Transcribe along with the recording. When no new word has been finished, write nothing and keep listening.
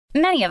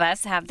Many of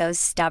us have those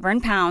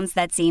stubborn pounds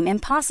that seem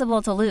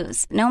impossible to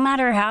lose, no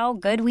matter how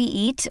good we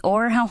eat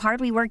or how hard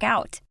we work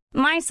out.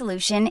 My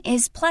solution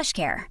is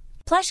PlushCare.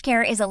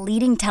 PlushCare is a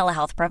leading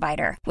telehealth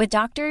provider with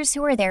doctors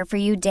who are there for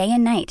you day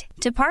and night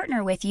to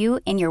partner with you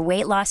in your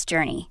weight loss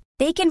journey.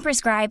 They can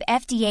prescribe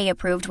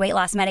FDA-approved weight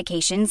loss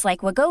medications like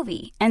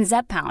Wegovy and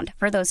Zepbound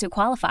for those who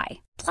qualify.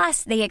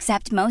 Plus, they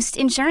accept most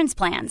insurance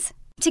plans.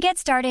 To get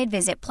started,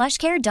 visit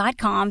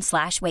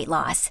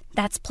plushcare.com/weightloss.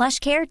 That's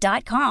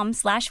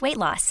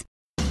plushcare.com/weightloss.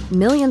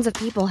 Millions of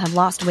people have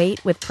lost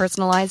weight with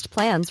personalized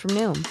plans from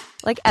Noom.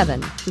 Like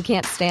Evan, who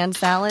can't stand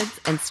salads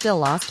and still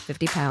lost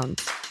 50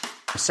 pounds.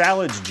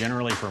 Salads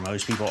generally for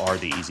most people are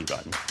the easy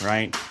button,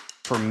 right?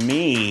 For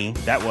me,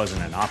 that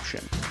wasn't an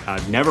option. I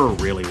never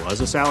really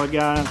was a salad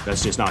guy.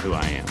 That's just not who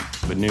I am.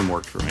 But Noom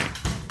worked for me.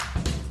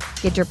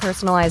 Get your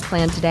personalized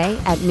plan today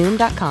at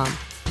Noom.com.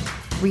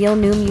 Real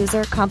Noom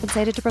user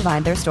compensated to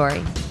provide their story.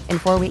 In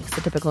 4 weeks, the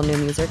typical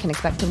Noom user can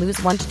expect to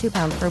lose 1 to 2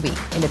 pounds per week.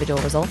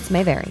 Individual results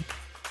may vary.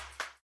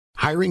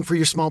 Hiring for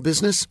your small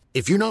business?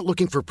 If you're not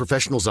looking for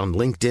professionals on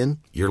LinkedIn,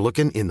 you're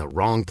looking in the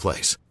wrong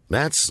place.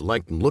 That's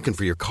like looking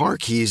for your car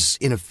keys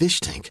in a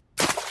fish tank.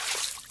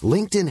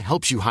 LinkedIn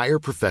helps you hire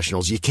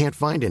professionals you can't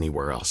find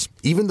anywhere else,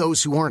 even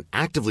those who aren't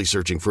actively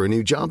searching for a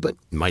new job but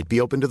might be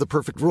open to the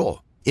perfect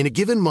role. In a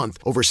given month,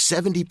 over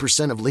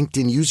 70% of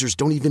LinkedIn users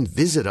don't even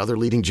visit other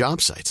leading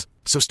job sites.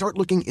 So start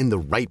looking in the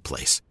right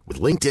place.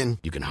 With LinkedIn,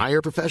 you can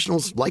hire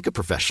professionals like a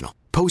professional.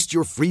 Post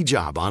your free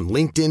job on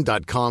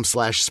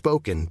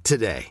linkedin.com/spoken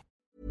today.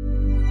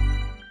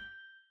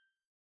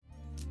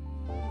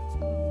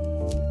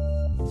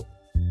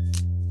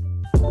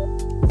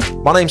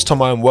 My name's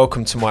Tommo and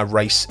welcome to my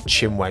race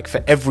Chinwag.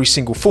 For every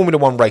single Formula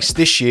 1 race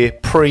this year,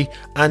 pre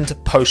and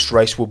post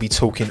race, we'll be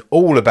talking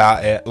all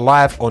about it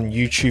live on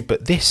YouTube,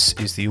 but this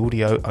is the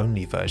audio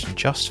only version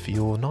just for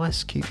your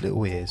nice cute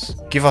little ears.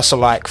 Give us a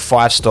like,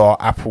 5-star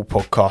Apple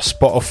Podcast,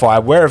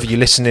 Spotify, wherever you're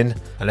listening,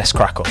 and let's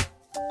crack on.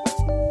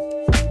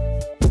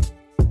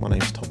 My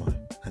name's Tommo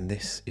and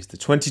this is the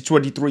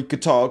 2023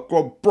 Qatar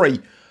Grand Prix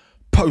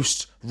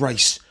post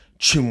race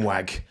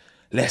Chinwag.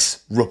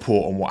 Let's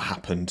report on what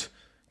happened.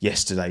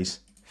 Yesterday's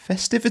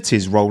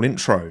festivities roll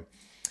intro.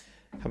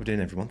 How are we doing,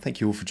 everyone? Thank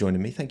you all for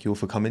joining me. Thank you all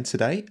for coming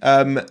today.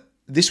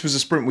 This was a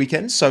sprint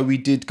weekend, so we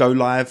did go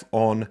live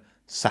on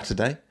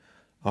Saturday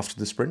after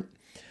the sprint.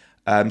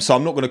 So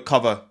I'm not going to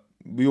cover...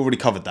 We already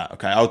covered that,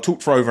 okay? I'll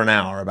talk for over an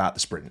hour about the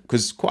sprint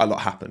because quite a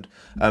lot happened.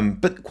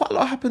 But quite a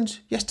lot happened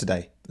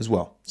yesterday as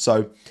well.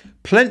 So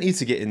plenty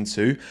to get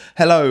into.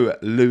 Hello,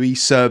 Louis,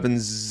 Serban,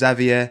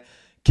 Xavier,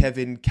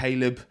 Kevin,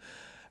 Caleb,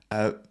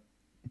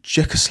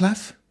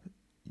 Jekoslav?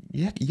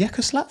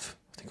 Yekoslav? I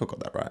think I got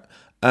that right.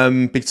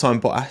 Big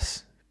time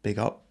Bottas. Big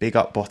up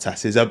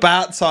Bottas. It's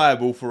about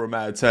time Alfa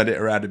Romeo turned it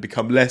around and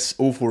become less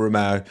Alfa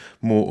Romeo,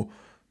 more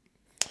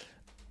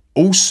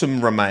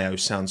awesome Romeo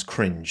sounds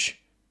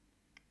cringe.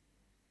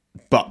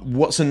 But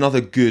what's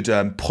another good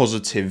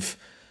positive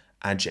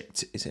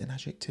adjective? Is it an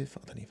adjective?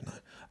 I don't even know.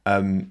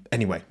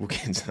 Anyway, we'll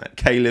get into that.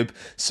 Caleb,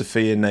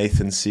 Sophia,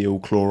 Nathan, Seal,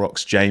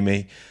 Clorox,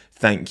 Jamie,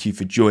 thank you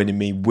for joining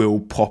me. Will,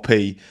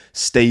 Poppy,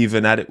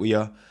 Stephen,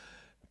 Aditya,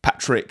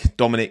 Patrick,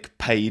 Dominic,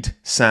 Paid,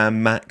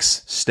 Sam,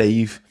 Max,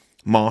 Steve,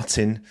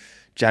 Martin,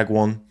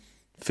 Jagwan,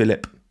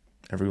 Philip,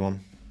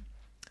 everyone.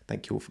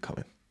 Thank you all for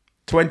coming.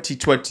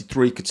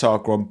 2023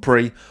 Qatar Grand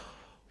Prix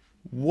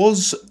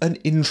was an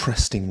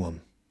interesting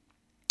one.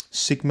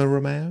 Sigma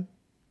Romeo,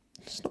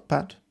 it's not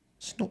bad.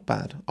 It's not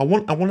bad. I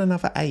want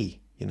another A,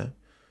 you know.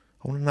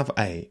 I want another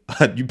A.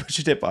 You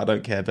pushed it, but I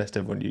don't care. Best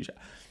everyone use it.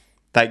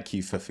 Thank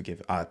you for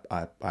forgiving. I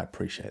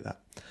appreciate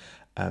that.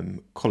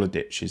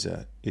 Kolodich is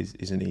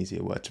an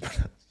easier word to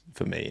pronounce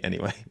for me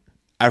anyway.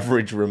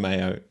 Average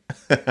Romeo.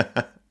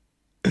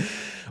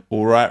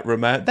 All right,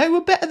 Romeo. They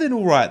were better than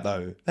all right,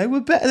 though. They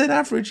were better than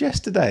average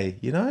yesterday,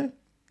 you know?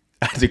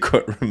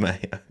 Adequate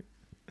Romeo.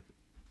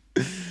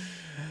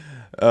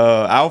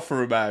 Alpha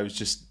Romeo is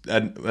just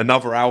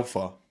another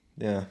alpha.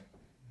 Yeah.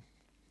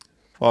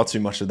 Far too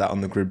much of that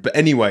on the grid. But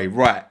anyway,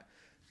 right.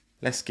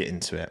 Let's get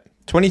into it.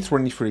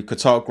 2023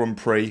 Qatar Grand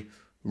Prix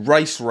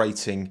race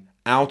rating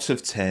out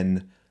of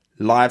 10.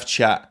 Live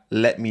chat,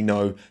 let me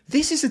know.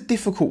 This is a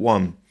difficult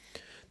one.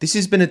 This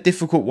has been a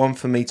difficult one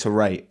for me to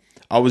rate.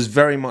 I was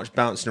very much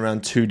bouncing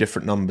around two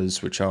different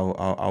numbers, which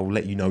I'll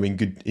let you know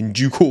in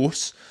due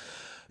course.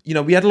 You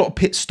know, we had a lot of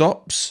pit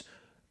stops.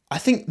 I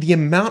think the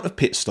amount of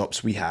pit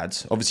stops we had,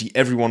 obviously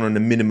everyone on a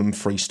minimum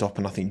 3 stop,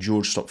 and I think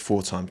George stopped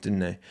 4 times, didn't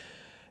they?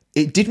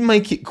 It did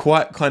make it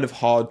quite kind of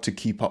hard to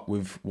keep up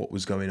with what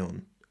was going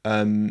on.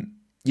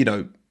 You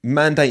know,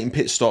 mandating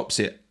pit stops,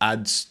 it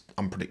adds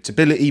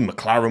unpredictability.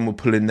 McLaren were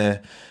pulling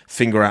their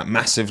finger out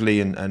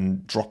massively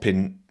and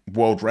dropping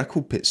world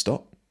record pit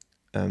stop,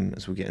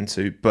 as we'll get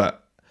into.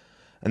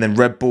 And then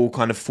Red Bull,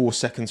 kind of 4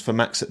 seconds for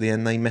Max at the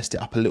end, they messed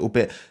it up a little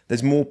bit.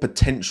 There's more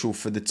potential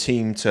for the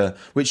team to,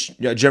 which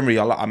generally,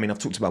 I've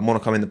talked about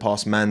Monaco in the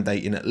past,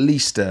 mandating at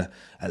least a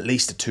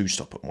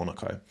 2-stop at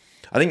Monaco.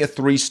 I think a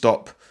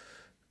 3-stop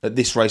at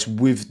this race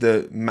with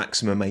the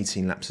maximum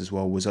 18 laps as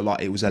well was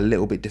a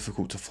little bit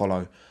difficult to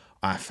follow.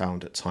 I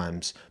found at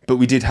times. But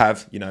we did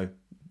have,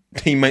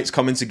 teammates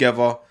coming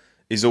together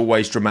is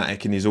always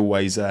dramatic and is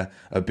always a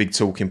big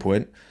talking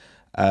point.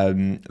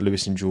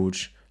 Lewis and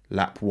George,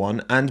 lap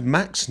 1, and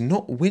Max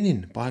not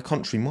winning by a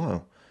country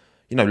mile.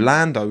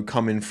 Lando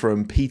coming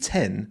from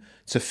P10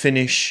 to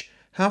finish.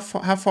 How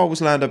far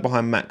was Lando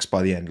behind Max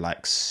by the end?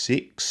 Like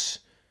 6,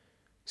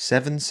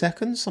 7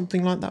 seconds,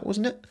 something like that,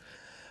 wasn't it?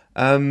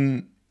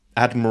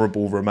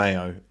 Admirable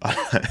Romeo.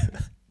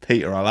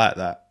 Peter, I like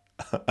that.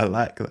 I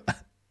like that.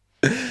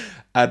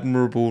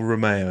 Admirable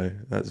Romeo.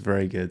 That's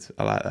very good.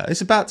 I like that.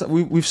 It's about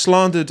we've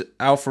slandered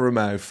Alfa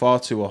Romeo far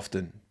too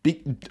often,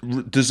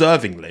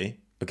 deservingly.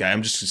 Okay,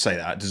 I'm just going to say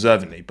that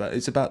deservingly, but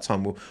it's about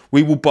time.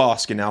 We will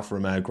bask in Alfa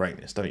Romeo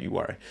greatness. Don't you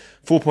worry.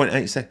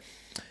 4.8 seconds.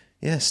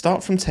 Yeah,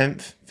 start from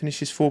 10th,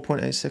 finishes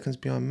 4.8 seconds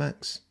behind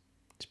Max.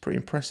 It's pretty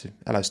impressive.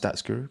 Hello,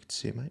 Stats Guru. Good to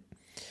see you, mate.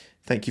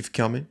 Thank you for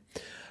coming.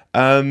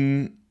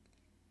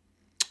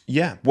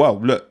 Yeah, well,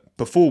 look.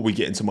 Before we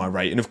get into my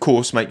rating, of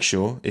course, make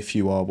sure if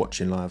you are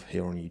watching live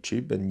here on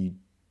YouTube, and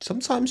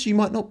sometimes you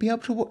might not be able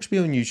to watch me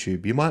on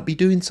YouTube. You might be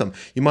doing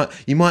you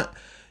might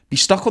be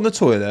stuck on the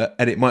toilet,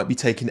 and it might be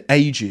taking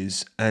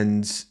ages,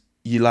 and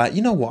you're like,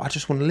 you know what? I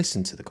just want to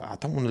listen to the guy. I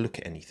don't want to look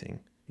at anything.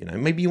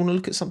 Maybe you want to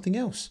look at something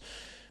else.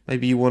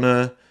 Maybe you want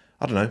to,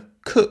 I don't know,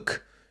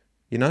 cook.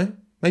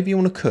 Maybe you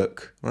want to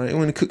cook, right? You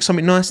want to cook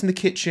something nice in the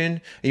kitchen,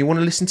 and you want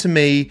to listen to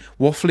me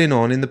waffling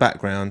on in the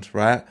background,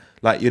 right?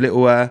 Like your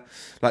little,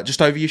 like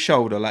just over your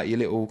shoulder, like your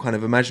little kind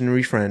of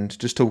imaginary friend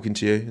just talking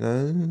to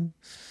you.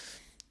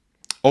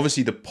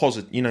 Obviously, the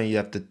positive, you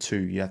have the two.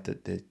 You have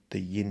the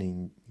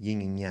yin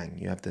and yang.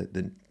 You have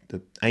the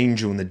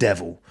angel and the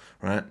devil,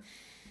 right?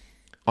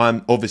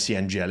 I'm obviously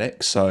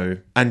angelic, so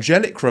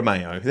angelic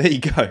Romeo. There you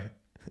go.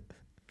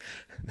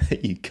 There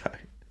you go.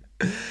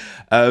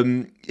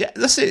 Yeah,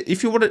 that's it.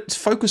 If you want to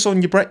focus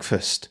on your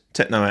breakfast,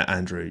 Techno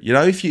Andrew,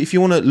 if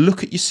you want to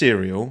look at your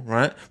cereal,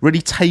 right,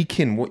 really take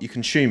in what you're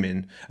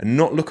consuming and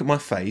not look at my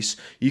face,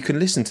 you can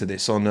listen to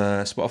this on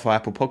Spotify,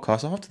 Apple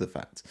Podcasts after the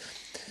fact.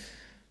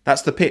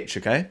 That's the pitch,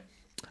 okay?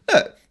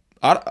 Look,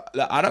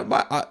 I don't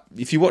mind.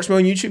 If you watch me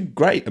on YouTube,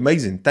 great,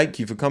 amazing. Thank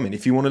you for coming.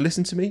 If you want to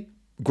listen to me,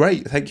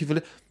 great. Thank you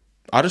for.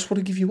 I just want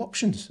to give you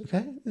options,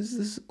 okay?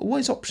 There's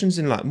always options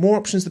in life. More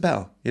options, the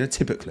better.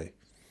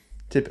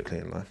 Typically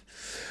in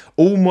life.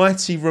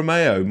 Almighty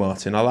Romeo,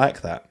 Martin. I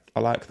like that.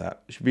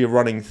 It should be a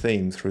running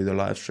theme through the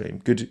live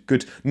stream.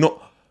 Good.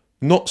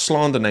 Not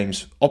slander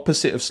names.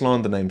 Opposite of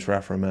slander names for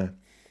Alfa Romeo.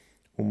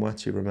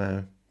 Almighty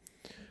Romeo.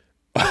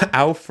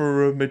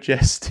 Alpha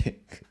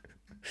Majestic.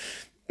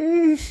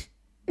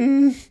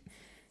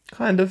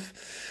 Kind of.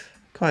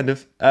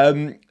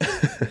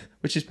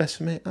 Which is best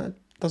for me?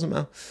 Doesn't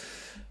matter.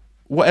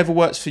 Whatever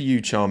works for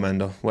you,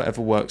 Charmander.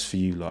 Whatever works for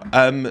you, lot.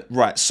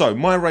 Right. So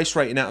my race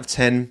rating out of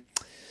 10.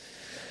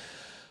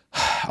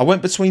 I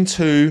went between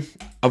 2.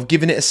 I've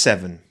given it a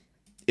 7.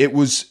 It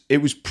was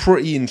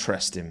pretty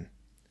interesting.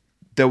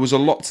 There was a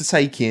lot to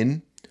take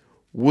in.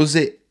 Was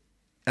there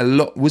a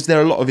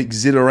lot of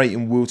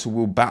exhilarating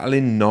wheel-to-wheel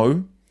battling?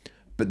 No.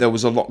 But there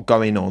was a lot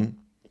going on.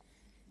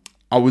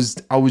 I was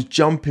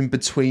jumping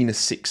between a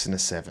 6 and a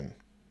 7.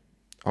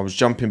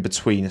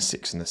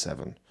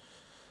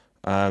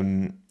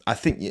 I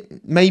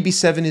think maybe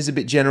 7 is a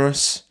bit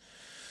generous.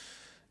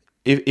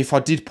 If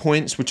I did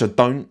points, which I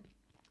don't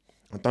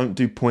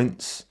do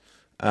points,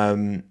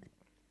 I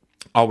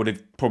would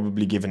have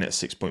probably given it a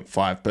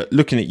 6.5. But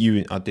looking at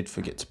you, I did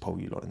forget to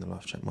poll you lot in the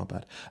live chat, my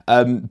bad.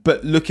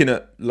 But looking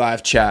at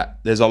live chat,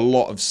 there's a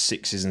lot of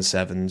 6s and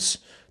 7s.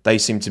 They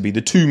seem to be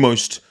the two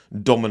most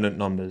dominant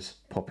numbers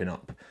popping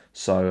up.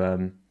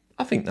 So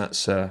I think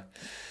that's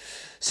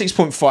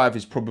 6.5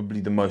 is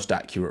probably the most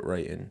accurate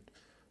rating.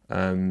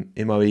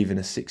 Even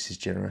a 6 is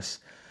generous.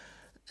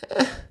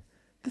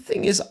 The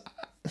thing is,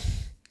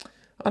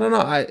 I don't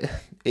know.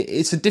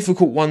 It's a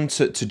difficult one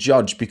to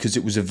judge because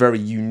it was a very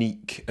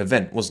unique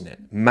event, wasn't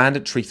it?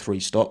 Mandatory 3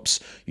 stops.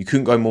 You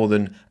couldn't go more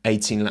than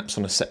 18 laps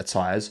on a set of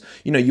tyres.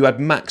 You had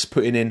Max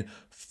putting in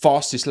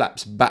fastest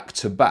laps back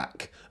to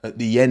back at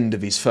the end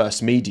of his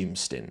first medium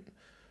stint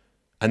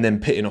and then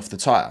pitting off the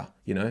tyre,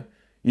 You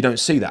don't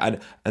see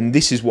that. And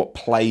this is what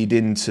played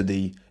into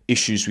the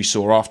issues we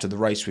saw after the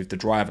race with the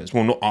drivers.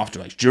 Well, not after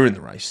the race, during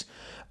the race.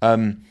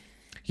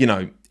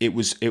 It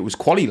was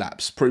quali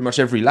laps, pretty much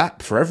every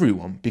lap for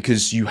everyone,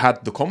 because you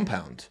had the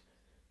compound.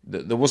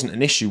 There wasn't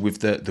an issue with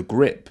the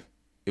grip.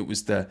 It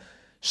was the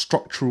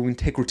structural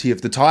integrity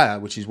of the tyre,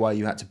 which is why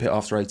you had to pit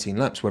after 18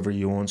 laps, whether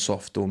you were on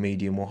soft or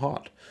medium or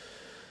hard.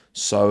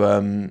 So,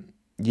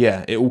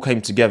 it all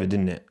came together,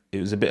 didn't it?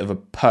 It was a bit of a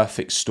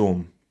perfect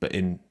storm, but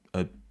in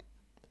a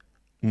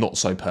not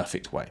so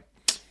perfect way.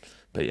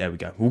 But there we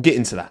go. We'll get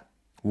into that.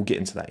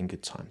 In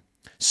good time.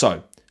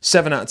 So,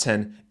 7 out of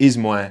 10 is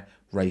my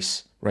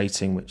race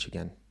rating, which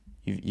again,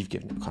 you've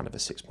given it kind of a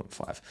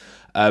 6.5.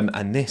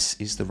 And this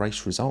is the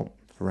race result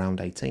for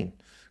round 18.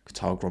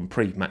 Qatar Grand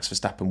Prix. Max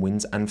Verstappen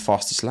wins and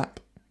fastest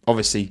lap.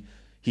 Obviously,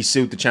 he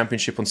sealed the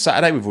championship on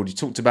Saturday. We've already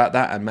talked about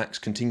that. And Max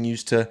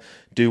continues to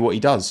do what he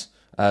does.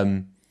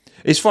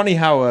 It's funny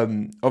how,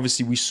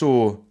 obviously, we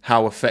saw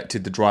how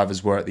affected the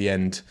drivers were at the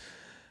end.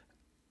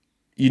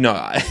 You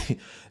know,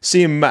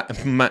 seeing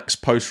Max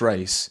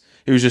post-race,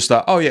 he was just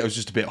like, oh, yeah, it was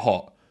just a bit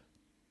hot.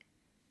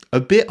 A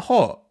bit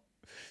hot?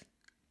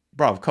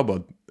 Bruv, come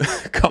on.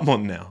 Come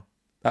on now.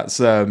 That's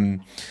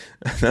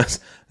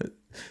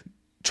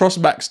trust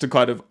Max to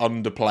kind of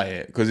underplay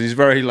it, because he's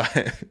very,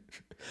 like,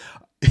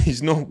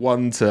 he's not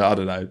one to, I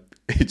don't know,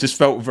 it just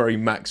felt very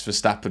Max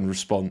Verstappen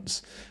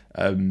response.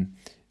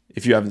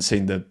 If you haven't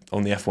seen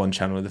on the F1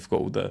 channel, they've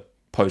got all the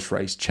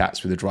post-race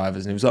chats with the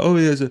drivers, and he was like, "Oh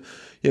yeah,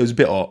 it was a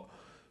bit hot."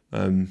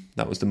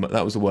 That was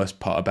the worst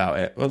part about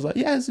it. I was like,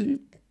 "Yeah,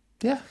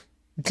 yeah."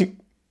 And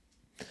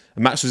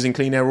Max was in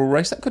clean air all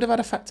race. That could have had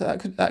a factor.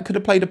 That could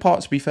have played a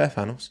part. To be fair,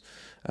 Thanos.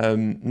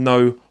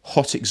 No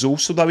hot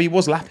exhaust, although he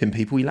was lapping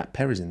people. He lapped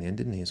Perez in the end,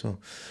 didn't he? As well.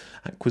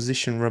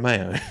 Acquisition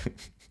Romeo.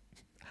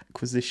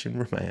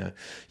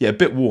 Yeah, a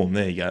bit warm.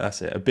 There you go.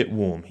 That's it. A bit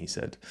warm, he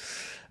said.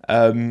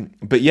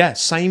 But yeah,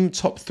 same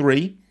top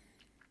three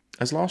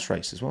as last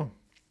race as well.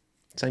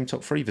 Same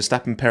top three.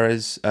 Verstappen,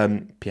 Perez,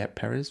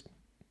 Perez.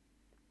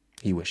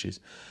 He wishes.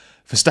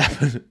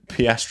 Verstappen,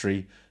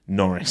 Piastri,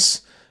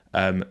 Norris.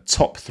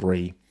 Top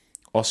three.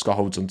 Oscar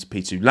holds on to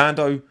P2.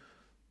 Lando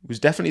was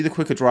definitely the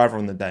quicker driver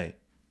on the day.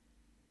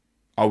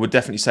 I would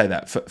definitely say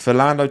that. For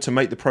Lando to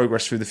make the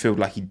progress through the field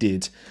like he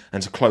did,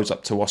 and to close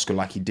up to Oscar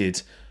like he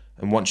did,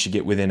 and once you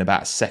get within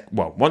about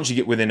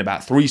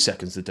 3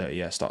 seconds, the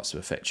dirty air starts to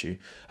affect you.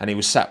 And he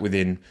was sat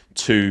within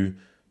 2,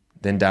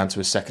 then down to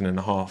a second and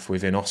a half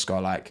within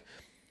Oscar. Like,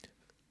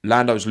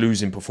 Lando's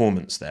losing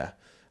performance there.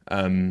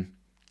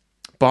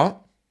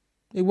 But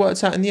it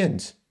worked out in the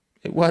end.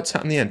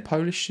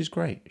 Polish is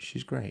great.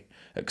 She's great.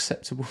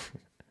 Acceptable.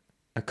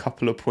 A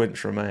couple of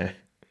points, Romeo.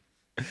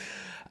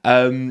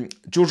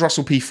 George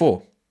Russell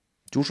P4.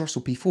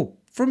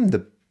 From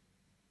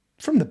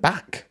the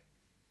back.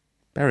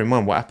 Bear in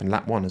mind what happened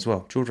lap 1 as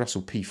well. George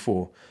Russell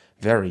P4,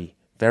 very,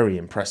 very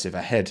impressive,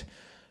 ahead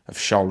of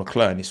Charles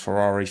Leclerc and his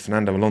Ferrari,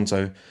 Fernando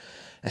Alonso,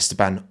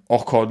 Esteban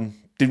Ocon.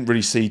 Didn't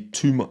really see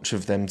too much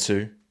of them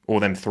two,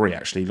 or them three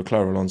actually.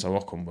 Leclerc, Alonso,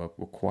 Ocon were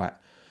quite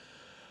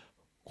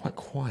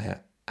quiet.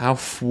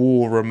 Alfa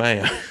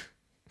Romeo.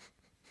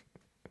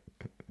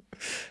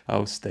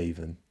 Oh,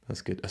 Stephen,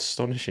 that's good.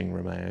 Astonishing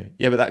Romeo.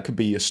 Yeah, but that could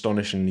be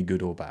astonishingly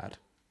good or bad,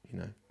 you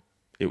know.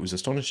 It was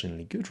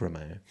astonishingly good,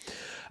 Romeo.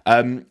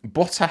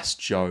 Bottas,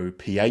 Joe,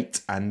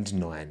 P8 and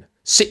 9.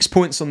 6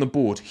 points on the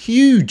board.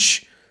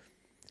 Huge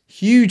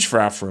for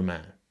Alfa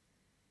Romeo.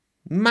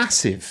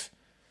 Massive.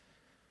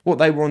 What,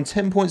 they were on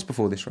 10 points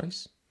before this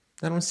race?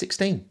 They're on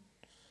 16.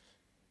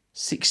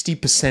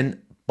 60%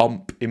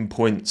 bump in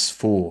points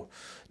for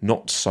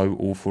not so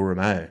awful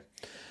Romeo.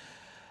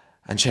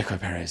 And Checo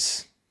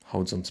Perez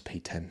holds on to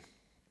P10.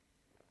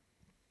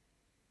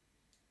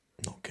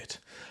 Not good.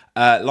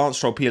 Lance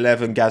Stroll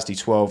P11, Gasly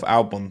 12,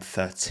 Albon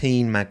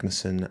 13,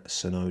 Magnussen,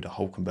 Tsunoda,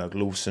 Hulkenberg,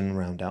 Lawson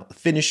round out the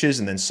finishers,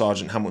 and then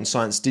Sargent, Hamilton,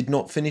 Sainz did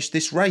not finish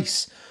this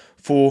race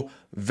for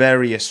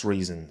various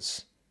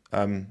reasons.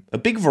 A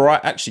big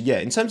variety, actually, yeah,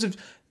 in terms of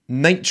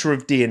nature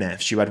of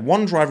DNFs, you had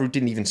one driver who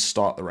didn't even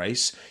start the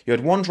race. You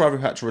had one driver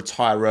who had to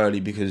retire early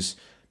because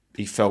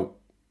he felt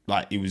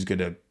like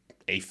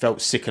he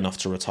felt sick enough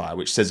to retire,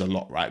 which says a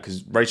lot, right?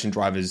 Because racing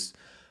drivers,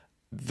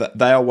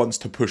 they are ones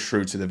to push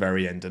through to the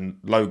very end, and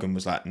Logan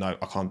was like, no,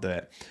 I can't do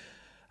it.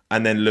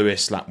 And then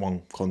Lewis, lap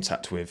 1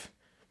 contact with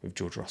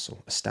George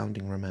Russell.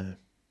 Astounding Romeo.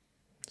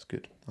 That's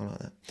good. I like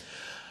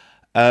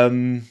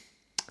that.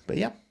 But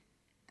yeah,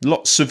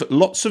 lots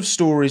of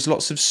stories,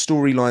 lots of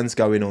storylines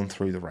going on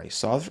through the race.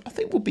 So I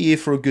think we'll be here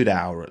for a good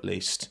hour at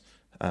least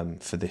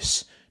for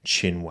this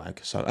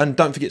Chinwag. So, and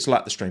don't forget to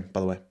like the stream,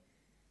 by the way.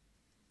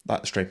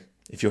 Like the stream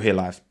if you're here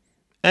live,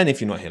 and if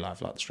you're not here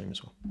live, like the stream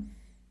as well.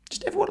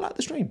 Just everyone like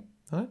the stream.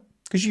 Right?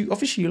 Because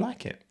you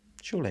like it,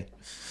 surely.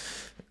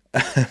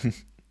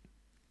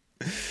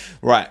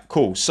 Right,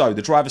 cool. So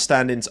the driver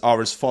standings are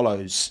as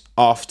follows.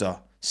 After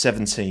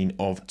 17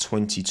 of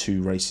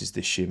 22 races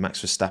this year,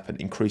 Max Verstappen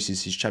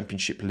increases his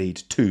championship lead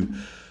to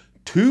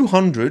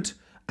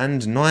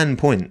 209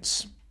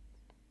 points.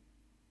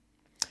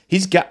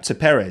 His gap to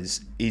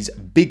Perez is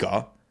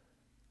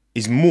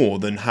more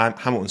than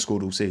Hamilton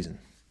scored all season.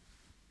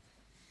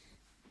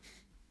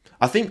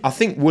 I think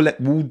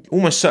we'll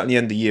almost certainly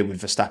end the year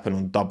with Verstappen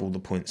on double the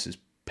points as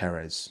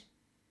Perez.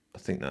 I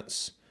think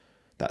that's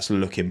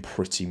looking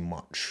pretty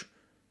much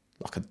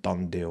like a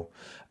done deal.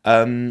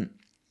 In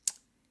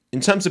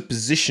terms of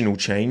positional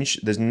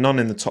change, there's none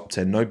in the top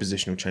 10, no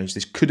positional change.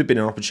 This could have been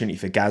an opportunity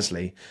for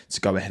Gasly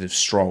to go ahead of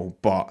Stroll,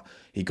 but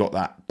he got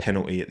that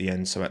penalty at the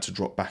end, so had to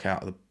drop back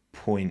out of the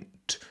point.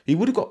 He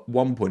would have got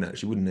 1 point,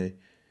 actually, wouldn't he?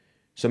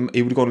 So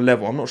he would have gone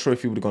level. I'm not sure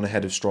if he would have gone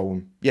ahead of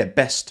Stroll. Yeah,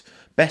 best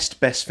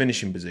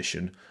finishing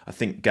position. I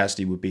think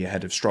Gasly would be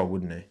ahead of Stroll,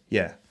 wouldn't he?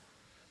 Yeah,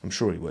 I'm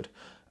sure he would.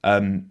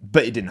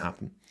 But it didn't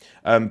happen.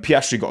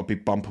 Piastri got a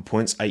big bump of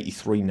points,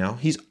 83 now.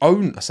 He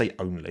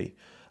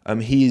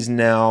is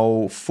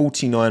now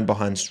 49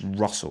 behind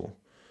Russell,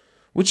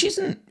 which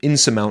isn't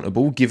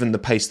insurmountable given the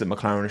pace that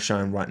McLaren is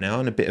showing right now,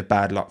 and a bit of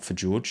bad luck for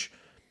George.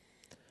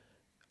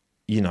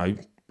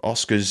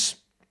 Oscar's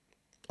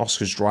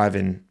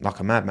driving like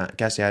a madman.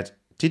 Gasly I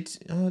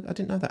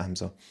didn't know that,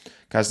 Hamza.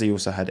 Gasly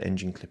also had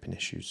engine clipping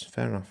issues.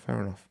 Fair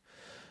enough.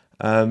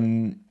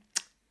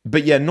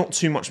 But yeah, not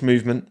too much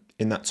movement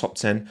in that top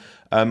 10.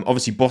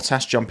 Obviously,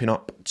 Bottas jumping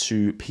up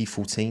to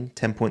P14,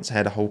 10 points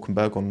ahead of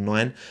Hulkenberg on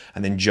 9.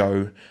 And then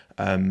Joe,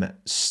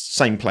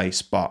 same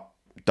place, but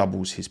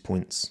doubles his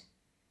points.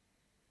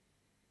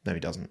 No, he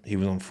doesn't. He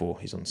was on 4.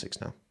 He's on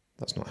 6 now.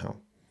 That's not how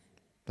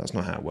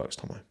it works,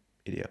 Tommo.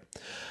 Idiot.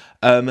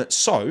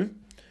 So,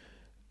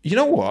 you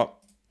know what?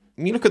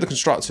 When you look at the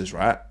constructors,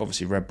 right?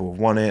 Obviously, Red Bull have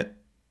won it.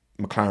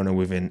 McLaren are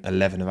within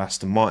 11 of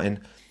Aston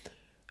Martin.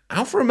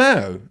 Alfa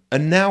Romeo are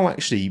now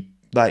actually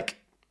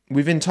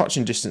within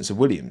touching distance of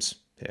Williams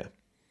here.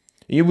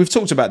 We've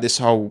talked about this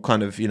whole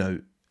kind of,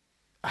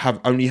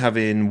 only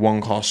having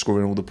one car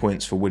scoring all the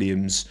points for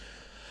Williams.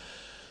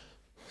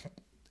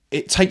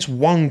 It takes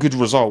one good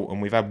result,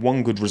 and we've had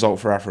one good result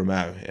for Alfa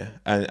Romeo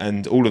here,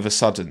 and all of a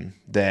sudden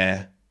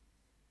they're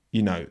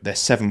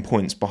 7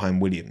 points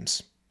behind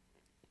Williams.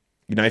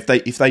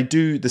 If they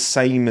do the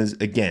same as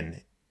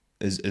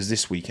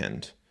this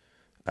weekend,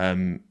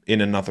 in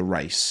another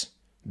race,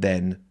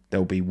 then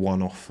they'll be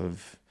one off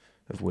of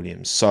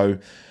Williams. So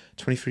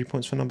 23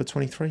 points for number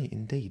 23,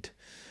 indeed.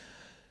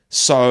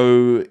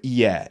 So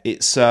yeah,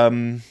 it's a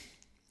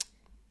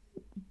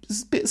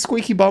bit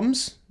squeaky bum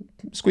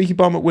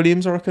at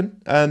Williams, I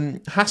reckon.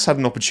 Haas had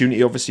an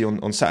opportunity, obviously,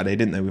 on Saturday,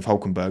 didn't they, with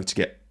Hulkenberg to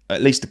get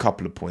at least a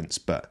couple of points,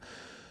 but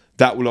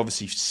that will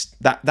obviously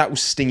that will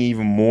sting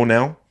even more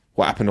now.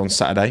 What happened on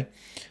Saturday,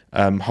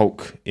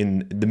 Hulk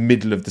in the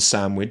middle of the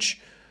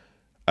sandwich,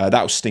 that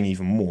will sting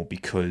even more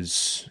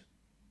because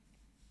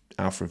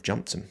Alfa have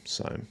jumped him.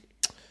 So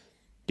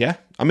yeah,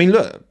 I mean,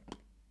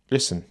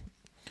 listen,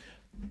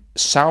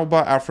 Sauber,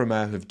 Alfa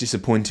Romeo have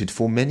disappointed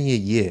for many a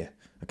year.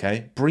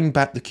 Okay, bring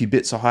back the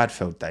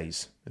Kubica-Heidfeld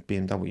days of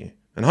BMW,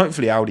 and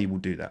hopefully Audi will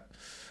do that.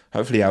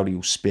 Hopefully Audi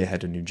will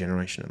spearhead a new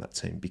generation of that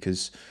team,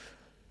 because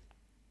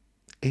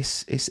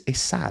it's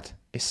sad.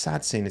 It's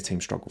sad seeing the team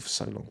struggle for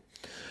so long.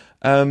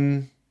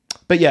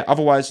 But yeah,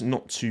 otherwise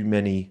not too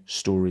many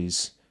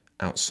stories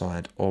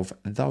outside of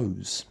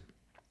those.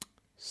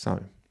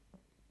 So,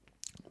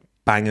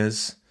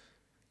 bangers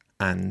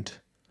and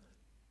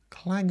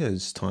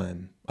clangers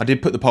time. I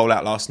did put the poll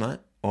out last night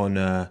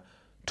on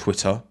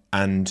Twitter,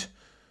 and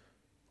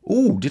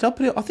did I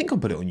put it? I think I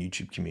put it on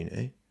YouTube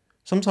Community.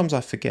 Sometimes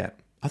I forget.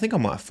 I think I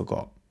might have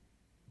forgot.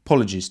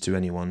 Apologies to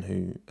anyone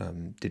who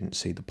didn't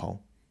see the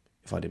poll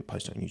if I didn't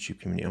post it on YouTube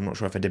Community. I'm not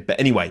sure if I did. But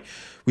anyway,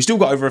 we still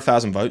got over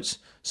 1,000 votes.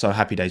 So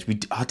happy days.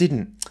 I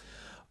didn't.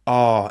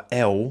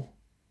 L.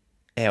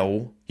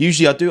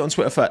 Usually I do it on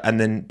Twitter first, and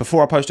then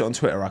before I post it on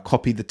Twitter, I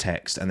copy the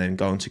text and then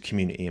go onto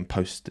Community and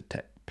place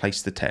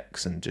the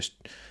text and just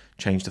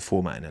change the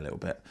formatting a little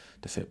bit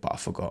to fit. But I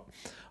forgot.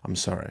 I'm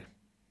sorry.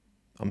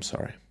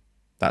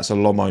 That's a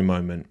Lomo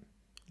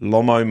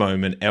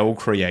moment. L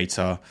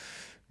creator.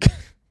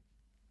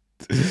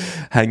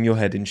 Hang your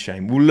head in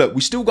shame. Well, look,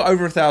 we still got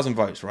over 1,000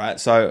 votes, right?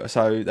 So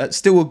that's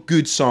still a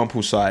good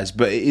sample size,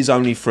 but it is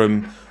only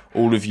from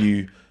all of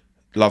you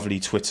lovely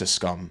Twitter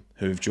scum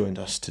who have joined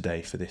us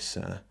today for this.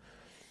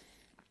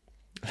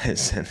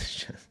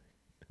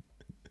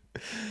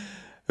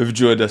 Who've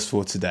joined us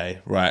for today,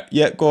 right?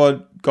 Yeah, go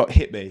on,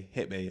 hit me.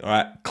 All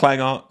right,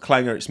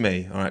 clanger, it's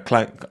me. All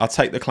right, I'll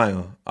take the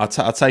clanger. I'll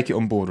take it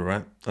on board. All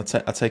right, I'll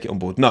take it on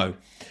board. No.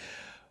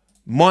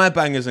 My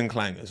bangers and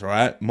clangers,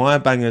 right? My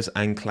bangers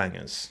and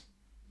clangers.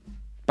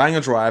 Banger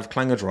drive,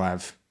 clanger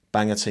drive,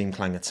 banger team,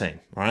 clanger team,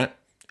 right?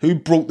 Who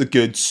brought the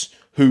goods?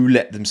 Who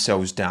let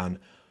themselves down?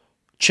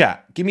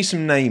 Chat, give me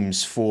some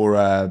names for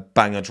a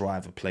banger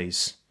driver,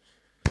 please.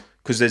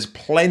 Because there's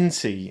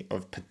plenty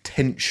of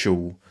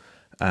potential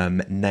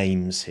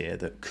names here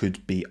that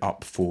could be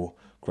up for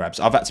grabs.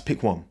 I've had to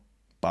pick one,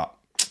 but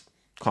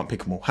can't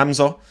pick them all.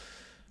 Hamza,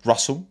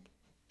 Russell,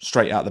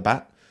 straight out the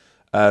bat.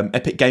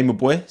 Epic Gamer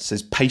Boy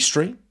says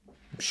Pastry.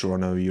 I'm sure I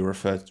know who you're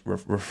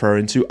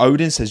referring to.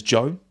 Odin says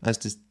Joe, as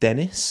does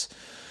Dennis.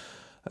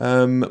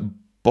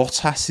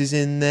 Bottas is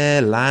in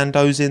there.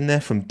 Lando's in there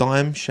from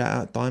Dime. Shout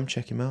out Dime,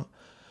 check him out.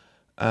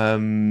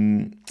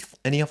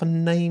 Any other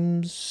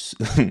names?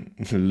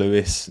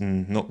 Lewis,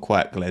 not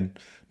quite Glenn.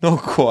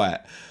 Not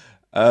quite.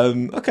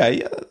 Okay,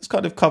 yeah, that's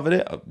kind of covered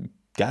it.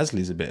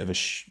 Gasly's a bit of a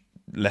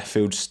left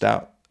field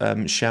shout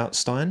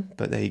Stein,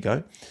 but there you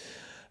go.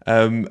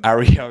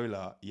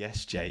 Areola,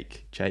 yes,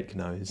 Jake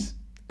knows.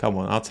 Come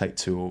on, I'll take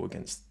 2-2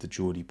 against the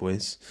Geordie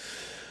boys.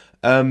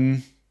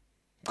 Cool,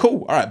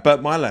 all right,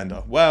 Burnt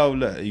Mylander. Well,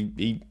 look,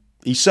 he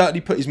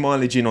certainly put his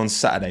mileage in on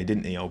Saturday,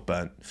 didn't he, old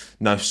Burnt?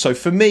 No, so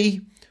for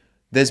me,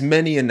 there's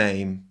many a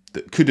name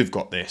that could have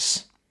got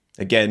this.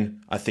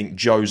 Again, I think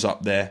Joe's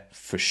up there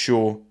for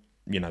sure,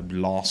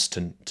 last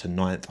to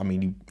ninth. I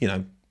mean,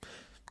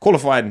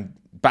 qualifying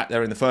back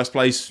there in the first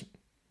place,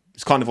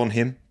 it's kind of on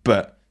him,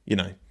 but,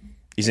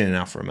 he's in an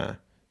Alfa Romeo.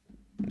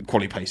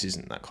 Quali pace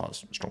isn't that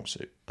car's strong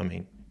suit. I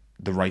mean,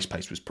 the race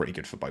pace was pretty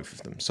good for both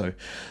of them. So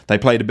they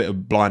played a bit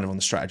of blinder on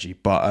the strategy.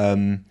 But,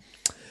 and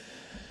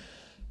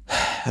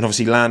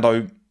obviously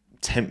Lando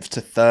 10th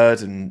to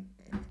 3rd and,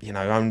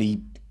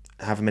 only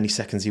however many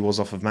seconds he was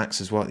off of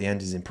Max as well at the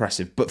end is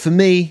impressive. But for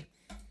me,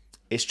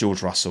 it's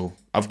George Russell.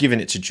 I've given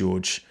it to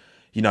George.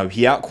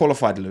 He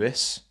out-qualified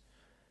Lewis,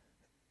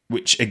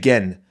 which,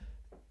 again,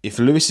 if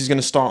Lewis is going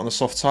to start on the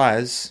soft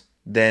tyres,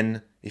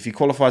 then if he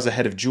qualifies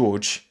ahead of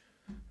George,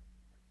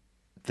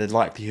 the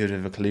likelihood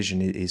of a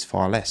collision is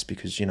far less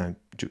because,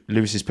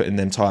 Lewis is putting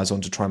them tyres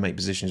on to try and make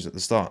positions at the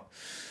start.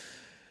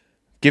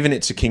 Giving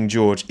it to King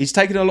George. He's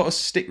taken a lot of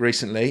stick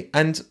recently,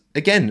 and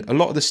again, a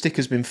lot of the stick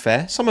has been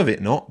fair. Some of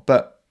it not,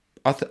 but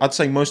I'd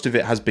say most of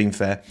it has been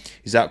fair.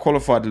 He's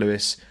out-qualified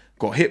Lewis,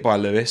 got hit by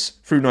Lewis,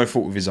 through no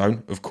fault of his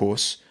own, of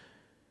course.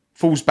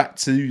 Falls back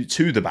to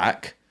the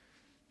back,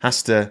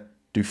 has to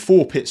do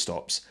 4 pit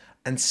stops,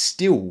 and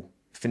still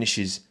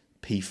finishes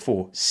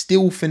P4.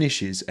 Still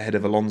finishes ahead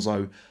of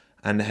Alonso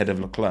and ahead of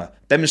Leclerc.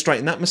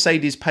 Demonstrating that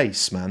Mercedes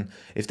pace, man.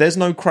 If there's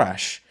no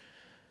crash,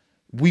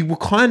 we were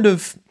kind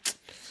of...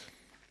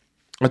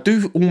 I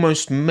do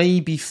almost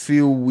maybe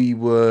feel we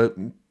were...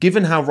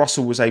 Given how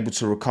Russell was able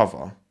to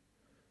recover...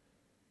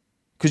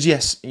 Because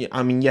yes,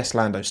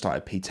 Lando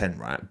started P10,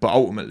 right? But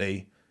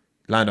ultimately,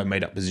 Lando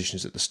made up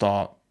positions at the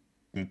start,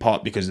 in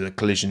part because of the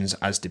collisions,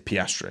 as did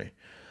Piastri.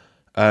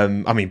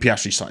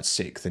 Piastri started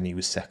 6th and he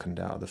was 2nd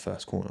out of the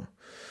first corner.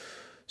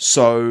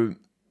 So...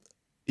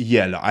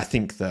 Yeah, look, I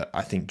think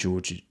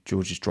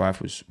George's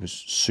drive was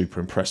super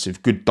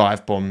impressive. Good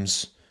dive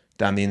bombs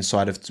down the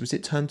inside of, was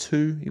it turn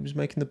 2? He was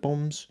making the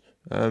bombs.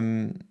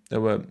 They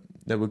were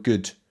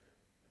good.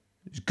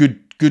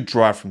 Good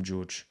drive from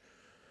George.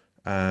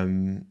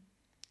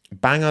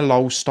 Banger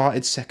Lowell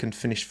started 2nd,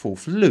 finished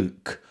 4th.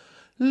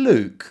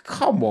 Luke,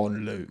 come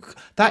on, Luke.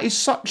 That is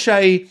such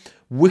a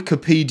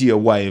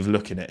Wikipedia way of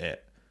looking at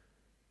it.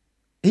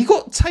 He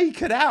got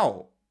taken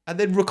out and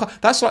then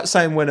that's like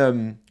saying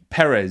when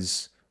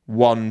Perez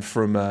won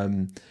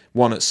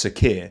at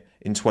Sakir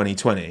in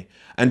 2020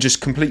 and just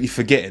completely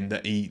forgetting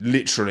that he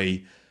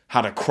literally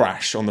had a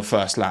crash on the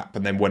first lap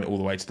and then went all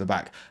the way to the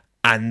back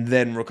and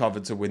then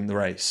recovered to win the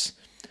race.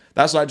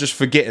 That's like just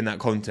forgetting that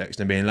context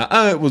and being like,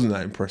 oh, it wasn't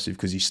that impressive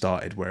because he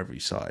started wherever he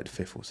started,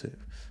 5th or 6th.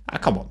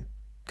 Come on,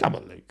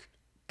 Luke.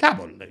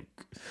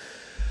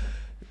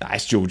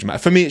 It's George, man.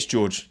 For me, it's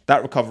George.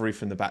 That recovery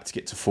from the back to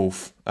get to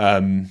 4th.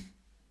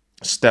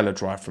 Stellar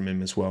drive from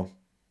him as well.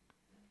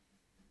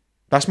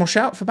 That's my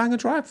shout for banger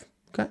drive.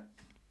 Okay.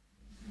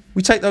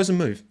 We take those and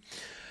move.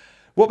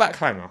 What about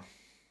clanger?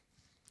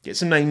 Get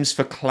some names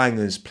for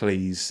clangers,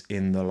 please,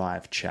 in the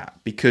live chat.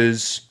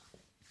 Because,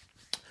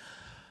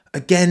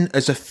 again,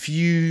 there's a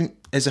few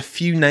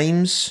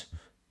names.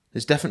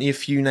 There's definitely a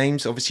few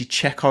names. Obviously,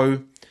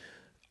 Checo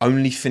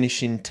only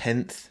finishing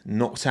 10th,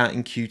 knocked out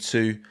in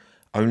Q2,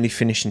 only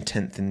finishing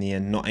 10th in the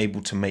end, not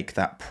able to make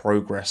that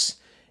progress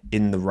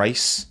in the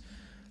race.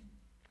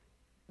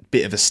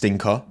 Bit of a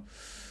stinker.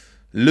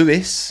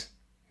 Lewis,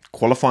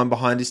 qualifying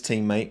behind his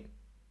teammate,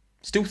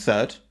 still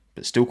 3rd,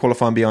 but still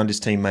qualifying behind his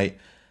teammate,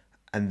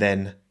 and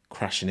then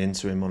crashing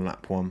into him on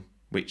lap 1,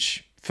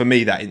 which, for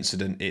me, that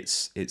incident,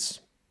 it's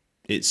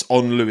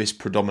on Lewis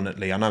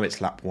predominantly. I know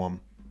it's lap 1,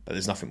 but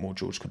there's nothing more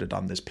George could have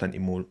done. There's plenty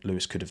more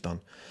Lewis could have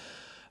done.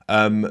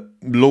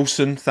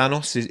 Lawson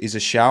Thanos is a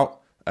shout.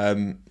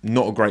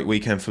 Not a great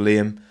weekend for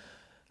Liam.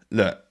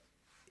 Look,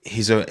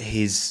 this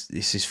is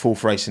his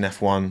 4th race in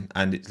F1,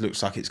 and it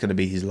looks like it's going to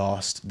be his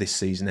last this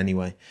season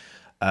anyway.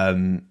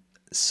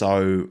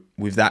 So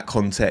with that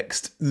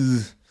context,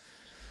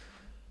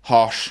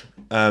 harsh.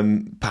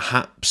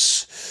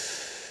 Perhaps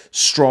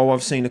Stroll.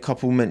 I've seen a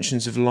couple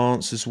mentions of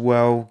Lance as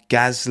well.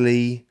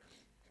 Gasly's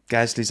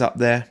up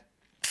there.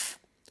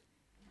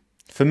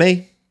 For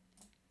me,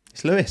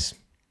 it's Lewis.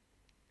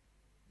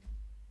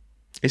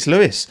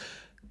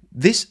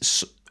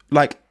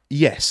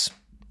 Yes.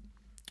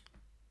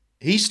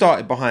 He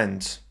started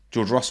behind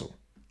George Russell,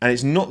 and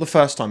it's not the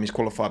first time he's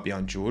qualified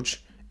behind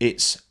George.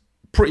 It's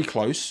pretty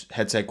close,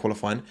 head-to-head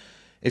qualifying.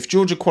 If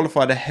Lewis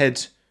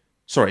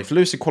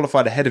had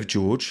qualified ahead of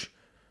George,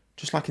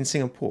 just like in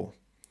Singapore,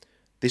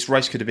 this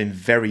race could have been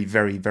very,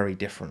 very, very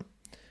different.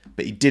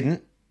 But he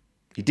didn't.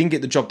 He didn't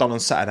get the job done on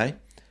Saturday.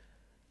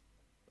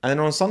 And then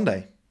on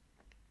Sunday,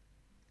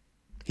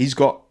 he's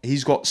got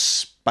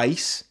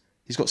space.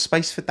 He's got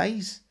space for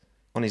days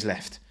on his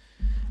left.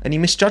 And he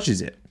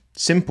misjudges it.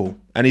 Simple.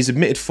 And he's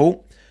admitted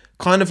fault.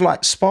 Kind of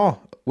like Spa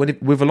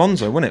with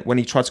Alonso, wasn't it? When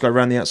he tried to go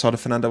around the outside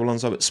of Fernando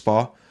Alonso at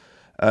Spa.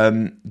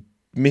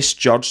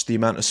 Misjudged the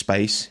amount of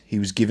space he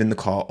was giving the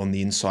car on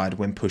the inside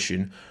when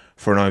pushing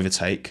for an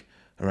overtake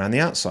around the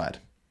outside.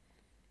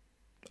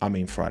 I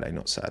mean Friday,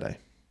 not Saturday.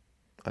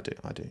 I do.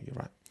 You're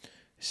right.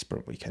 It's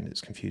sprint weekend.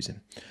 It's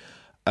confusing.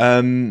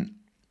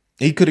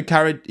 He could have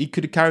carried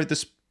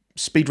the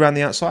speed around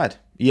the outside.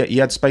 He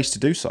had space to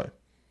do so.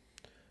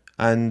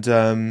 And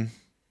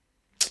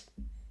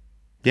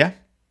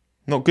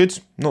not good.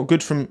 Not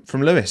good from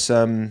Lewis.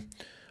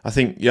 I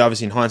think,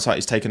 obviously in hindsight,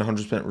 he's taken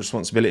 100%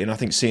 responsibility. And I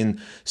think seeing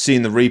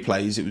the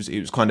replays, it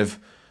was kind of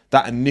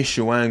that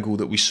initial angle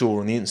that we saw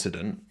on the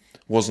incident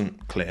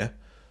wasn't clear.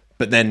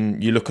 But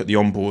then you look at the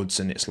onboards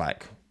and it's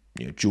like,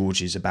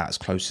 George is about as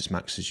close as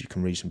Max as you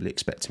can reasonably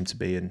expect him to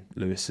be, and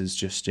Lewis is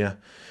just,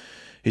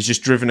 he's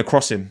just driven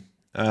across him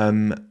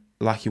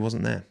like he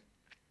wasn't there.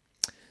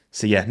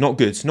 So yeah, not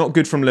good. Not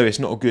good from Lewis.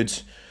 Not a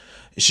good.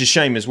 It's a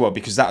shame as well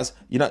because that's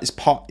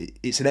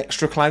it's an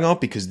extra clanger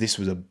because this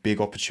was a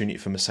big opportunity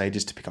for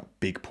Mercedes to pick up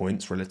big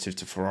points relative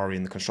to Ferrari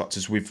and the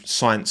constructors, with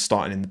Sainz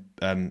starting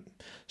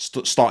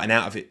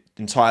out of it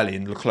entirely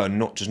and Leclerc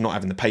not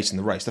having the pace in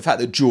the race. The fact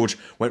that George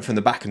went from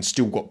the back and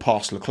still got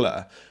past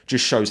Leclerc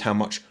just shows how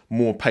much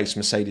more pace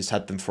Mercedes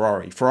had than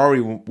Ferrari.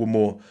 Ferrari were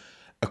more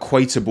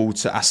equatable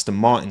to Aston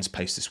Martin's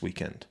pace this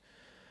weekend.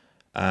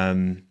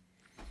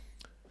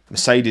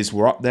 Mercedes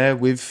were up there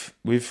with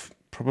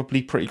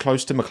probably pretty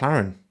close to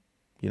McLaren,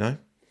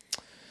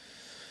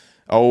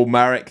 Oh,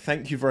 Marek,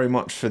 thank you very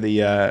much for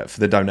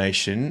the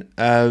donation.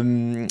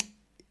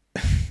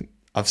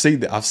 I've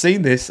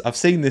seen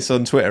this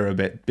on Twitter a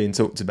bit being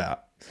talked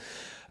about.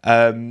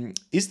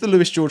 Is the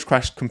Lewis George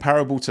crash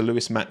comparable to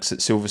Lewis Max at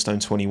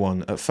Silverstone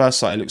 21? At first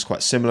sight, it looks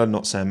quite similar.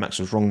 Not saying Max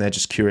was wrong there.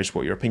 Just curious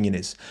what your opinion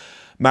is,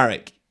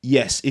 Marek.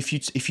 Yes, if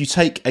you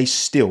take a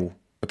still,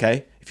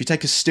 okay, if you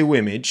take a still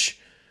image,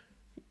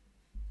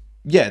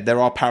 yeah, there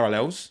are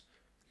parallels,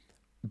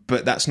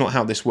 but that's not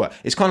how this works.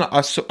 It's kind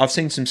of I've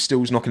seen some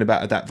stills knocking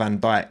about at that Van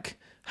Dijk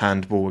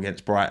handball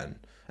against Brighton,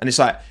 and it's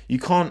like you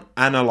can't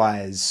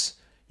analyze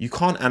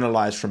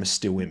from a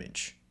still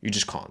image. You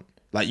just can't.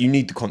 Like you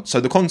need so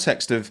the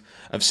context of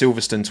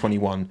Silverstone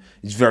 21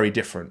 is very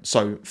different.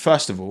 So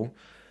first of all,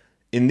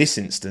 in this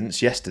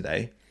instance,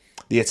 yesterday,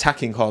 the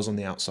attacking car's on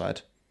the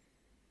outside.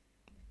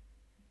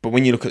 But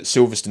when you look at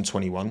Silverstone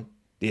 21,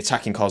 the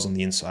attacking car's on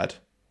the inside.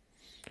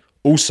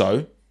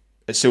 Also,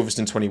 at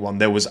Silverstone 21,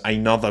 there was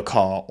another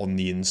car on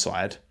the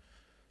inside.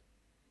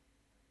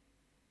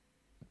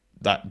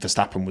 That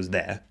Verstappen was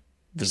there.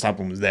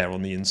 Verstappen was there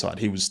on the inside.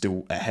 He was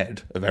still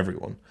ahead of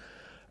everyone.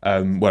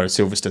 Whereas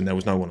Silverstone, there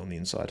was no one on the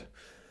inside.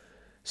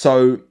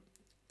 So,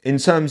 in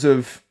terms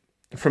of,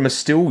 from a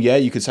still, yeah,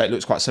 you could say it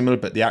looks quite similar,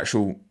 but the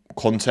actual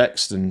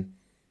context and,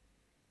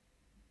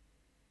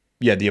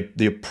 yeah,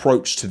 the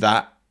approach to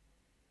that,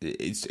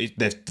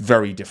 they're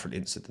very different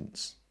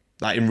incidents.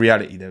 Like in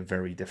reality, they're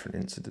very different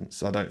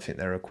incidents. I don't think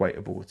they're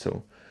equatable at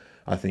all.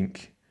 I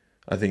think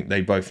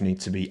they both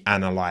need to be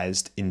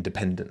analysed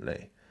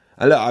independently.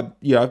 And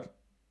look,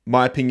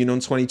 my opinion on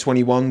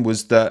 2021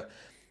 was that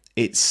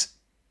it's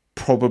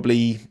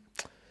probably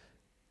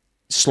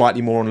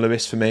slightly more on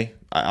Lewis for me.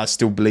 I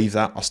still believe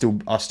that. I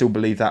still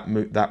believe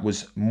that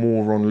was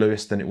more on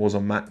Lewis than it was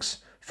on Max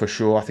for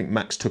sure. I think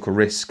Max took a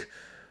risk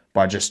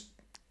by just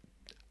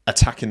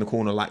attacking the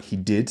corner like he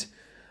did,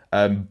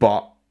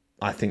 but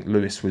I think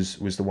Lewis was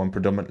the one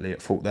predominantly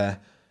at fault there.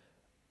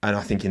 And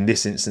I think in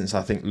this instance,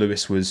 I think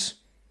Lewis was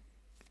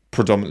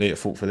predominantly at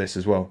fault for this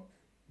as well.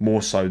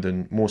 More so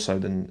than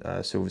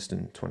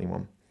Silverstone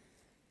 21.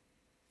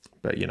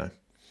 But,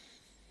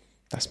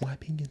 that's my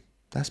opinion.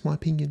 That's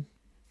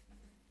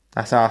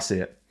how I see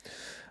it.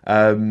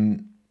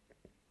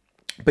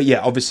 But yeah,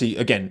 obviously,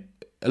 again,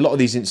 a lot of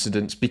these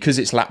incidents, because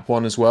it's lap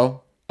one as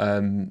well,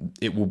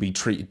 it will be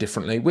treated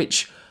differently,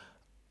 which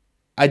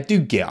I do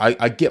get.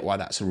 I get why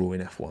that's a rule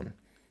in F1.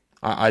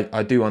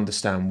 I do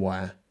understand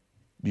why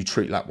you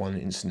treat lap one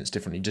incidents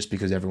differently, just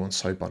because everyone's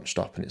so bunched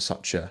up and it's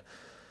such a...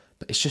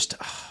 But it's just...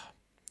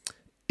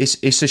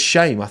 It's a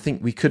shame. I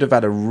think we could have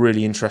had a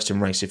really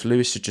interesting race if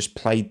Lewis had just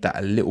played that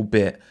a little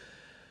bit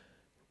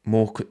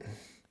more...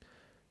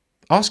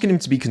 Asking him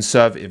to be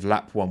conservative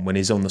lap one when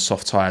he's on the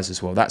soft tyres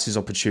as well, that's his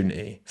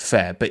opportunity.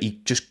 Fair, but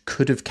he just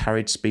could have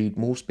carried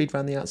more speed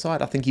around the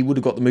outside. I think he would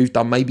have got the move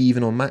done, maybe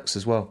even on Max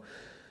as well.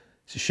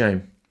 It's a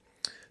shame.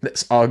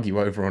 Let's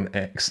argue over on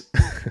X.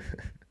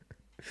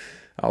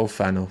 Oh,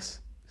 Thanos.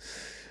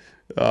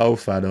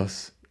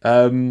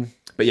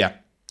 But yeah,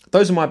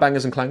 those are my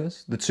bangers and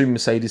clangers, the two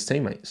Mercedes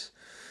teammates.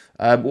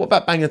 What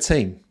about banger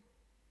team?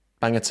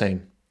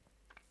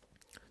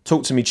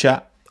 Talk to me,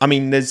 chat. I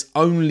mean, there's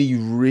only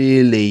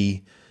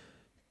really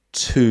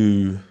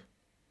two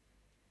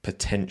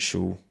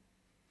potential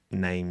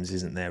names,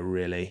 isn't there,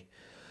 really?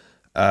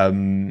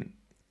 And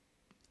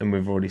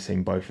we've already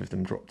seen both of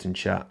them dropped in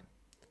chat.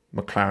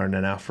 McLaren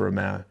and Alfa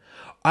Romeo.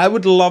 I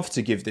would love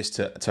to give this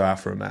to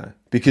Alfa Romeo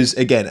because,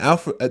 again,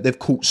 they've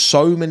caught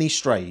so many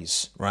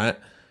strays, right?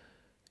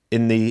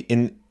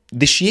 In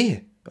this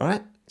year,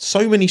 right?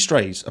 So many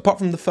strays. Apart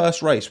from the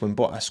first race when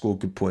Bottas scored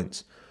good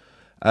points,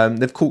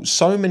 they've caught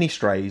so many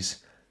strays.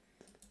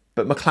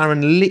 But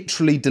McLaren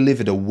literally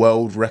delivered a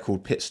world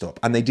record pit stop,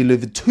 and they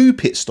delivered 2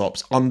 pit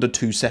stops under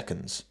 2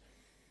 seconds,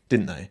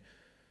 didn't they?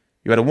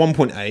 You had a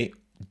 1.8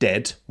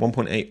 dead,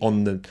 1.8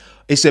 on the...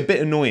 It's a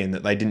bit annoying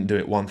that they didn't do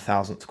it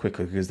 1,000th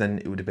quicker, because then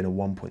it would have been a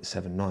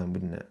 1.79,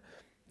 wouldn't it?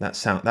 That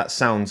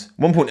sounds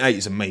 1.8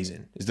 is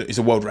amazing. It's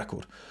a world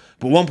record,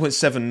 but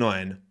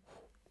 1.79,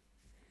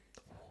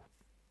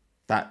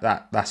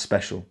 that's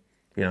special.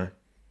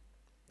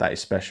 That is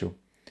special.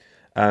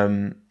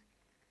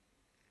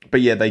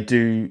 But yeah, they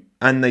do,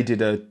 and they did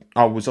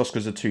was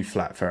Oscar's a 2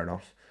 flat? Fair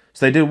enough.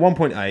 So they did a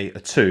 1.8, a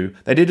 2.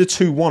 They did a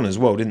 2.1 as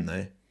well, didn't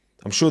they?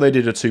 I'm sure they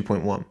did a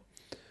 2.1.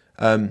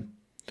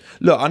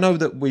 Look, I know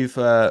that we've,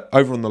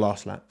 over on the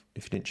last lap,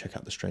 if you didn't check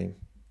out the stream,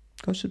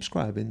 go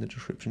subscribe in the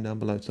description down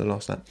below to the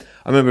last lap.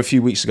 I remember a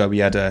few weeks ago we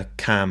had a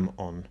Cam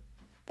on.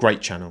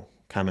 Great channel,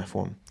 Cameron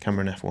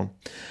F1.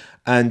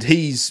 And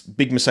he's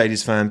big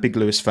Mercedes fan, big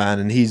Lewis fan,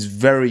 and he's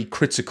very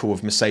critical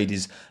of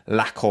Mercedes'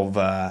 lack of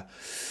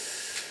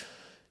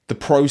the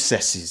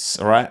processes,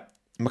 all right?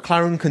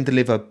 McLaren can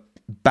deliver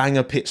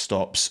banger pit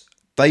stops.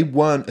 They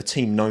weren't a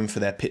team known for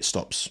their pit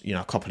stops, you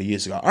know, a couple of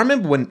years ago. I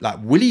remember when, like,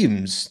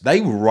 Williams, they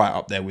were right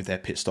up there with their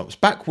pit stops.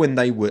 Back when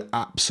they were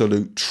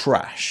absolute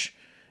trash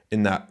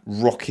in that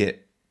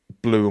rocket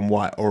blue and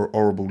white or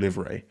horrible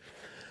livery,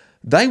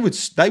 they would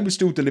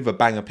still deliver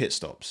banger pit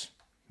stops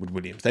with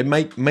Williams. They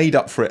made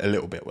up for it a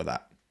little bit with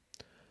that.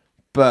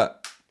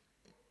 But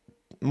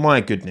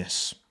my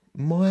goodness,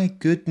 what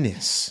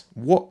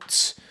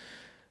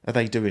are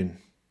they doing?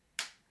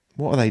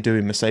 What are they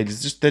doing,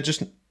 Mercedes?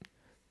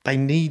 They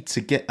need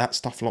to get that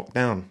stuff locked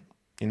down,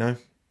 you know?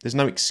 There's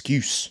no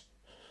excuse.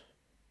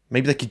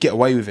 Maybe they could get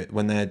away with it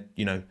when they had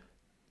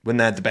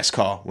the best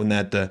car, when they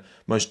had the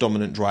most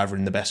dominant driver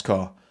in the best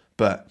car.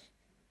 But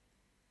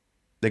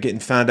they're getting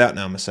found out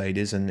now,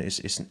 Mercedes, and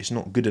it's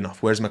not good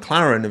enough. Whereas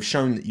McLaren have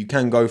shown that you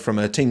can go from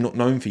a team not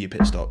known for your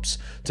pit stops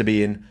to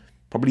being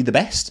probably the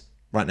best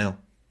right now.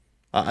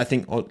 I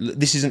think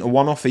this isn't a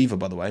one-off either,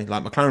 by the way.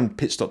 Like, McLaren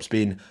pit stops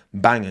being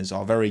bangers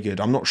are very good.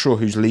 I'm not sure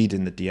who's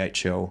leading the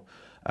DHL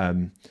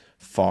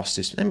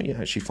fastest. Let me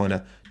actually find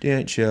out.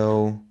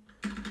 DHL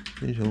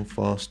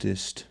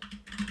fastest.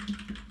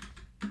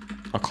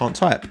 I can't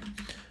type.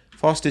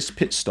 Fastest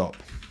pit stop.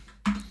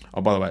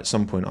 Oh, by the way, at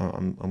some point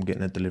I'm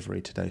getting a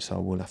delivery today, so I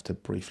will have to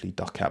briefly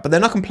duck out. But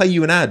then I can play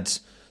you an ad,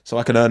 so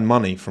I can earn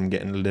money from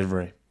getting a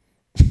delivery.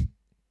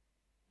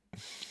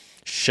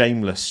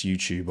 Shameless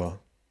YouTuber.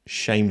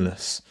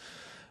 Shameless.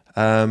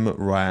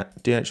 Right.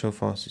 DHL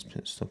fastest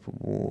pit stop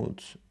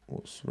awards.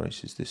 What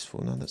race is this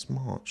for? No, that's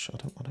March. I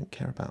don't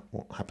care about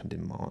what happened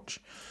in March.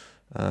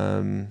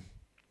 So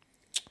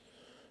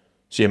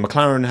yeah,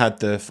 McLaren had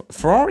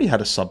Ferrari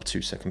had a sub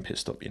 2 second pit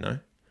stop, you know.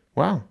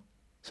 Wow.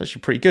 It's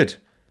actually pretty good.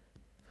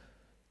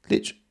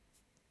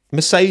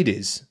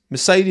 Mercedes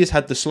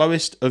had the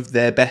slowest of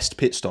their best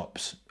pit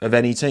stops of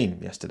any team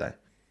yesterday.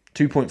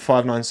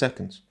 2.59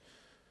 seconds.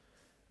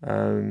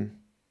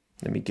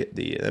 Let me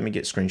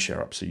get screen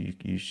share up so you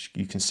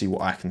can see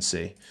what I can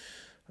see.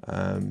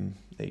 There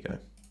you go.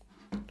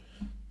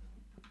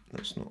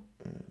 Let's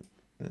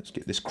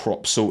get this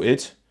crop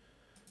sorted.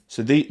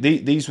 So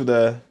these were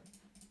the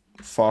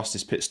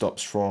fastest pit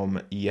stops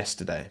from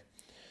yesterday.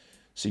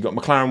 So you got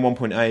McLaren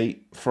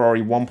 1.8,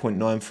 Ferrari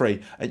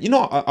 1.93. And you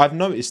know, I've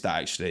noticed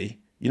that actually.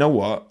 You know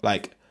what?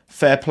 Like,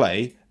 fair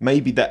play.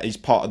 Maybe that is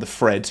part of the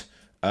Fred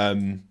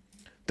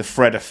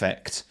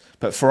effect.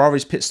 But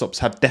Ferrari's pit stops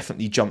have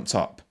definitely jumped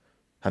up.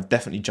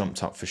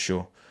 For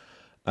sure.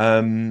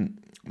 McLaren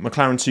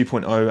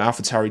 2.0,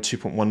 AlphaTauri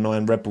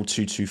 2.19, Red Bull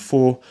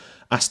 2.24,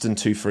 Aston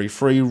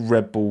 2.33,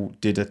 Red Bull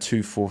did a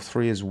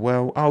 2.43 as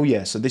well. Oh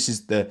yeah, so this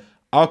is the...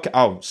 Okay,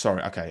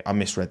 okay, I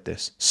misread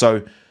this.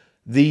 So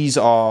these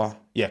are...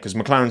 Yeah, because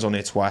McLaren's on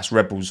here twice,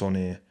 Red Bull's on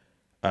here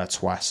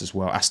twice as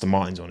well, Aston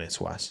Martin's on here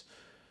twice.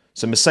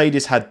 So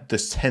Mercedes had the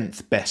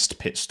 10th best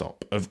pit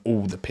stop of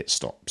all the pit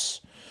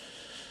stops.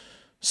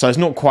 So it's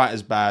not quite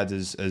as bad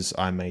as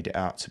I made it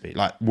out to be.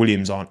 Like,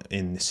 Williams aren't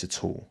in this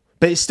at all.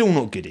 But it's still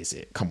not good, is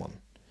it? Come on.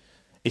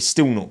 It's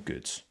still not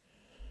good.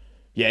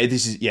 Yeah,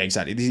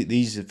 exactly.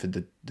 These are for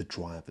the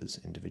drivers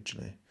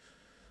individually.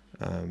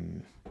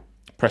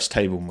 Press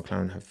table,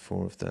 McLaren have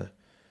 4 of the...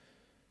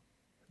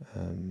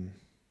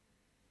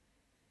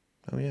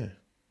 Oh, yeah.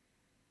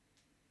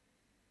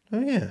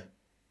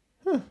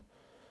 Huh.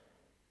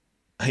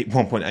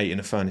 1.8 in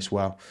a furnace,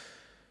 wow.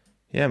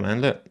 Yeah,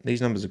 man, look,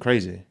 these numbers are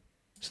crazy.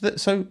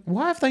 So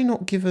why have they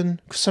not given...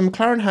 So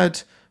McLaren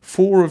had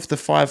 4 of the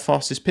 5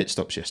 fastest pit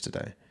stops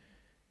yesterday.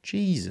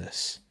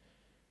 Jesus.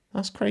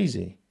 That's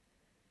crazy.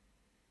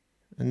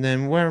 And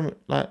then where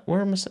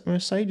are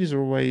Mercedes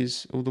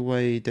always all the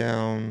way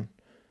down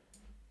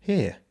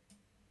here?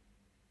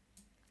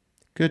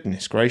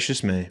 Goodness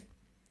gracious me.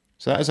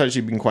 So that has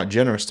actually been quite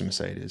generous to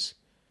Mercedes.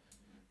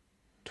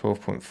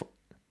 12.4.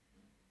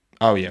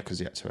 Oh yeah, because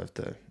you had to have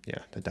the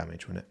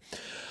damage, wasn't it?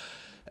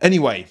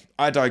 Anyway,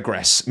 I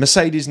digress.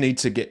 Mercedes need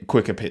to get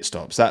quicker pit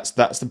stops. That's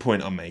the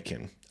point I'm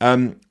making.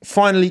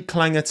 Finally,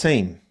 Clanger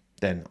team.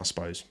 Then I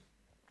suppose.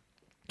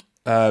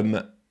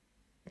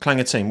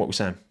 Clanger team. What are we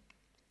saying?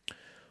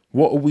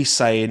 What are we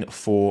saying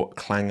for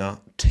Clanger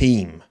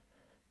team?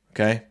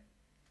 Okay.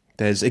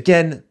 There's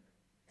again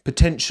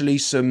potentially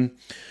some,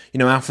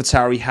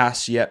 AlphaTauri,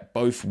 Haas. Yep,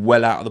 both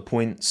well out of the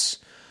points.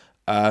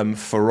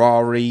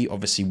 Ferrari,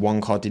 obviously, one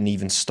car didn't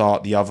even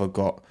start. The other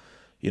got,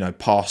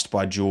 passed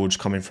by George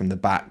coming from the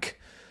back.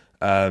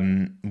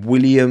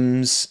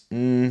 Williams,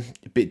 a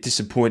bit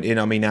disappointing.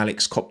 I mean,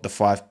 Alex copped the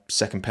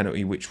 5-second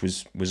penalty, which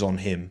was on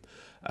him.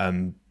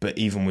 But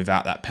even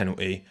without that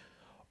penalty,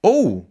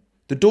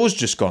 the door's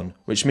just gone,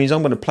 which means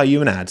I'm going to play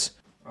you an ad.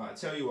 All right, I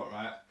tell you what,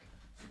 right?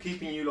 For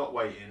keeping you lot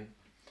waiting,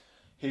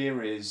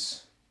 here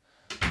is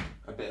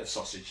a bit of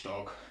sausage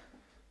dog.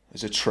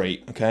 as a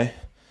treat, okay?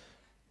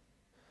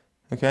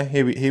 Okay,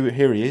 here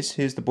he is.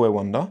 Here's the boy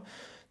wonder.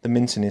 The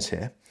Minton is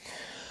here.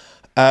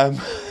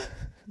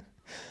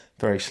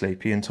 Very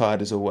sleepy and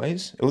tired as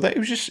always. Although he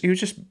was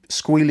just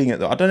squealing at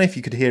the. I don't know if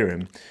you could hear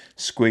him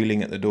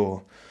squealing at the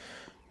door.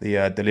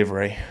 The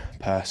delivery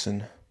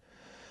person.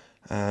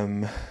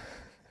 You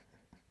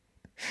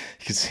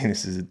can see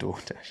this is a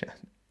DoorDash ad.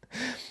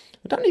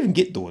 We don't even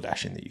get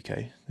DoorDash in the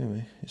UK, do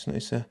we?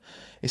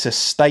 It's a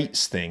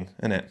states thing,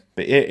 isn't it?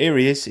 But here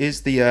he is. Here's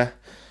the. Do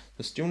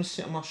you want to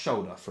sit on my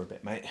shoulder for a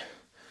bit, mate?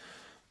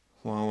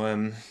 Well,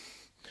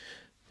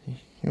 you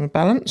want to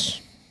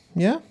balance?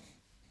 Yeah.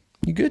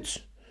 You good?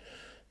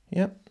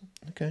 Yep.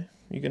 Okay.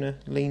 You're gonna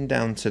lean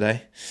down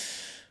today.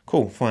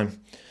 Cool. Fine.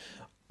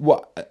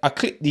 Well, I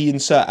clicked the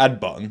insert ad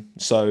button,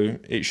 so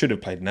it should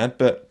have played an ad,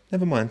 but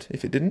never mind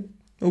if it didn't.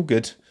 All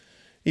good.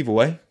 Either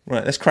way,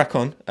 right? Let's crack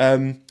on.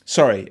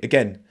 Sorry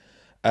again.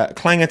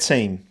 Clanger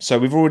team. So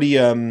we've already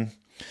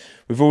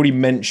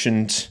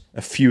mentioned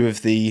a few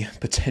of the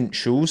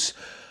potentials.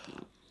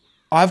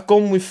 I've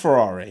gone with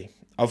Ferrari.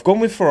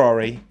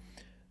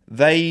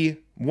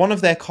 One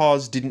of their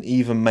cars didn't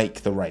even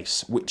make the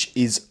race, which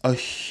is a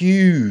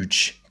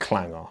huge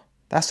clanger.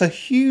 That's a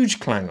huge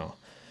clanger.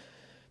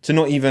 To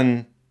not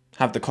even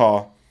have the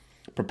car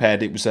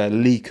prepared. It was a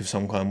leak of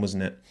some kind,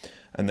 wasn't it?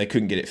 And they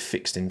couldn't get it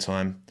fixed in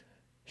time.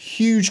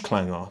 Huge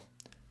clanger.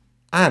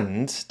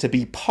 And to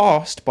be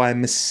passed by a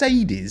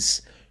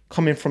Mercedes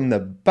coming from the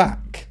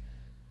back.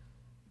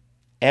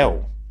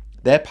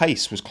 Their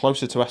pace was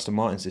closer to Aston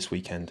Martin's this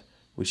weekend,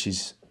 which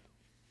is...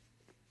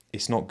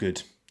 It's not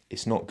good.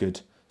 It's not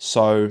good.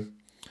 So,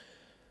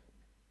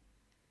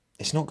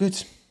 it's not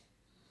good.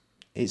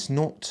 It's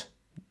not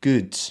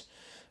good.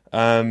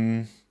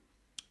 What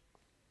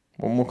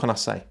can I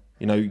say?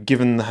 You know,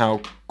 given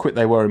how quick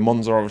they were in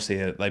Monza,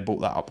 obviously they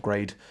bought that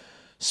upgrade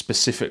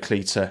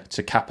specifically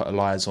to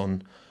capitalise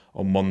on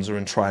Monza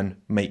and try and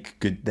make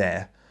good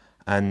there.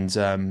 And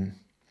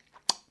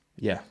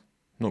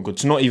not good.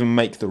 To not even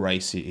make the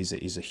race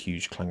is a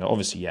huge clanger.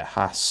 Obviously,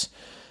 Haas,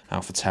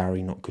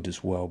 AlphaTauri, not good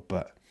as well.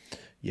 But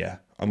yeah,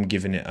 I'm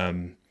giving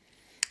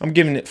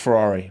it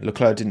Ferrari.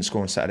 Leclerc didn't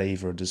score on Saturday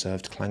either, a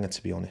deserved clanger,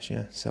 to be honest.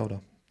 Yeah,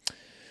 Zelda.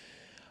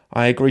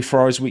 I agree.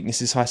 Ferrari's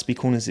weakness is high-speed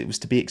corners. It was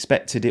to be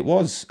expected. It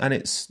was, and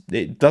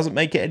it doesn't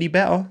make it any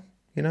better.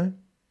 You know,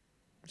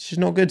 it's just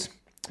not good.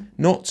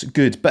 Not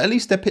good. But at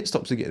least their pit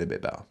stops are getting a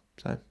bit better,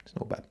 so it's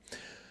not bad.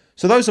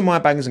 So those are my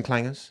bangers and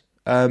clangers.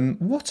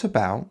 What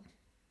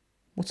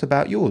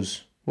about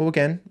yours? Well,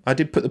 again, I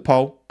did put the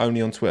poll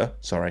only on Twitter.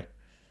 Sorry,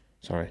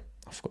 I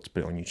forgot to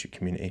put it on YouTube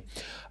community.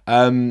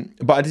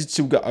 But I did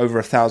still get over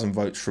 1,000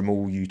 votes from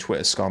all you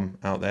Twitter scum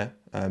out there.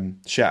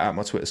 Shout out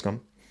my Twitter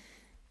scum.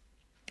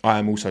 I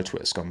am also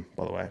Twitter scum,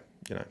 by the way.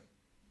 You know,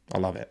 I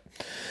love it.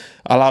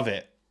 I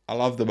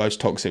love the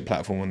most toxic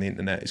platform on the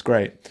internet. It's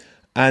great.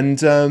 And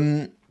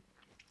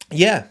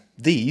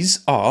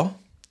these are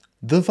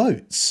the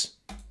votes.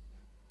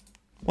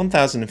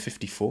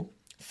 1,054.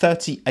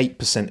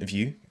 38% of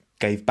you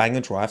gave Bang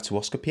a Drive to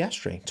Oscar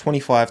Piastri.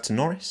 25% to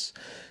Norris.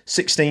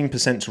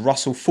 16% to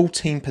Russell.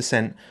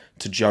 14%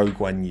 to Zhou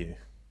Guanyu.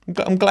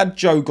 I'm glad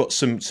Zhou got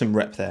some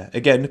rep there.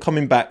 Again,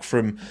 coming back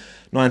from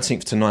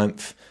 19th to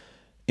 9th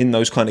in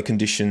those kind of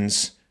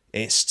conditions,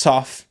 it's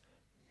tough,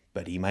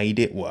 but he made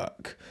it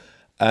work.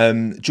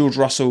 George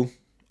Russell,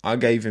 I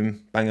gave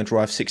him Bang a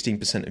Drive.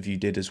 16% of you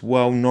did as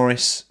well.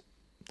 Norris,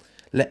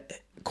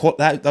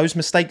 those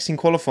mistakes in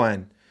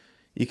qualifying.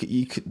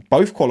 You could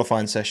both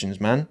qualifying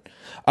sessions, man.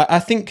 I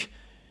think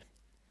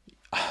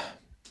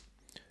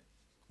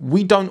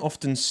we don't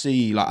often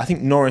see, I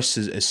think Norris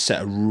has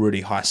set a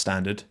really high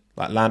standard.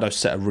 Lando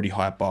set a really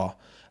high bar.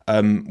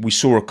 We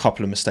saw a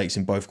couple of mistakes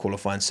in both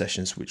qualifying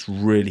sessions, which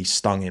really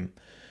stung him,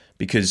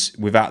 because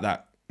without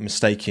that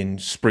mistake in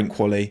sprint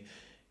quali,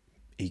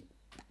 he's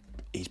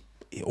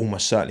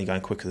almost certainly going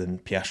quicker than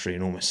Piastri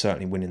and almost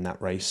certainly winning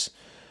that race.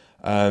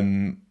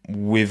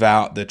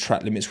 Without the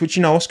track limits, which,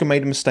 Oscar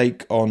made a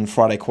mistake on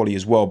Friday quali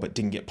as well, but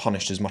didn't get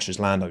punished as much as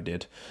Lando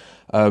did.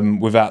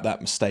 Without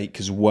that mistake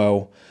as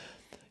well,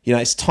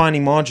 it's tiny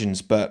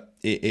margins, but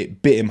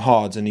it bit him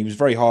hard, and he was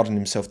very hard on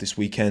himself this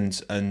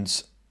weekend.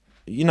 And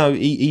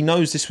he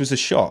knows this was a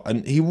shot,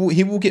 and he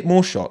will get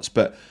more shots,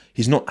 but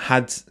he's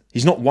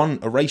not won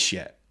a race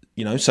yet.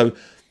 So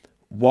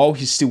while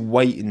he's still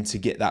waiting to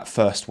get that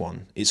first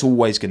one, it's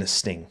always going to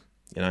sting.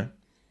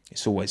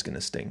 It's always going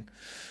to sting.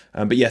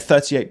 But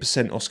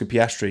 38% Oscar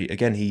Piastri.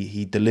 Again,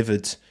 he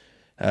delivered.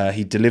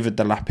 He delivered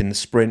the lap in the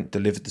sprint,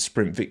 delivered the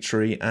sprint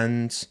victory,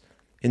 and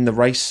in the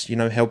race,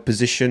 held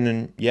position.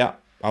 And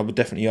I would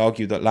definitely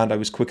argue that Lando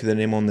was quicker than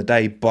him on the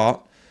day,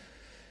 but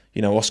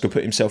Oscar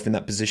put himself in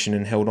that position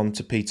and held on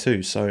to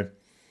P2. So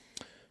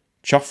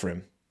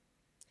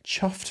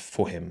chuffed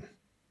for him.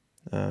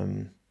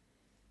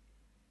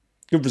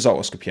 Good result,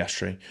 Oscar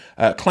Piastri.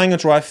 Clanger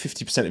Drive,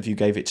 50% of you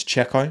gave it to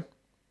Checo.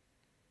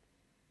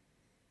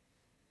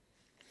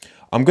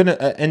 I'm going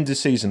to end the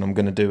season. I'm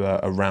going to do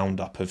a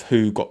roundup of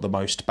who got the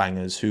most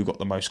bangers, who got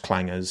the most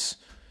clangers,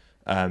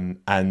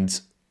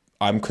 and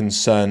I'm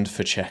concerned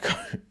for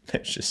Checo.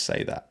 Let's just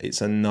say that.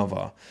 It's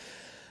another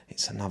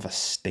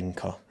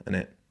stinker, isn't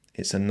it?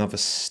 It's another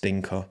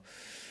stinker.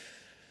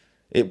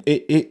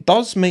 It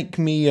does make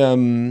me...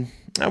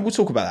 we'll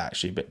talk about that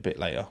actually a bit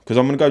later, because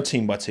I'm going to go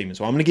team by team as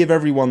well. I'm going to give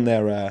everyone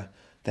their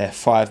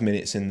 5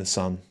 minutes in the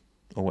sun,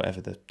 or whatever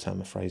the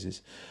term of phrase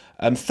is.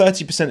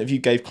 30% of you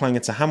gave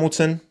Clanger to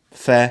Hamilton.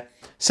 Fair.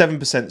 7%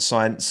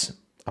 Sainz.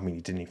 I mean,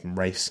 he didn't even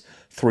race.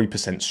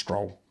 3%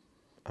 Stroll.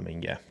 I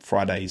mean, yeah,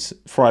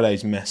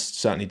 Friday's mess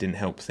certainly didn't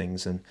help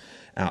things and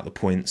out the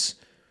points.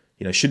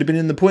 You know, should have been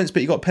in the points,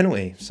 but you got a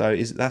penalty. So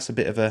that's a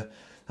bit of a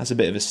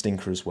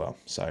stinker as well.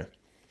 So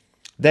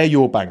they're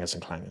your bangers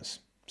and clangers.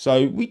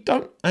 So we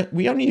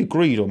only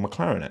agreed on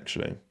McLaren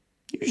actually.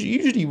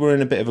 Usually we're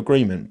in a bit of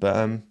agreement,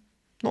 but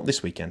not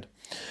this weekend.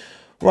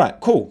 Right,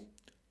 cool.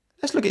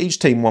 Let's look at each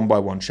team one by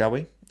one, shall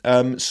we?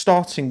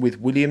 Starting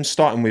with Williams,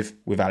 starting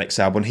with Alex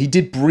Albon. He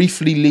did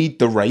briefly lead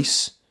the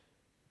race.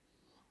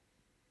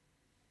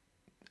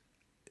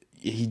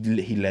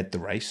 He led the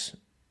race.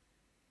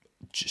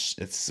 Just,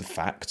 it's a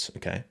fact,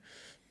 okay.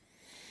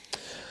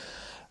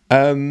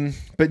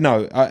 But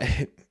no,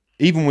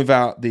 even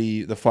without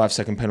the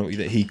 5-second penalty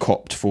that he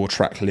copped for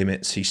track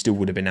limits, he still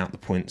would have been out the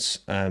points.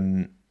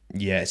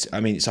 Yes,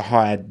 I mean it's a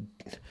high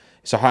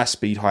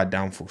speed, high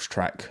downforce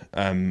track.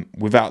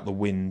 Without the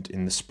wind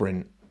in the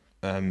sprint,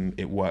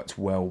 it worked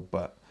well,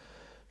 but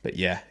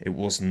yeah, it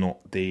was not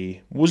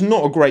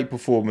a great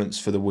performance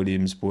for the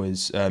Williams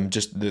boys.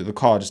 Just the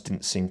car just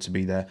didn't seem to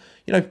be there.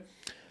 You know,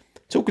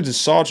 talking to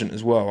Sargent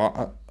as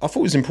well, I thought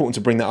it was important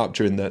to bring that up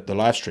during the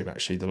live stream.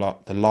 Actually, the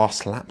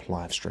last lap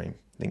live stream,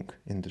 link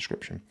in the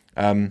description.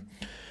 When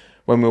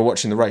we were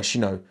watching the race,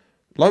 you know,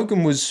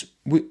 Logan was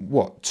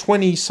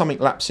 20 something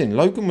laps in.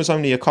 Logan was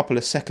only a couple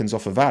of seconds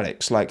off of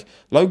Alex. Like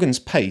Logan's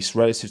pace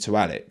relative to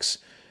Alex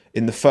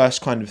in the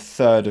first kind of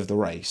third of the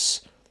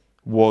race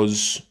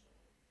was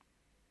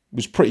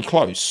pretty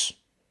close.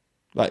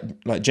 Like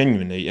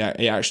genuinely,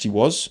 it actually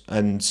was.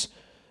 And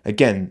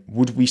again,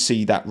 would we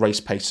see that race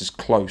pace as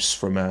close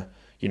from a,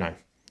 you know,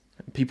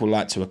 people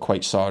like to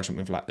equate Sargent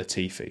with like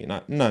Latifi.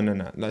 Like, no.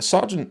 Like,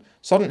 Sargent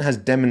has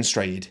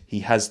demonstrated he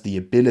has the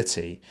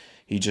ability.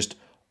 He just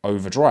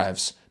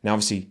overdrives. Now,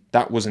 obviously,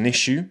 that was an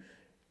issue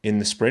in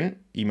the sprint.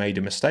 He made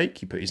a mistake.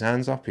 He put his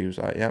hands up. He was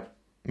like, yeah,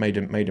 made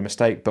a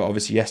mistake. But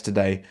obviously,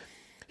 yesterday,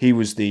 he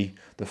was the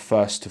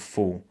first to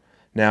fall.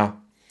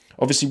 Now,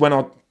 obviously,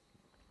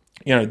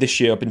 this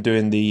year I've been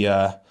doing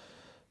the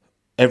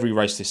every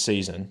race this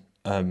season,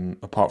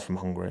 apart from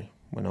Hungary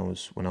when I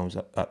was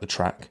at the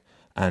track,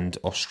 and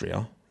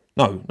Austria.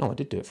 No, I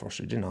did do it for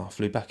Austria, didn't I? I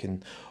flew back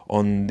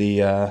on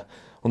the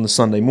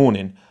Sunday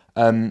morning.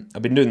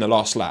 I've been doing the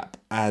last lap,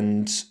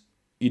 and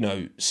you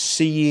know,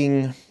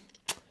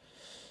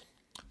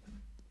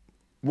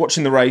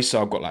 watching the race.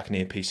 So I've got like an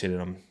earpiece in,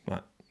 and I'm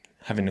like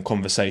having a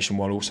conversation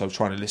while also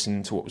trying to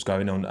listen to what was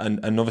going on.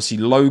 And obviously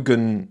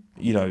Logan,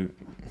 you know,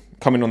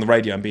 coming on the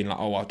radio and being like,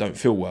 "Oh, I don't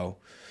feel well."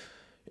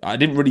 I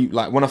didn't really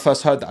like when I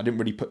first heard that. I didn't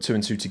really put two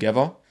and two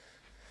together.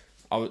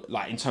 I was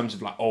like, in terms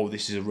of like, oh,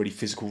 this is a really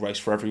physical race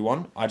for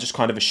everyone. I just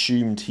kind of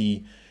assumed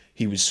he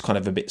was kind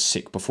of a bit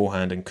sick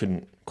beforehand and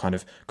couldn't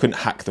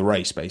hack the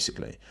race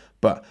basically.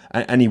 But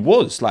and he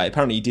was like,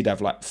 apparently he did have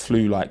like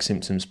flu-like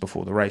symptoms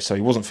before the race, so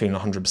he wasn't feeling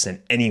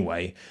 100%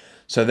 anyway.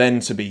 So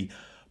then to be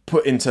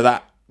put into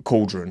that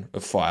cauldron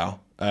of fire,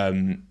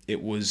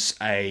 it was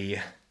too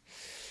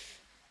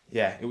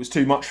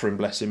much for him.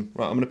 Bless him.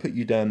 Right, I'm going to put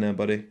you down now,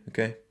 buddy.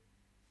 Okay.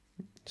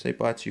 Say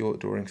bye to your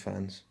adoring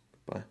fans.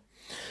 Bye.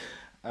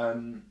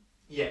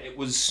 It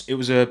was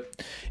a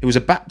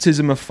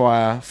baptism of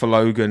fire for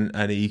Logan,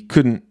 and he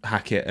couldn't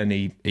hack it, and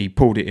he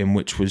pulled it in,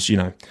 which was, you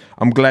know,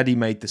 I'm glad he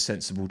made the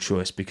sensible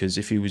choice, because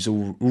if he was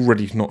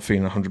already not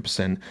feeling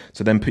 100%,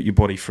 so then put your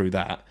body through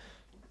that.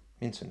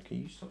 Vincent,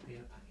 can you stop being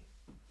a pain?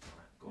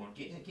 Go on,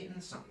 get in the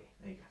snuggie.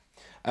 There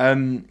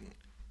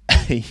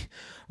you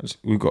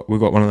go. We've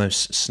got one of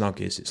those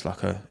snuggies. It's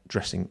like a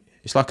dressing.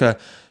 It's like a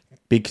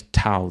big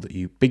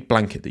big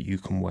blanket that you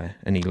can wear,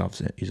 and he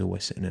loves it. He's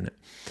always sitting in it.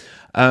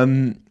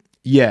 And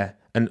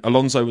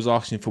Alonso was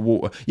asking for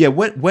water. Yeah,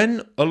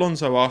 when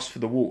Alonso asked for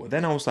the water,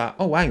 then I was like,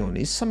 oh, hang on,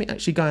 is something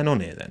actually going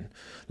on here then?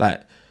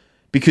 Like,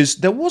 because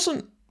there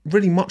wasn't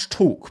really much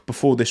talk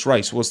before this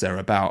race, was there,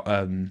 about,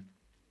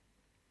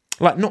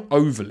 not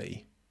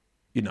overly,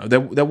 you know,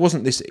 there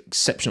wasn't this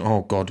exception,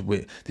 oh God,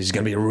 this is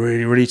going to be a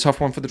really, really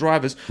tough one for the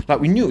drivers. Like,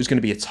 we knew it was going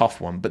to be a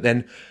tough one, but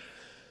then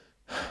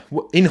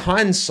in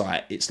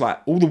hindsight, it's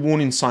like all the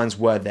warning signs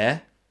were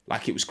there.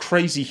 Like, it was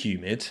crazy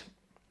humid.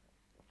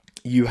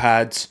 You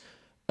had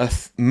a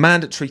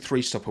mandatory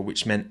three-stopper,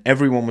 which meant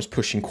everyone was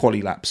pushing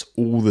quali laps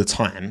all the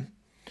time.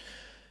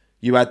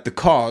 You had the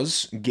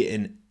cars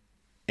getting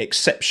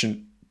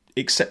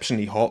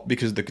exceptionally hot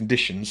because of the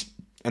conditions,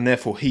 and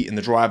therefore heating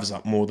the drivers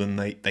up more than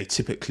they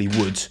typically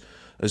would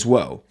as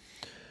well.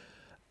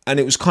 And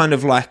it was kind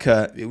of like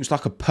a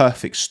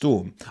perfect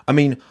storm. I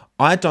mean,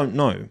 I don't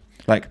know.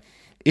 Like,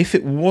 if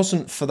it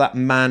wasn't for that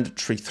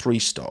mandatory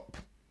three-stop,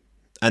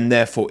 and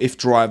therefore if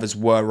drivers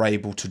were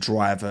able to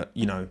drive at,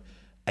 you know,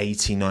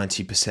 80,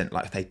 90%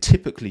 like they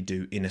typically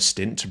do in a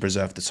stint to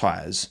preserve the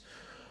tyres,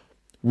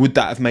 would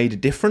that have made a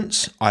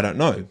difference? I don't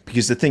know.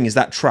 Because the thing is,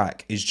 that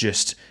track is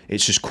just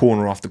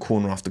corner after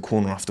corner after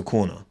corner after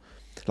corner.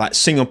 Like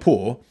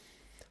Singapore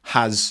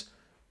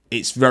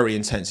it's very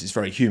intense, it's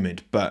very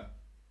humid, but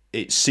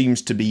it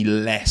seems to be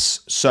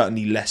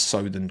certainly less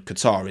so than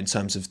Qatar in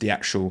terms of the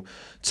actual,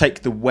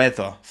 take the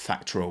weather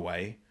factor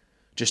away,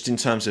 just in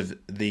terms of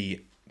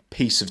the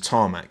piece of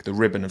tarmac, the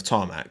ribbon of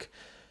tarmac,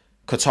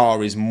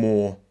 Qatar is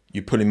more,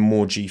 you're putting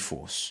more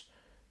G-force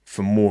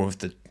for more of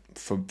the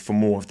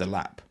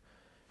lap.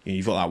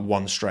 You've got that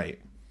one straight.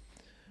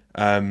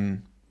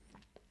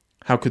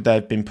 How could they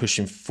have been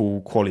pushing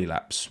full quali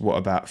laps? What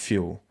about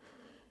fuel?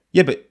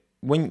 Yeah, but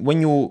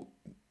when you're,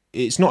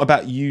 it's not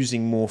about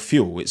using more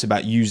fuel, it's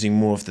about using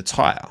more of the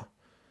tyre.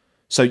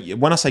 So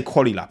when I say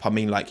quali lap, I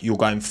mean like you're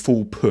going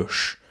full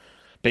push,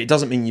 but it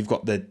doesn't mean you've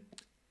got the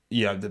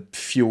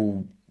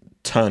fuel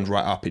turned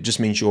right up. It just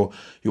means you're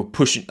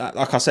pushing.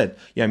 Like I said,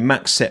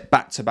 Max set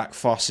back-to-back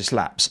fastest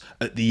laps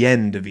at the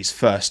end of his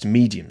first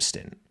medium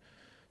stint.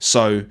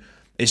 So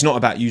it's not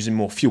about using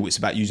more fuel, it's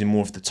about using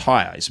more of the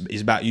tyre.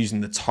 It's about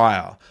using the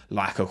tyre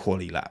like a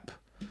quali lap.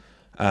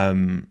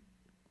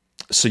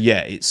 So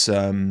yeah, it's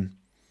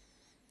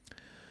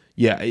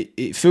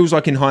it feels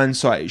like in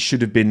hindsight it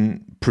should have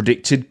been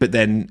predicted, but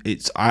then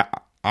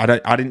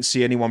I didn't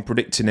see anyone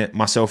predicting it,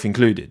 myself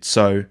included.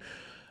 So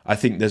I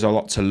think there's a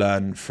lot to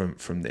learn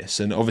from this.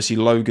 And obviously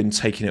Logan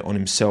taking it on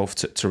himself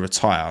to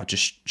retire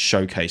just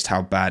showcased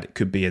how bad it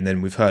could be. And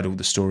then we've heard all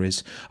the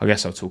stories. I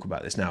guess I'll talk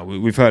about this now.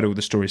 We've heard all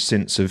the stories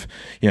since of,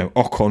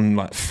 Ocon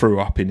like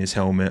threw up in his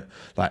helmet,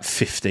 like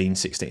 15,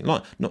 16,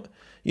 like not,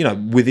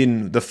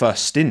 within the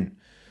first stint,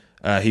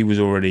 he was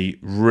already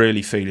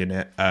really feeling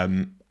it.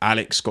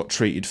 Alex got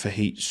treated for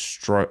heat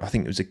stroke. I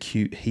think it was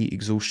acute heat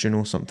exhaustion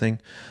or something.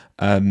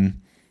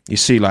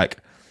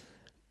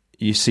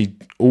 You see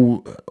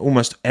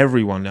almost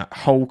everyone, like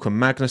Hulk and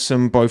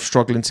Magnussen, both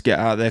struggling to get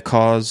out of their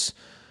cars,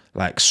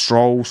 like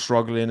Stroll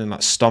struggling and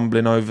like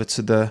stumbling over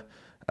to the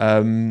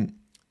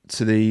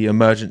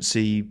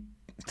emergency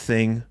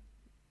thing,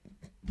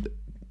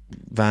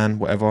 van,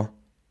 whatever.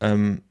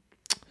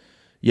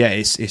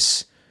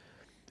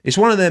 It's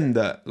one of them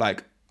that,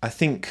 like, I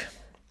think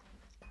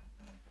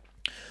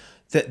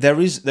that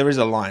there is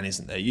a line,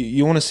 isn't there?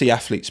 You want to see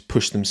athletes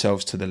push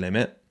themselves to the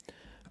limit.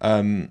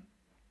 There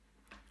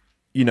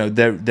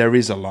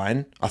is a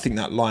line. I think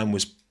that line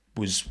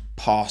was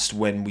passed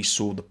when we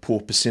saw the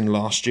porpoising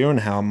last year and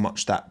how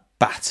much that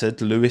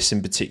battered Lewis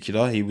in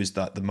particular. He was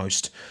the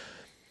most...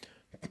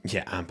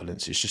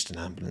 ambulance. It's just an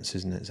ambulance,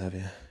 isn't it,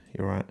 Xavier?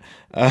 You're right.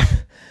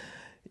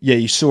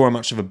 You saw how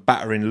much of a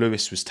battering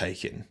Lewis was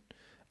taking.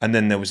 And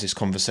then there was this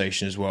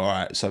conversation as well. All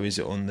right, so is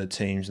it on the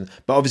teams?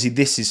 But obviously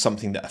this is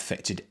something that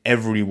affected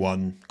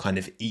everyone kind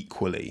of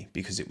equally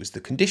because it was the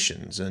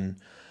conditions. And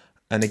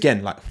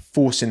again, like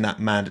forcing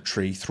that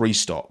mandatory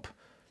 3-stop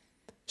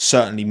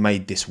certainly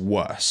made this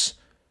worse.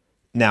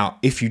 Now,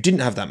 if you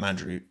didn't have that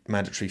mandatory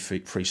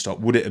 3-stop,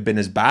 would it have been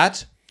as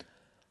bad?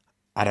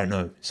 I don't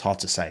know. It's hard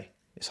to say.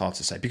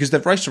 Because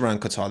they've raced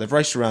around Qatar. They've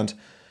raced around,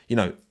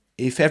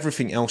 if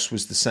everything else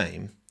was the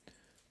same,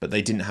 but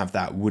they didn't have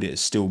that, would it have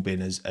still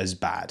been as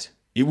bad?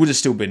 It would have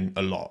still been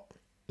a lot,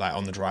 like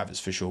on the drivers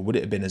for sure. Would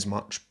it have been as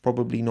much?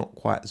 Probably not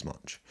quite as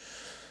much.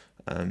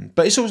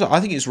 But it's also, I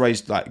think it's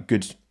raised like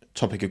good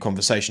topic of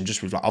conversation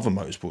just with like other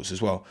motorsports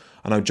as well.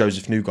 I know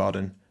Joseph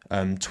Newgarden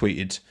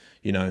tweeted,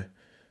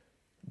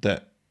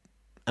 that,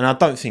 and I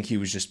don't think he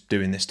was just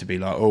doing this to be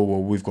like, oh,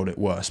 well, we've got it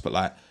worse, but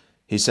like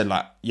he said,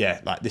 like,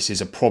 this is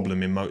a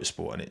problem in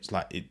motorsport, and it's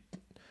like it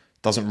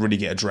doesn't really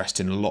get addressed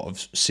in a lot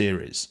of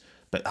series.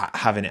 But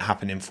having it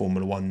happen in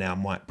Formula One now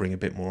might bring a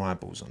bit more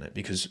eyeballs on it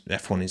because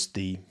F1 is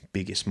the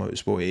biggest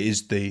motorsport. It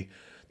is the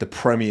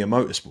premier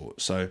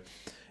motorsport, so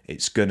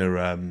it's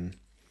gonna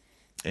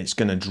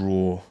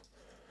draw.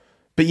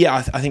 But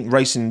yeah, I think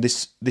racing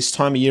this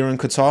time of year in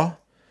Qatar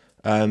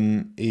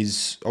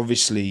is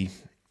obviously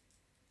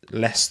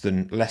less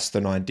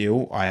than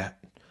ideal.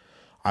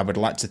 I would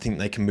like to think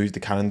they can move the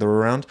calendar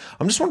around.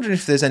 I'm just wondering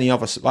if there's any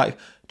other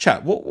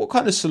chat. What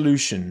kind of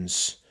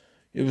solutions?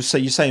 It was, so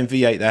you say in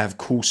V8 they have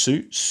cool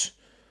suits.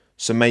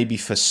 So maybe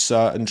for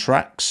certain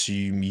tracks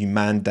you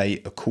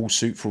mandate a cool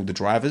suit for all the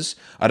drivers.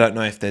 I don't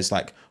know if there's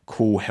like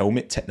cool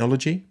helmet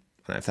technology.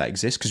 I don't know if that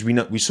exists because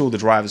we saw the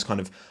drivers kind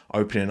of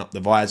opening up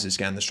the visors,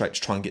 going the straight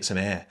to try and get some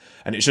air.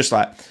 And it's just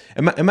like,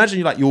 imagine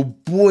you're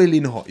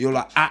boiling hot, you're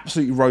like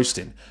absolutely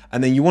roasting,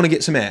 and then you want to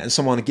get some air, and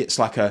someone gets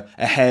like a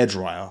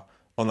hairdryer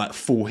on like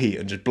full heat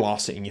and just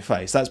blasts it in your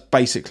face. That's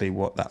basically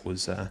what that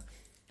was.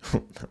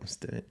 What that was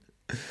doing.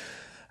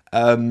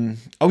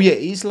 It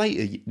is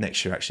later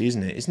next year, actually,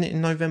 isn't it? Isn't it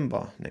in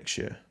November next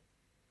year?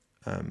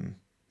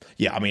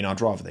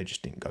 I'd rather they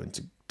just didn't go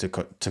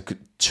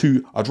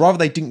I'd rather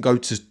they didn't go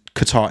to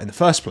Qatar in the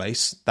first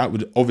place. That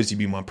would obviously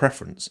be my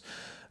preference.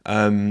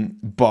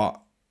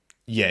 But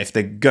yeah, if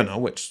they're gonna,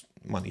 which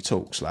money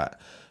talks, like,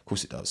 of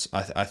course it does.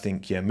 I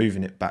think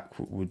moving it back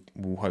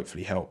will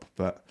hopefully help.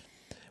 But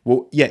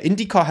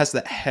IndyCar has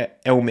that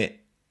helmet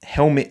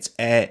helmet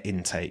air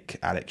intake,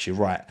 Alex, you're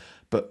right.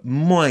 But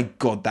my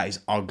God, that is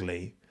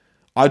ugly.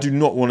 I do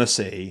not want to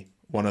see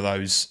one of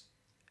those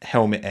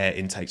helmet air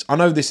intakes. I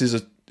know this is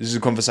a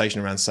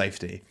conversation around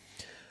safety,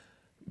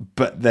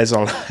 but there's a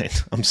line.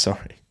 I'm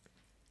sorry.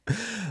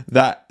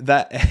 That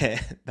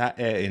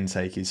air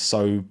intake is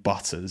so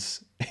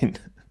butters in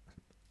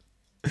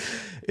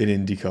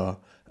IndyCar.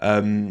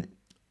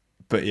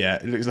 But yeah,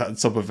 it looks like the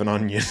top of an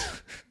onion.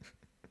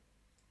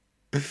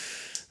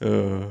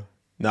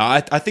 No,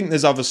 I think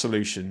there's other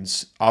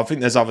solutions. I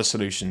think there's other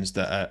solutions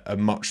that are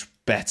much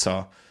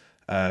better,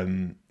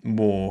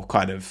 more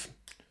kind of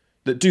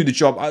that do the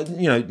job.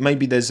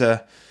 Maybe there's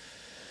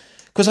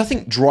because I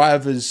think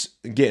drivers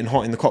getting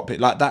hot in the cockpit,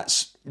 like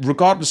that's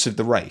regardless of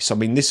the race. I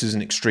mean, this is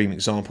an extreme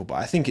example, but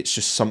I think it's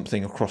just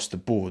something across the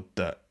board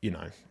that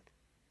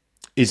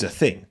is a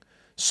thing.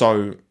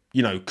 So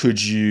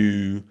could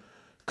you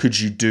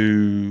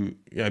do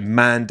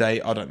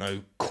mandate? I don't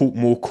know,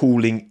 more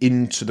cooling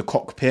into the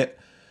cockpit.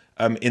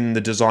 In the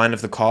design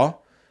of the car,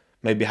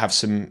 maybe have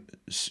some,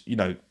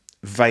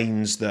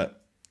 veins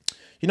that,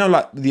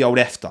 like the old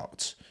F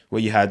duct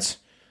where you had,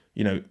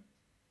 there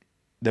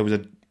was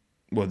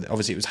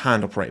obviously it was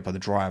hand operated by the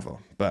driver,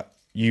 but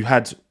you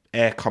had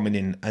air coming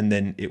in and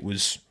then it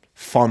was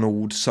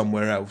funneled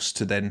somewhere else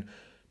to then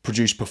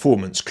produce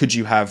performance. Could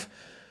you have,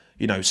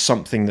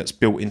 something that's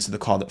built into the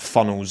car that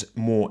funnels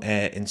more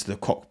air into the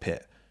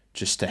cockpit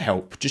just to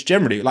help? Just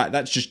generally, like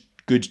that's just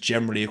good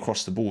generally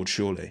across the board,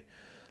 surely.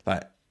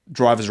 Like,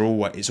 drivers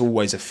it's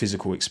always a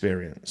physical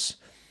experience.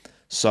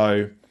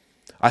 So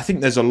I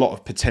think there's a lot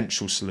of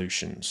potential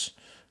solutions.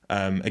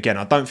 Again,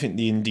 I don't think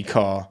the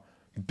IndyCar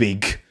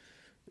big,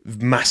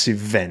 massive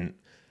vent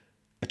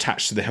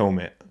attached to the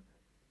helmet.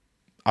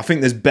 I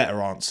think there's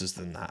better answers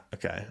than that.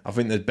 Okay. I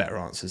think there's better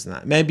answers than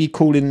that. Maybe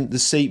cooling the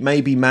seat,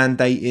 maybe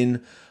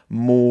mandating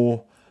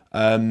more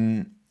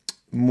kind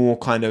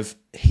of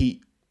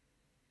heat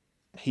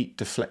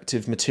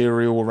deflective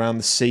material around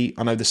the seat.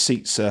 I know the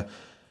seats are,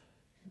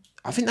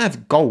 I think they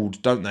have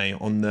gold, don't they,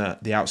 on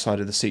the outside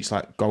of the seats,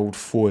 like gold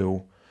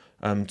foil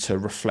to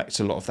reflect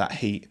a lot of that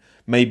heat.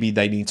 Maybe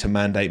they need to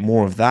mandate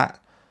more of that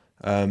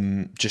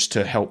just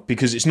to help,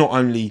 because it's not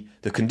only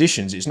the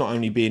conditions, it's not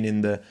only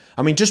being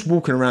just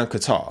walking around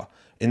Qatar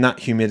in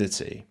that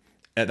humidity,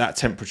 at that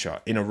temperature,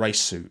 in a race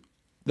suit.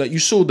 Like, you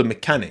saw the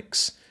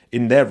mechanics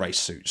in their race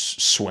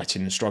suits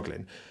sweating and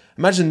struggling.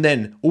 Imagine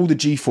then all the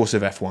G-force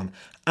of F1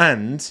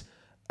 and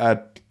a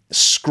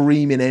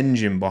screaming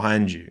engine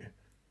behind you.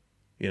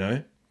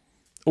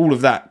 All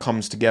of that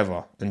comes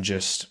together and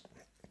just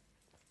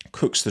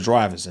cooks the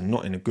drivers, and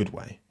not in a good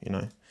way.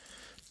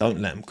 Don't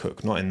let them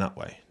cook. Not in that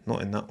way.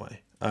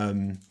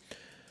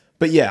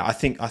 But yeah, I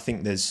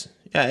think there's.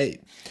 Yeah,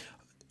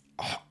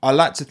 I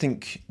like to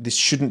think this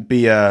shouldn't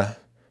be a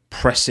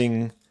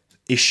pressing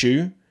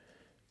issue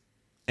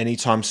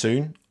anytime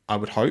soon. I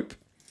would hope,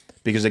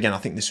 because again, I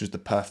think this was the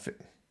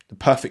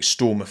perfect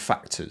storm of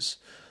factors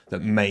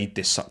that made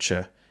this such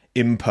a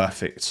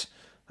imperfect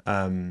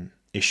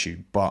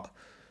issue. But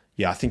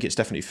yeah, I think it's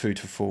definitely food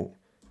for thought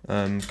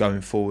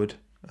going forward.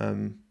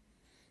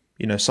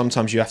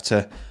 Sometimes you have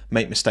to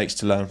make mistakes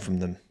to learn from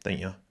them, don't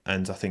you?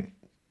 And I think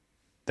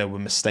there were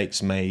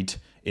mistakes made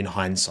in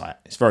hindsight.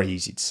 It's very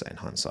easy to say in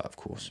hindsight, of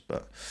course,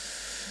 but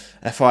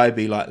FIA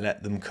be like,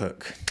 let them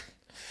cook.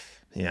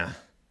 Yeah,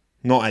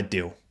 not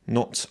ideal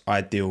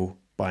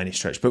by any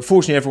stretch. But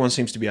fortunately, everyone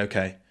seems to be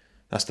okay.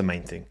 That's the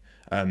main thing.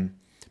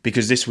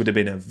 Because this would have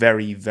been a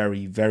very,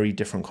 very, very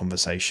different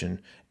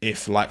conversation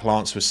if, like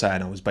Lance was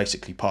saying, I was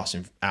basically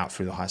passing out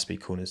through the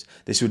high-speed corners.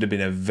 This would have been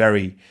a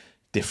very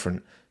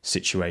different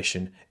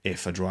situation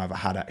if a driver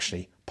had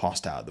actually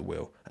passed out at the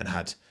wheel and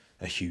had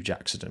a huge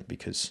accident,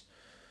 because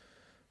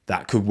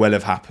that could well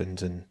have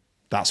happened. And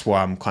that's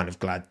why I'm kind of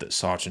glad that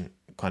Sargent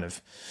kind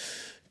of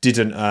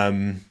didn't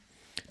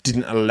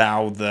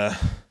allow for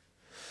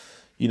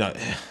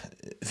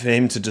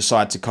him to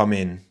decide to come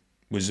in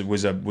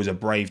was a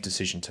brave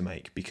decision to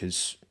make,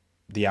 because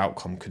the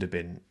outcome could have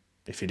been,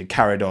 if he'd have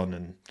carried on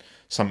and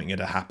something had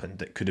happened,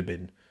 that could have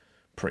been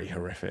pretty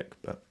horrific.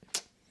 But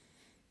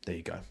there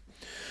you go.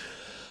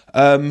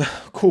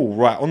 Cool.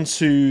 Right, on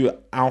to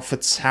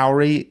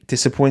AlphaTauri.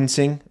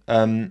 Disappointing.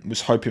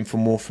 Was hoping for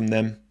more from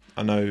them.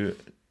 I know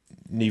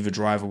neither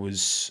driver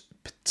was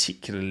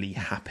particularly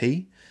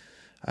happy.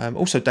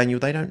 Also, Daniel,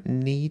 they don't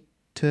need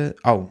to...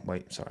 Oh,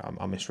 wait, sorry,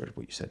 I misread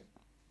what you said.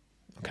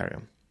 I'll carry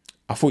on.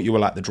 I thought you were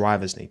like, the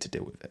drivers need to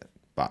deal with it,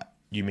 but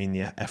you mean the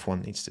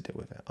F1 needs to deal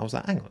with it. I was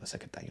like, hang on a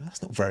second, Daniel,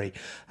 that's not very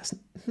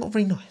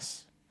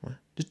nice. Right?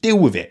 Just deal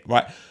with it,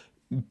 right?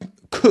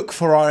 Cook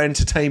for our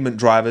entertainment,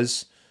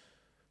 drivers.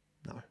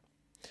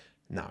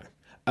 No.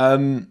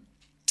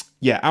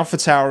 Yeah,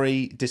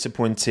 AlphaTauri,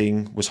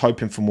 disappointing. Was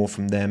hoping for more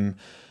from them.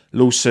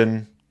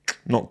 Lawson,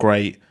 not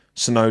great.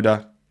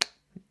 Tsunoda,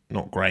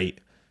 not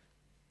great.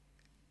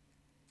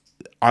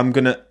 I'm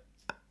gonna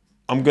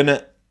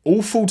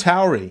awful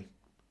Tauri.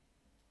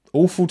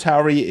 Awful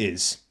Tauri it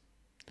is.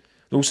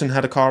 Lawson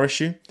had a car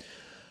issue.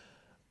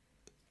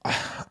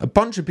 A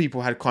bunch of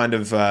people had kind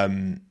of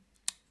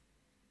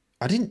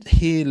I didn't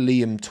hear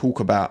Liam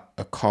talk about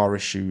a car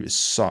issue as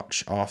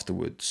such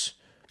afterwards,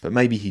 but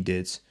maybe he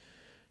did.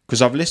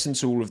 Because I've listened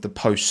to all of the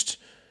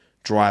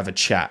post-driver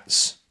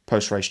chats,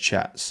 post-race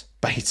chats,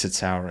 Beta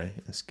Tauri.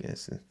 It's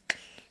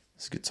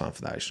a good time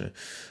for that, actually.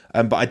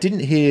 But I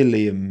didn't hear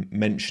Liam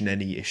mention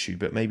any issue,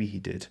 but maybe he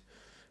did.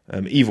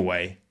 Either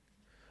way,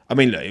 I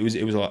mean, look, it was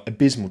like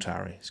abysmal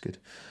Tauri. It's good.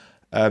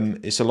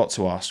 It's a lot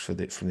to ask from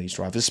these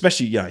drivers,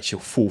 especially it's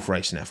your fourth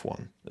race in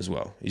F1 as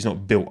well. He's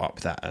not built up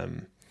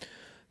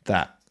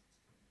that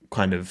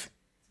kind of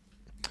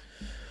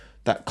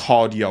that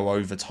cardio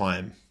over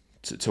time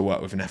to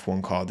work with an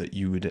F1 car that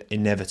you would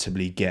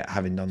inevitably get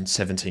having done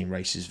 17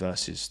 races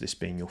versus this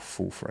being your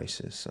fourth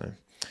races. So,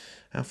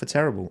 Alpha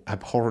terrible,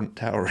 abhorrent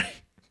Tauri.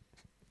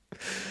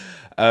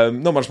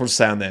 Not much more to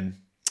say on them.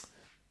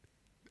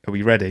 Are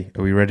we ready?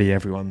 Are we ready,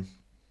 everyone?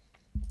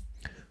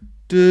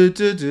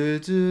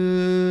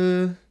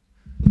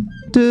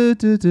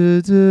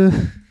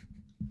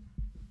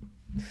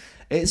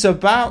 It's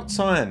about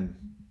time.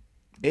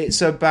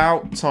 It's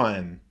about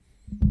time.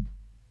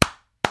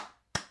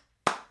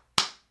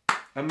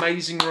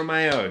 Amazing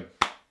Romeo.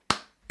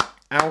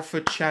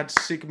 Alpha Chad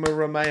Sigma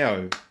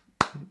Romeo.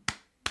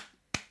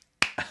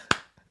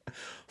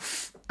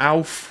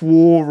 Alpha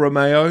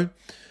Romeo.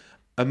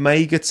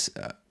 Omega.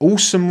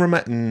 Awesome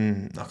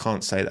Romeo. I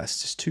can't say that.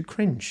 It's just too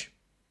cringe.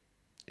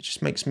 It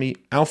just makes me...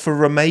 Alpha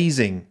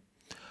Amazing.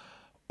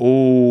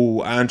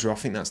 Oh, Andrew, I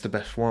think that's the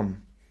best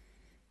one.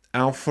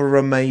 Alpha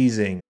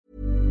Amazing.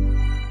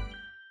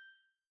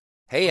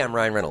 Hey, I'm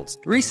Ryan Reynolds.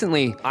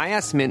 Recently, I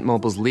asked Mint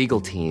Mobile's legal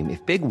team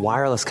if big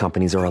wireless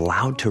companies are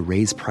allowed to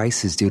raise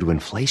prices due to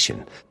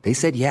inflation. They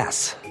said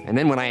yes. And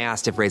then when I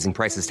asked if raising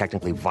prices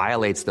technically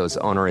violates those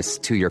onerous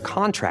 2-year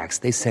contracts,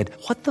 they said,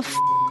 "What the f***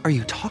 are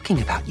you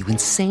talking about, you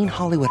insane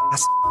Hollywood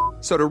ass?"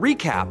 So to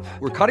recap,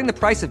 we're cutting the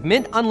price of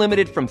Mint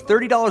Unlimited from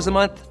 $30 a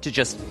month to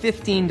just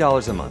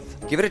 $15 a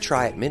month. Give it a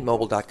try at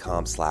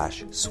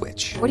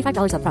mintmobile.com/switch.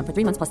 $45 up front for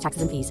 3 months plus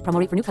taxes and fees. Promo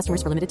rate for new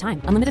customers for limited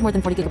time. Unlimited more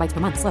than 40 gigabytes per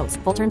month. Slows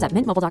full terms at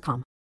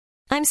mintmobile.com.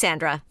 I'm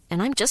Sandra,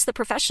 and I'm just the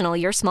professional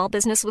your small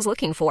business was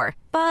looking for.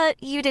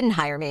 But you didn't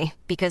hire me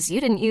because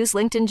you didn't use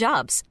LinkedIn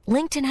Jobs.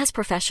 LinkedIn has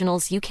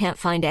professionals you can't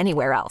find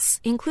anywhere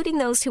else, including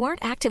those who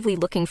aren't actively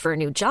looking for a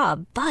new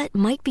job, but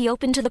might be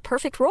open to the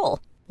perfect role,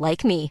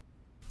 like me.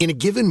 In a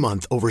given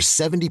month, over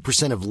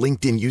 70% of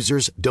LinkedIn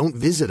users don't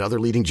visit other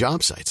leading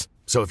job sites.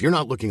 So if you're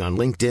not looking on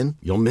LinkedIn,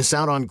 you'll miss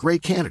out on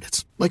great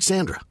candidates like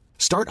Sandra.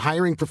 Start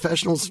hiring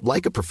professionals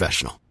like a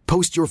professional.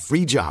 Post your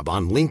free job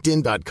on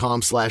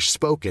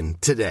linkedin.com/spoken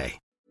today.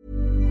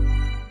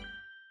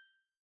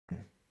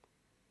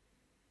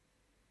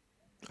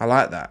 I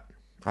like that.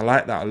 I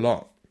like that a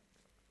lot.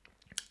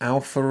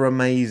 Alpha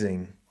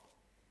Amazing.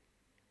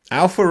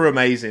 Alpha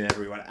Amazing,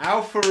 everyone.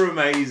 Alpha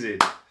Amazing.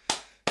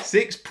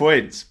 6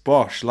 points.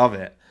 Bosh. Love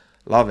it.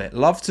 Love it.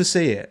 Love to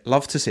see it.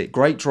 Love to see it.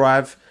 Great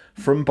drive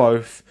from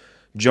both.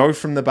 Joe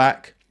from the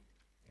back.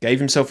 Gave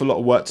himself a lot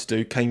of work to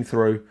do. Came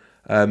through.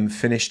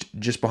 Finished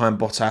just behind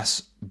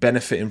Bottas.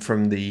 Benefiting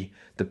from the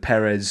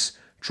Perez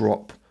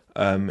drop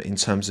in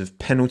terms of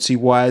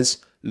penalty-wise.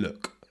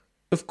 Look,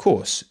 of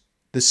course,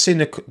 the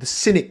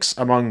cynics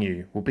among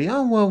you will be,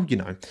 oh, well,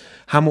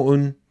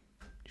 Hamilton,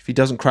 if he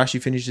doesn't crash, he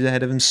finishes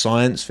ahead of him.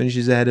 Sainz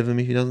finishes ahead of him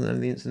if he doesn't have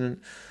the incident.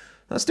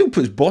 That still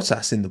puts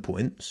Bottas in the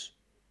points.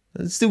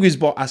 It still gives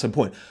Bottas a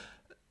point.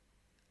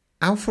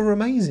 Alpha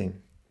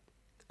Amazing.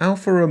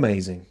 Alpha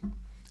Amazing.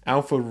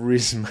 Alpha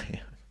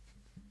Rizmay.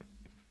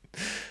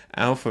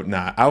 Alpha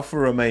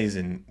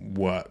Amazing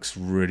works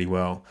really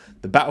well.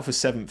 The battle for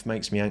 7th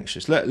makes me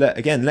anxious.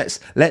 Again,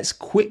 let's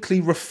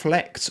quickly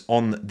reflect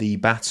on the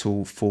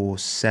battle for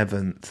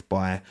 7th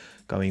by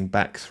going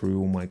back through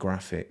all my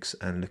graphics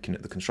and looking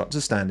at the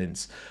constructor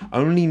standings.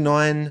 Only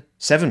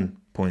 7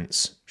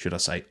 points, should I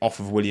say, off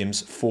of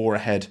Williams, 4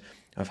 ahead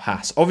of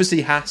Haas.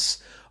 Obviously, Haas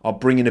are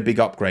bringing a big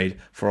upgrade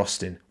for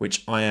Austin,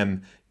 which I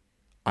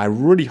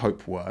really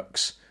hope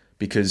works,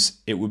 because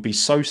it would be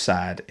so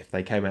sad if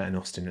they came out in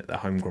Austin at their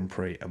home Grand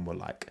Prix and were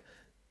like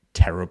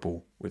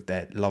terrible with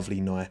their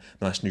lovely,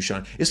 nice new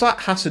shine. It's like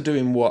Haas are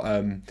doing what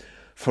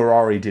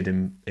Ferrari did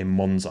in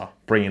Monza,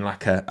 bringing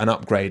like an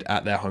upgrade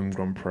at their home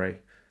Grand Prix,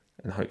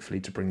 and hopefully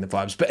to bring the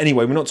vibes. But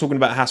anyway, we're not talking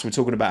about Haas, we're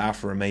talking about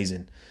Alpha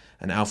Amazing,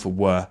 and Alpha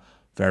were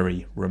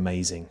very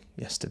amazing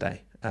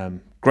yesterday.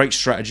 Great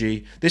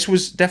strategy. This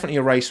was definitely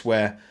a race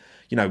where,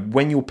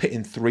 when you're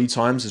pitting 3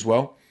 times as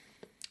well,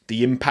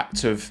 the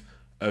impact of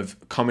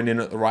coming in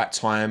at the right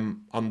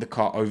time,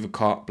 undercut,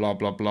 overcut, blah,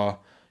 blah, blah,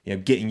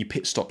 getting your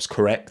pit stops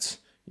correct.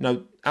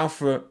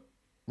 Alpha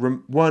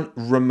weren't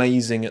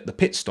amazing at the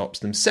pit stops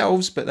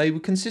themselves, but they were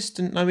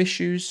consistent, no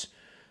issues,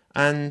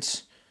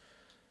 and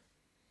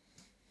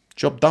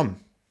job done.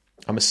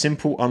 I'm a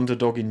simple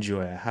underdog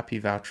enjoyer.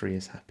 Happy Valtteri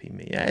is happy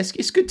me. Yeah,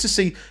 it's good to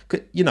see,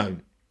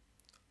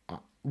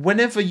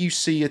 whenever you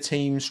see a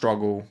team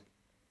struggle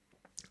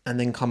and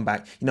then come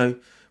back,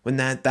 when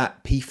they had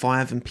that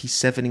P5 and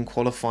P7 in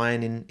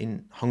qualifying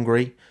in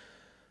Hungary,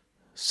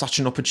 such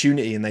an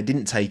opportunity, and they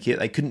didn't take it.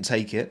 They couldn't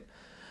take it.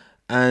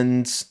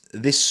 And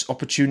this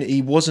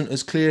opportunity wasn't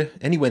as clear,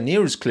 anywhere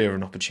near as clear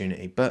an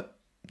opportunity, but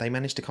they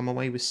managed to come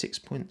away with 6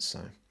 points. So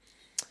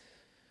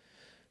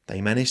they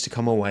managed to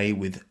come away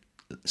with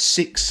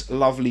 6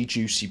 lovely,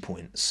 juicy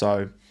points.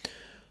 So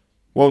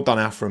well done,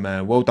 Alfa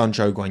Romeo. Well done,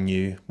 Zhou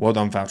Guanyu. Well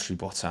done, Valtteri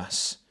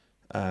Bottas.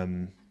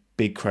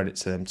 Big credit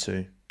to them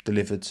too.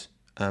 Delivered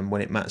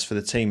when it matters for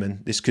the team.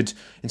 And this could,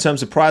 in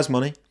terms of prize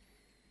money,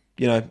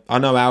 you know, I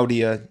know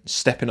Audi are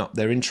stepping up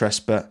their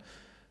interest, but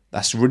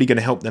that's really going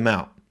to help them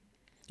out.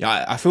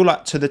 Yeah, I feel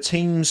like to the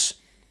teams,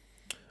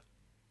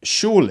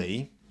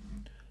 surely,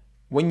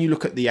 when you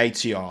look at the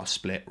ATR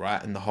split,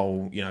 right, and the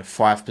whole,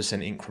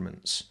 5%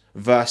 increments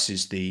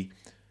versus the,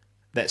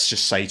 let's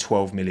just say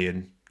 12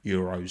 million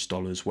euros,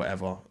 dollars,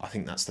 whatever. I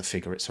think that's the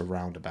figure. It's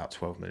around about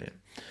 12 million.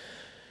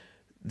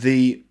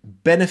 The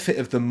benefit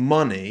of the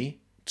money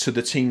to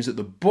the teams at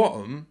the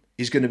bottom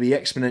is going to be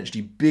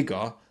exponentially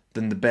bigger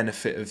than the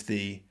benefit of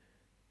the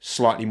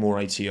slightly more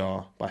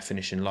ATR by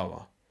finishing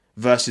lower.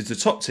 Versus the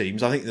top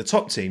teams, I think the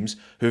top teams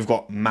who've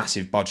got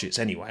massive budgets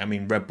anyway. I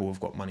mean, Red Bull have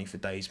got money for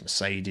days,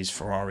 Mercedes,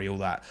 Ferrari, all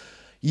that.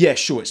 Yeah,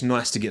 sure, it's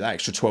nice to get that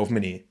extra 12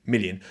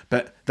 million,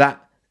 but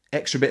that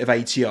extra bit of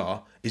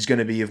ATR is going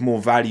to be of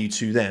more value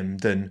to them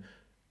than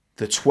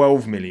the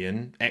 12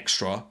 million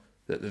extra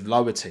that the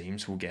lower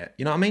teams will get.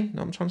 You know what I mean?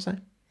 Know what I'm trying to say?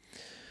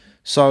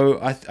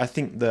 So I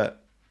think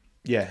that,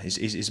 yeah,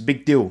 it's a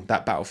big deal,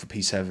 that battle for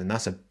P7.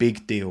 That's a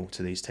big deal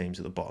to these teams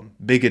at the bottom.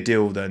 Bigger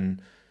deal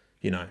than,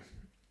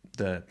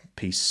 the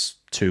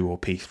P2 or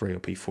P3 or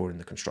P4 in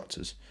the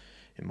constructors,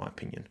 in my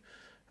opinion.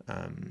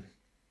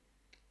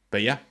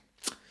 But yeah,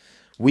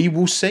 we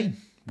will see.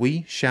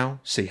 We shall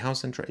see.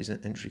 How's Andretti's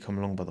entry come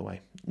along, by the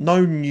way?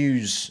 No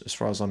news as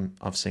far as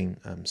I've seen,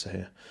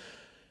 Sahir.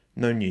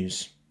 No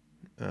news.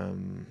 Why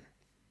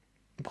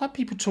are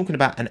people talking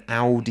about an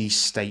Audi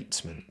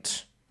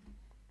statement?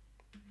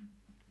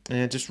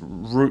 Yeah, just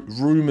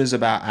rumours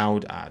about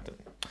Audi.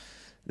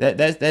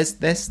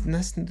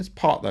 There's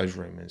part of those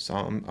rumours.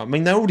 I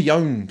mean, they already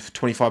own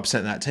 25%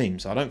 of that team,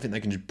 so I don't think they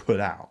can just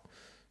pull out.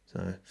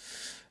 So,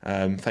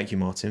 thank you,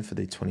 Martin, for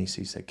the 20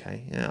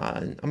 CZK.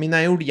 Yeah, I mean,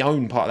 they already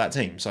own part of that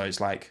team, so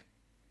it's like,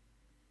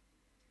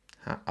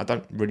 I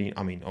don't really.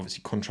 I mean,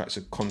 obviously, contracts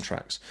are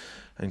contracts,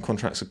 and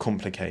contracts are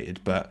complicated,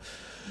 but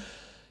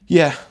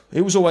yeah,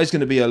 it was always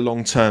going to be a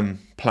long-term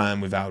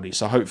plan with Audi,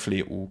 so hopefully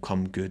it will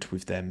come good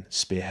with them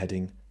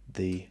spearheading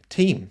the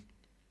team.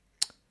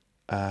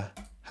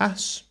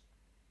 Haas.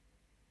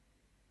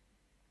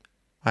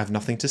 I have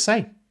nothing to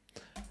say.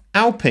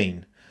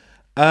 Alpine.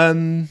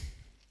 Ocon,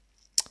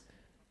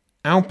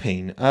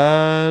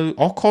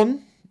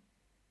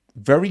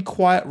 very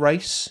quiet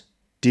race,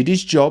 did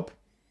his job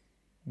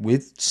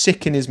with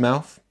sick in his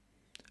mouth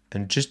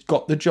and just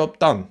got the job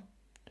done.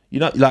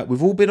 Like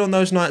we've all been on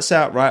those nights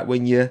out, right?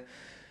 When you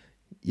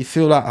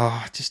feel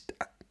like, just,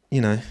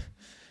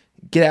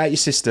 get it out your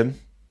system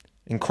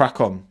and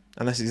crack on.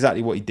 And that's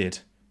exactly what he did,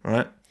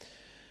 right?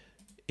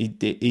 You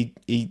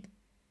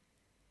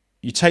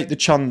take the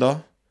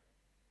chunder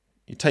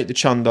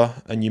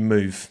and you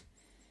move.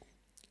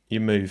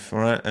 All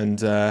right? And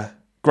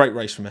great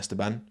race from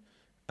Esteban.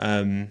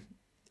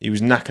 He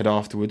was knackered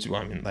afterwards.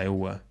 Well, I mean, they all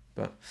were.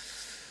 But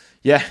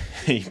yeah,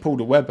 he pulled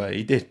a Webber.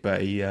 He did,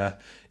 but he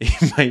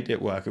made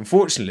it work.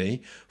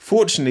 Unfortunately,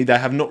 they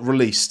have not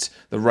released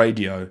the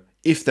radio,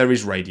 if there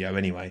is radio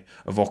anyway,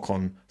 of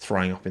Ocon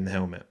throwing up in the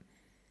helmet.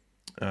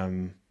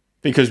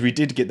 Because we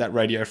did get that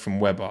radio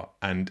from Webber,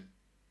 and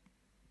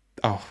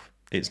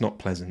it's not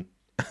pleasant.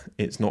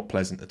 It's not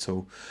pleasant at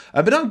all.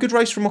 But no, good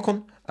race from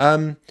Ocon.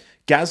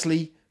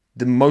 Gasly,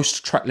 the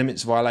most track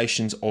limits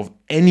violations of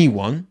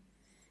anyone,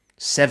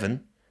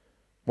 7.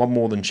 1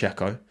 more than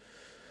Checo.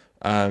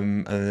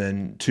 And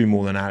then 2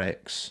 more than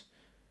Alex.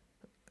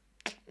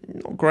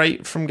 Not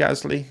great from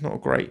Gasly. Not a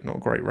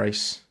great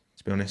race,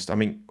 to be honest. I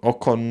mean,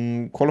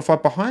 Ocon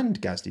qualified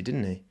behind Gasly,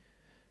 didn't he?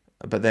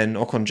 But then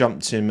Ocon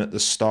jumped him at the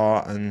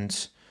start,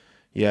 and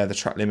yeah, the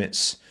track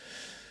limits,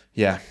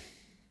 yeah,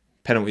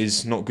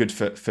 penalties, not good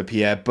for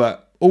Pierre.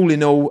 But all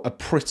in all, a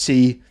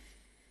pretty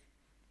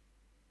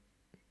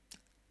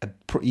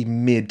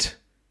mid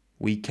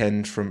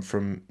weekend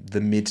from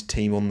the mid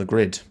team on the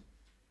grid.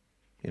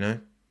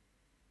 Not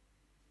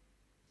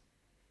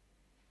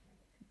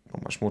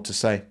much more to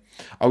say.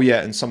 Oh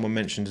yeah, and someone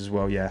mentioned as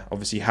well, yeah,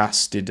 obviously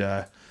Haas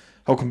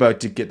Hulkenberg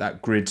did get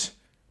that grid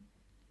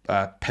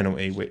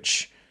penalty,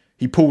 which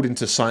he pulled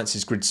into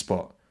Science's grid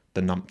spot,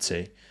 the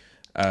numpty.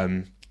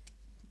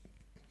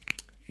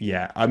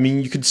 Yeah, I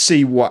mean, you could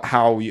see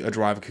how a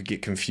driver could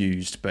get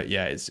confused, but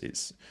yeah,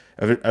 it's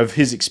of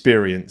his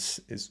experience,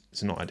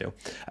 it's not ideal.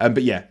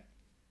 But yeah,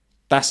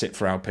 that's it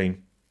for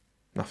Alpine.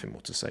 Nothing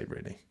more to say,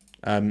 really.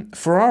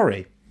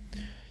 Ferrari.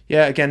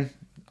 Yeah, again,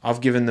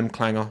 I've given them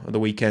clanger at the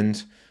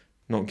weekend.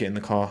 Not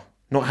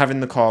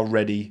having the car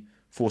ready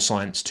for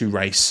Sainz to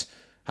race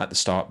at the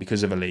start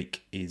because of a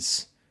leak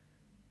is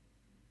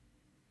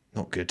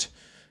not good.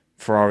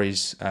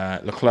 Ferrari's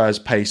Leclerc's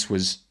pace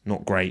was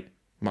not great,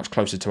 much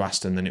closer to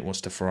Aston than it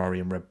was to Ferrari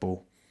and Red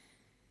Bull.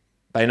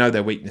 They know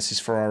their weakness is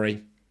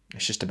Ferrari.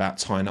 It's just about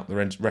tying up the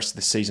rest of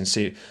the season,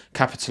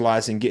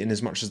 capitalising, getting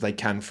as much as they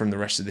can from the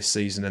rest of this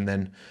season, and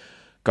then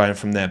going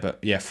from there. But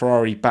yeah,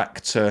 Ferrari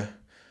back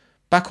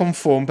on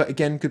form, but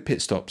again, good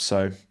pit stops,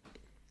 so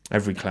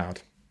every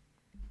cloud.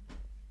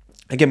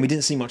 Again, we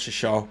didn't see much of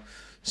Charles,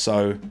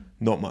 so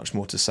not much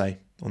more to say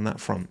on that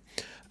front.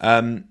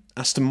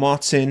 Aston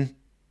Martin,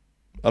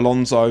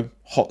 Alonso,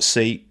 hot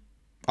seat.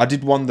 I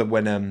did wonder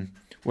when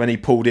he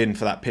pulled in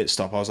for that pit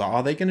stop, I was like,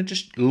 are they going to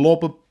just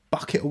lob a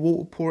bucket of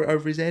water, pour it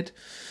over his head?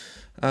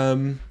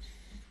 I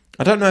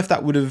don't know if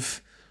that would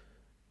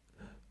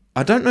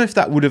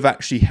have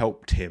actually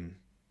helped him.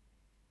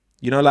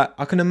 You know, like,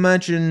 I can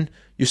imagine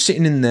you're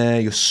sitting in there,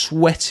 you're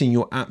sweating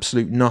your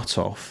absolute nut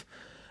off,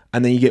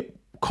 and then you get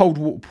cold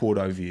water poured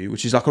over you,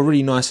 which is like a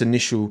really nice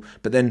initial,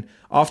 but then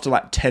after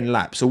like 10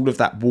 laps, all of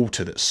that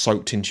water that's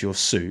soaked into your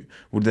suit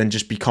would then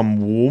just become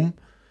warm,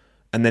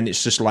 and then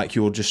it's just like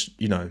you're just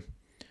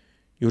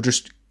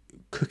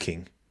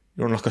cooking.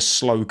 You're on like a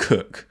slow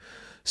cook.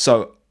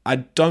 So I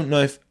don't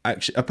know if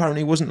actually,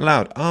 apparently it wasn't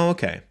allowed. Oh,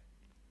 okay.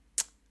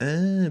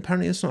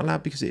 Apparently it's not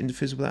allowed because it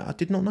interferes with that. I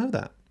did not know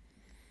that.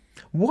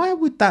 Why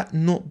would that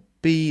not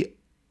be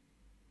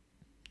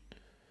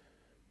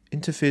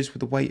interferes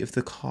with the weight of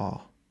the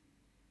car?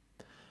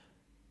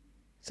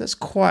 That's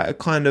quite a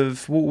kind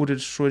of, what would have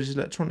destroyed his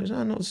electronics?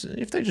 No, not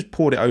if they just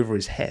poured it over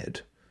his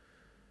head.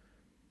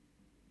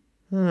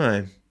 I don't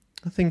know.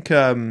 I think,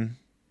 and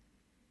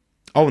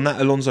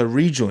that Alonso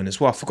rejoin as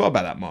well. I forgot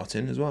about that,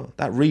 Martin, as well.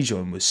 That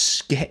rejoin was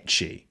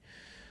sketchy.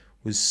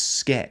 But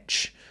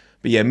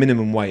yeah,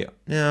 minimum weight.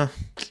 Yeah,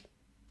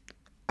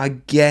 I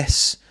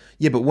guess.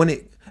 Yeah, but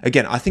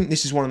again, I think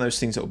this is one of those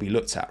things that will be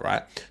looked at,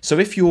 right? So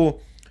if you're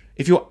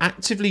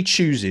actively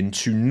choosing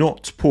to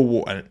not pour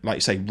water,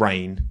 like say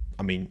rain,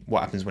 I mean, what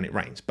happens when it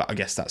rains? But I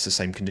guess that's the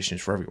same conditions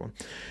for everyone.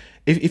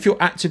 If you're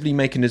actively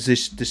making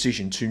this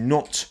decision to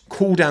not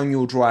cool down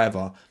your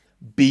driver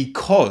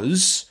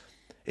because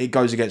it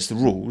goes against the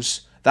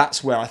rules,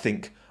 that's where I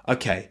think,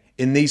 okay,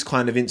 in these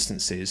kind of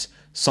instances,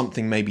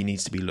 something maybe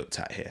needs to be looked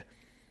at here.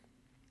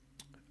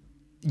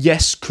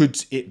 Yes, could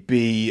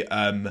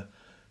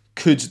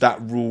that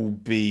rule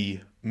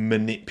be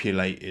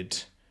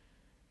manipulated?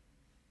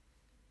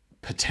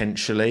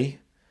 Potentially.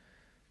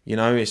 You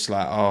know, it's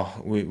like,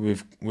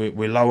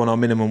 we're low on our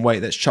minimum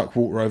weight, let's chuck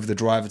water over the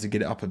driver to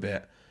get it up a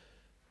bit.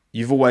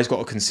 You've always got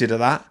to consider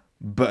that,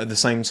 but at the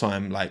same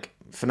time, like,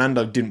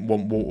 Fernando didn't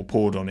want water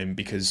poured on him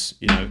because,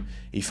 you know,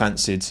 he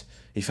fancied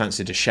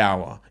a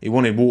shower. He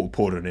wanted water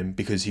poured on him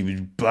because he was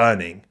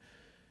burning.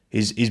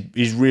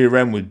 His rear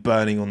end was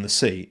burning on the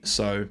seat.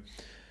 So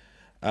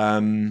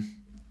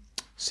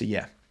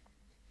yeah.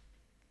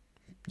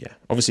 Yeah,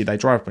 obviously they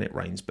drive when it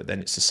rains, but then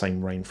it's the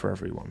same rain for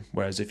everyone.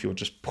 Whereas if you're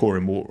just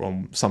pouring water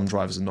on some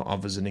drivers and not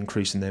others and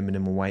increasing their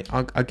minimum weight,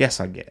 I guess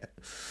I get it.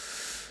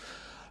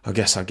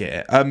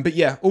 But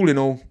yeah, all in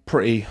all,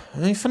 pretty. I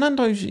mean,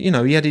 Fernando, you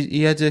know, he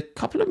had a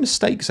couple of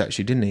mistakes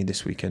actually, didn't he,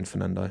 this weekend,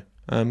 Fernando?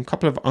 A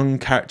couple of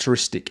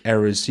uncharacteristic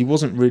errors. He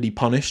wasn't really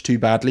punished too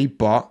badly,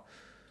 but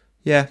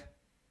yeah,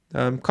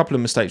 a couple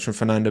of mistakes from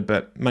Fernando,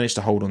 but managed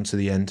to hold on to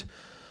the end.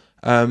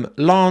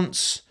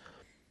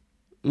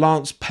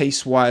 Lance,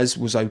 pace-wise,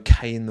 was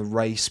okay in the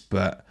race,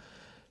 but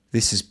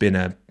this has been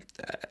a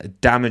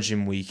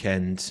damaging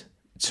weekend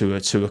to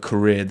a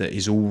career that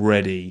is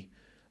already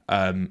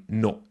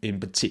not in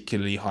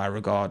particularly high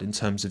regard in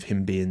terms of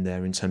him being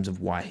there, in terms of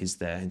why he's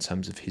there, in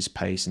terms of his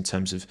pace, in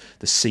terms of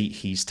the seat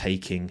he's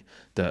taking,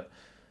 that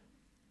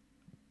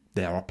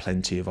there are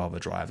plenty of other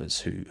drivers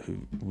who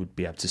would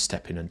be able to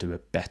step in and do a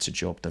better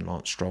job than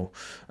Lance Stroll.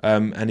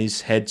 And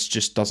his head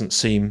just doesn't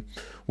seem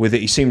with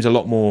it. He seems a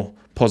lot more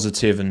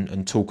positive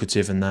and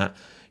talkative and that.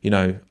 You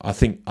know, I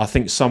think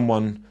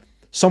someone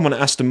at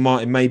Aston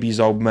Martin, maybe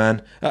his old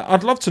man.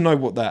 I'd love to know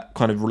what that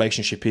kind of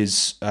relationship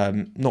is,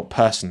 not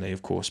personally,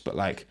 of course, but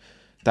like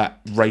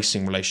that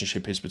racing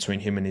relationship is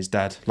between him and his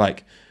dad.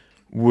 Like,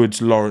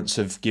 would Lawrence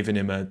have given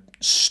him a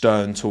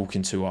stern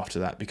talking to after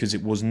that? Because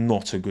it was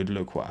not a good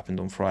look what happened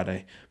on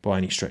Friday by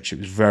any stretch. It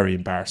was very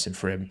embarrassing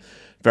for him,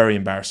 very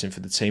embarrassing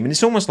for the team. And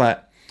it's almost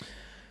like,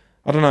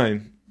 I don't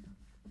know,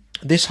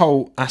 this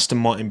whole Aston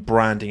Martin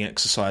branding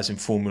exercise in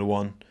Formula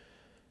One,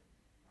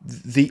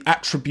 the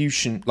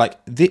attribution,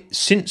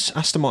 since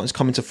Aston Martin's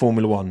come into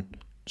Formula One,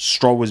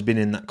 Stroll has been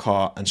in that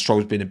car and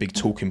Stroll's been a big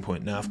talking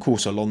point. Now, of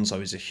course,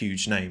 Alonso is a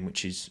huge name,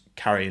 which is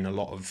carries a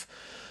lot of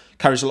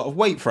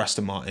weight for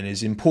Aston Martin.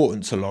 It's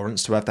important to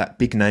Lawrence to have that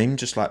big name,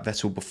 just like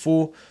Vettel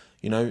before.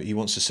 You know, he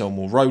wants to sell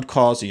more road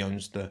cars. He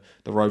owns the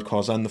road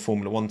cars and the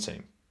Formula One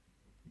team.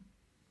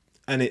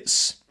 And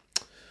it's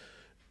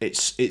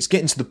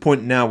getting to the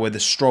point now where the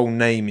Stroll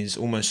name is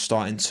almost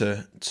starting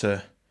to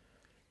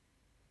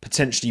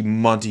potentially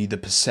muddy the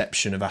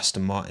perception of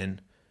Aston Martin,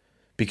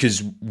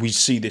 because we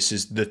see this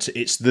as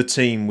it's the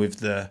team with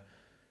the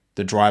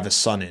driver's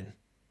son in,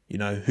 you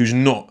know, who's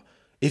not.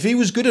 If he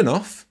was good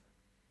enough,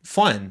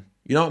 fine.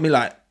 You know what I mean?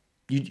 Like,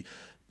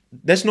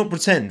 let's not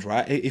pretend,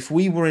 right? If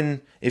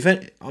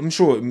I'm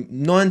sure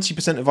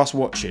 90% of us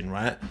watching,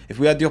 right? If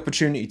we had the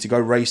opportunity to go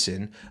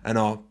racing and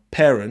our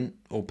parent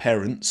or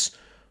parents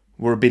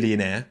were a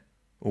billionaire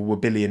or were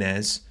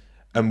billionaires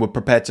and were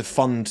prepared to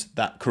fund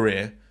that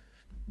career,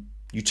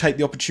 you take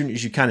the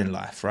opportunities you can in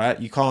life, right?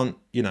 You can't,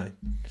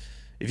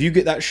 if you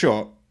get that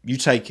shot, you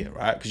take it,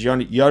 right? Because you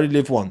only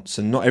live once,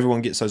 and not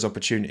everyone gets those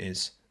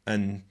opportunities.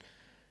 And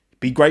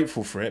be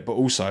grateful for it, but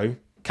also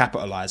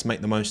capitalize,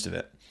 make the most of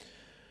it.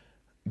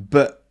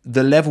 But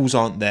the levels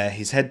aren't there.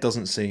 His head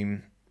doesn't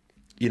seem,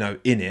 in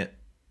it,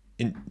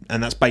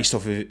 and that's based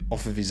off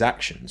of his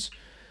actions.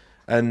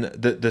 And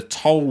the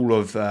toll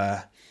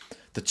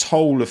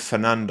of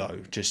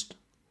Fernando just,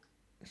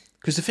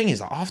 because the thing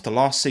is, like, after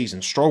last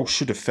season, Stroll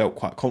should have felt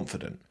quite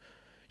confident.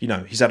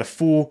 He's had a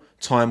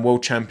 4-time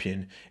world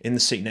champion in the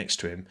seat next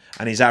to him,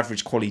 and his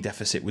average quality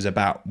deficit was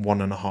about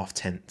 1.5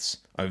 tenths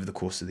over the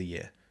course of the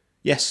year.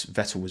 Yes,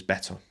 Vettel was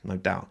better, no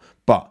doubt,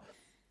 but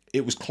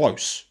it was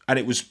close, and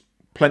it was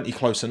plenty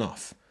close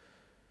enough.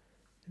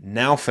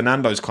 Now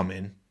Fernando's come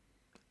in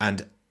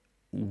and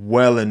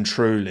well and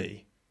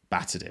truly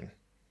battered him.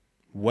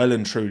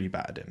 And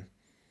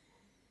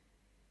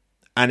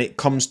it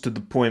comes to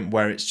the point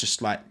where it's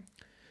just like,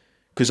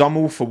 because I'm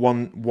all for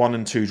one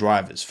and two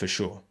drivers, for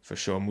sure,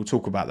 and we'll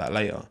talk about that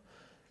later.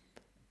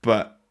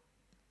 But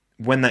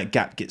when that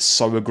gap gets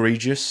so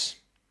egregious,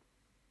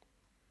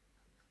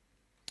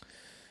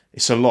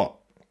 it's a lot.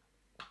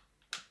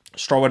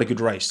 Stroll had a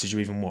good race. Did you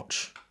even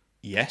watch?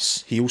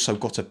 Yes. He also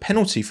got a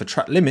penalty for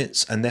track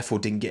limits and therefore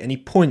didn't get any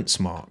points,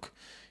 Mark.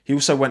 He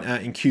also went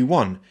out in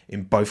Q1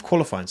 in both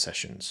qualifying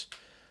sessions.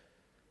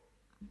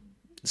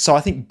 So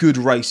I think good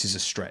race is a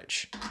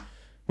stretch.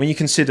 When you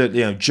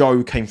consider,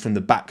 Joe came from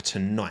the back to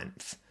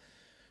 9th.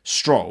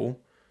 Stroll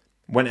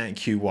went out in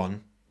Q1.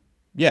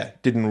 Yeah,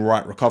 did an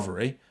alright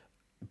recovery,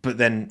 but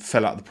then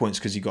fell out of the points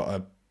because he got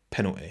a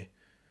penalty.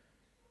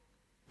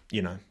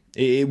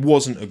 It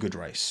wasn't a good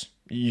race.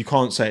 You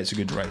can't say it's a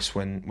good race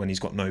when he's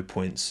got no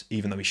points,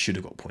 even though he should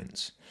have got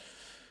points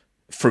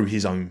through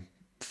his own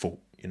fault,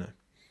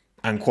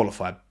 and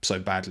qualified so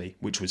badly,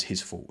 which was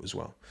his fault as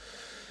well.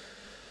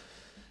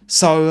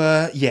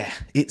 So,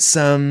 it's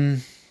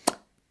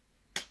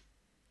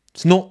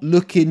not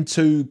looking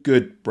too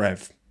good,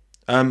 Brev.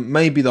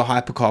 Maybe the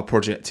hypercar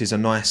project is a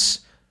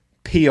nice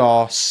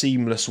PR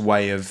seamless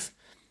way of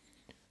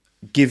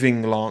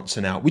giving Lance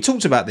an out. We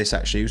talked about this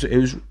actually. It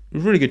was a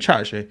really good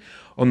chat actually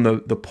on the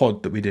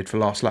pod that we did for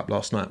Last Lap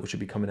last night, which will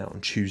be coming out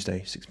on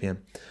Tuesday, 6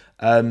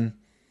 p.m.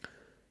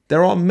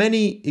 There are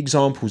many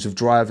examples of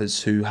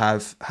drivers who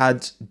have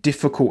had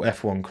difficult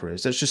F1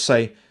 careers. Let's just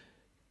say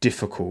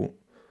difficult.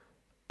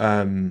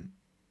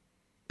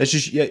 Let's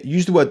just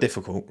use the word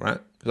difficult, right?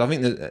 Because I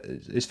think that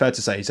it's fair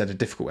to say he's had a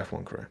difficult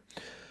F1 career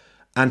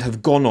and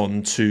have gone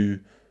on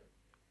to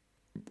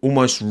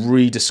almost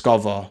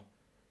rediscover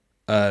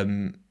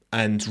and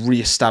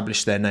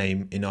re-establish their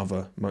name in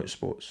other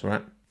motorsports,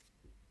 right?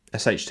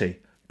 SHT,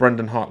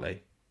 Brendan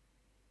Hartley,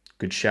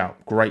 good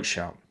shout, great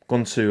shout.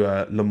 Gone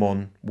to Le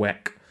Mans,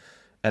 WEC,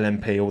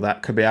 LMP, all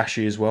that.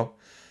 Kobayashi as well,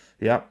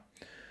 yeah.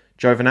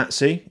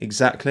 Giovinazzi,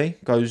 exactly,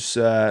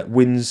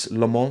 wins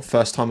Le Mans,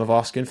 first time of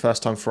asking,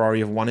 first time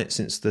Ferrari have won it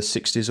since the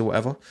 60s or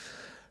whatever.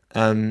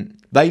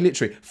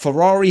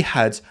 Ferrari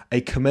had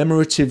a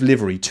commemorative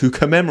livery to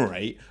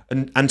commemorate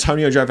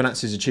Antonio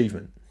Giovinazzi's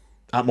achievement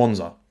at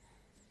Monza.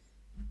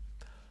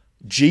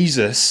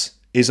 Jesus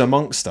is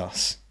amongst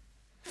us.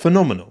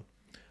 Phenomenal.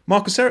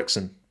 Marcus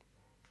Ericsson.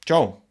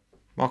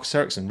 Marcus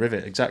Ericsson,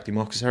 Rivet, exactly,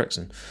 Marcus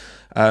Ericsson.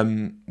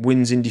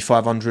 Wins Indy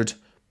 500.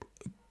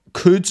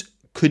 Could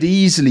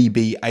easily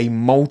be a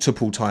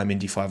multiple-time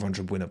Indy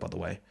 500 winner, by the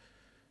way.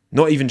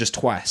 Not even just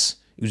twice.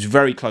 He was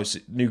very close.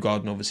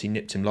 Newgarden obviously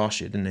nipped him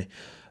last year, didn't he?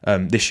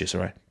 This year,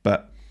 sorry.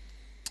 But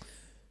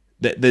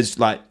there's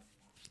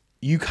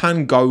you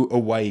can go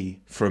away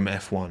from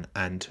F1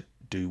 and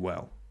do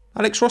well.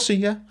 Alex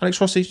Rossi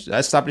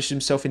established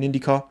himself in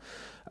IndyCar,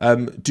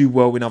 do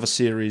well in other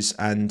series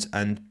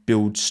and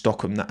build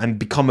stock and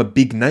become a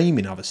big name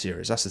in other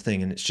series. That's the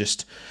thing, and it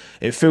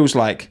feels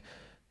like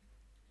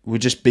we're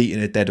just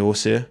beating a dead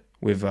horse here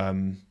with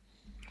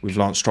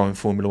Lance Stroll in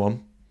Formula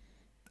One,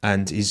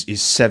 and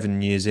he's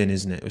 7 years in,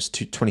 isn't it? It was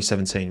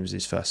 2017 was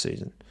his first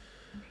season.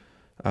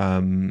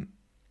 Armstrong,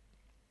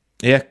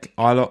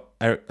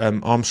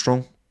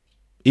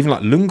 even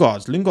like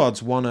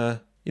Lundgaard's won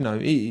a. All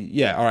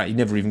right, he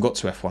never even got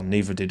to F1,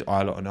 neither did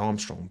Ilott and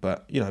Armstrong.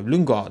 But,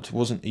 Lundgaard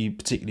wasn't a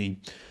particularly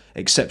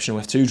exceptional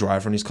F2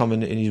 driver, and he's come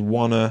in and he's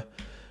won an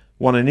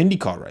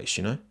IndyCar race,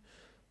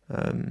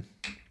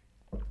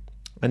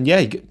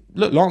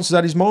 look, Lance has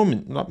had his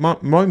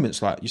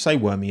moments, like you say,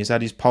 Wormy. He's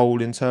had his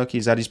pole in Turkey,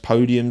 he's had his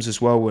podiums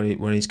as well,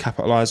 when he's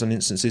capitalised on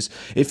instances.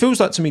 It feels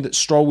like to me that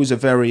Stroll is a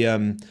very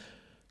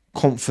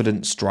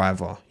confidence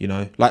driver,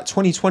 like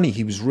 2020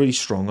 he was really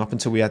strong up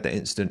until we had that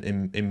incident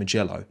in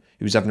Mugello.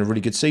 He was having a really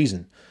good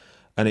season,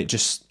 and he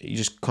just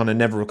kind of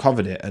never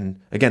recovered it. And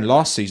again,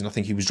 last season I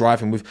think it's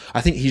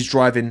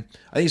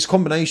a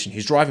combination.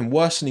 He's driving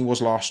worse than he was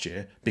last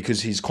year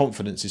because his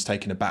confidence is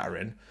taking a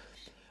battering,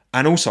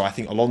 and also I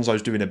think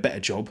Alonso's doing a better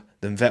job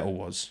than Vettel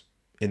was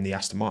in the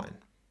Aston Martin.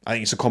 I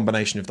think it's a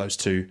combination of those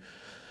two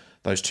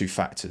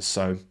factors.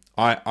 So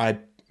I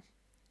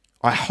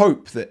I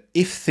hope that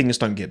if things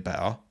don't get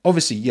better,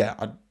 obviously,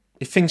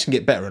 if things can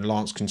get better and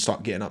Lance can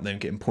start getting up there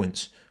and getting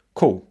points,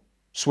 cool,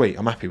 sweet,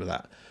 I'm happy with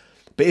that.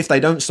 But if they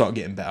don't start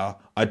getting better,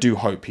 I do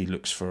hope he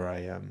looks for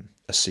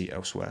a seat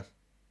elsewhere,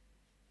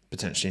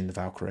 potentially in the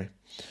Valkyrie,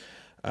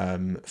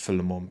 for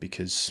Le Mans,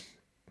 because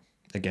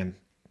again,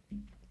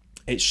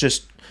 it's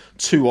just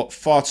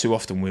far too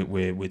often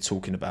we're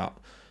talking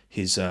about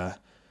his not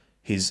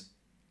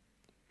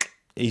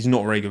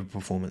very good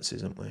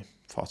performances, aren't we?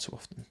 Far too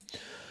often.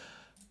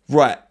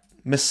 Right,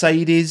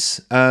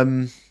 Mercedes.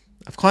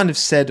 I've kind of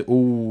said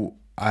all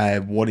I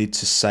wanted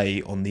to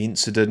say on the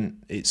incident.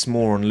 It's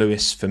more on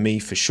Lewis for me,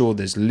 for sure.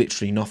 There's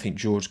literally nothing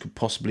George could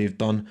possibly have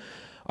done.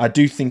 I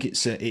do think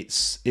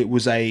it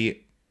was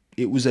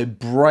a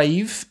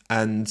brave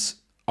and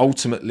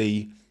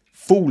ultimately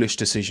foolish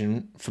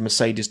decision for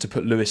Mercedes to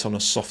put Lewis on a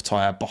soft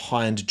tyre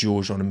behind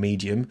George on a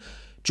medium.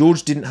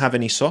 George didn't have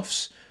any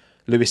softs.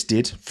 Lewis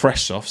did,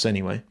 fresh softs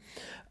anyway.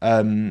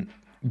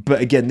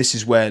 But again, this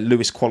is where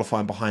Lewis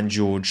qualifying behind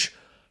George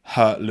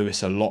hurt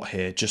Lewis a lot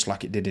here, just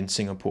like it did in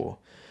Singapore.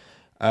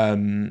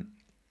 But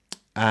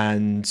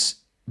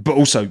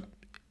also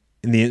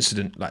in the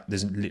incident, like,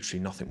 there's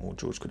literally nothing more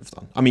George could have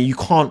done. I mean, you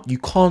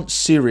can't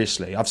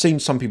seriously. I've seen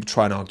some people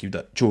try and argue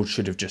that George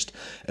should have just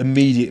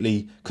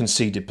immediately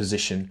conceded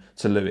position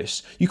to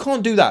Lewis. You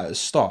can't do that at the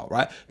start,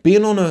 right?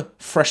 Being on a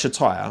fresher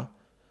tyre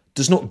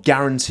does not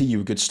guarantee you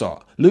a good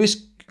start.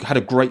 Lewis had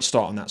a great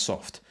start on that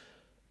soft,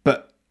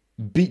 but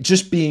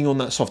just being on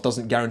that soft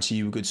doesn't guarantee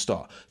you a good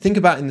start. Think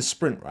about in the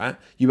sprint, right?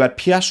 You had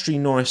Piastri,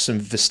 Norris and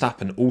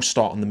Verstappen all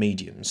start on the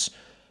mediums.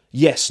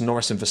 Yes,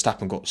 Norris and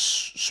Verstappen got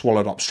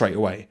swallowed up straight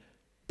away.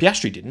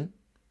 Piastri didn't.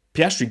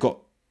 Piastri got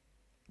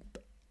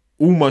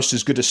almost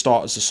as good a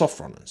start as the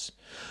soft runners.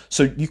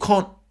 So you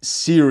can't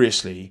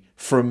seriously,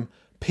 from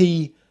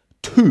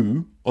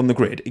P2 on the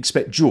grid,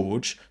 expect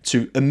George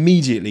to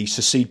immediately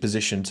secede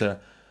position to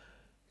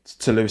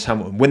Lewis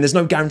Hamilton when there's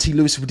no guarantee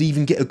Lewis would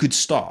even get a good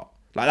start.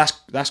 Like,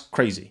 that's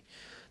crazy.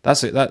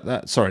 That's it.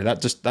 That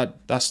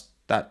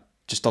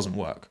just doesn't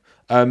work.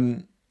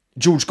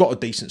 George got a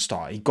decent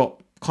start. He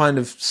got kind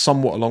of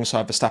somewhat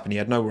alongside Verstappen. He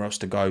had nowhere else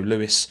to go.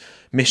 Lewis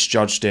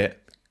misjudged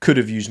it. Could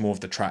have used more of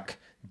the track.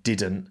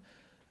 Didn't.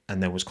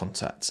 And there was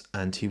contact.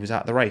 And he was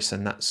out of the race.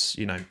 And that's,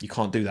 you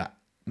can't do that.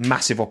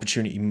 Massive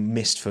opportunity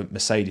missed for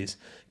Mercedes,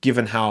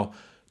 given how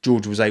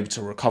George was able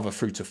to recover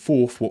through to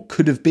fourth, what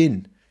could have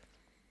been,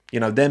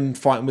 them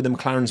fighting with the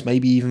McLarens,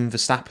 maybe even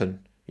Verstappen,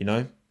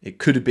 It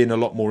could have been a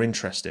lot more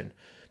interesting,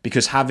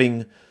 because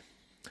having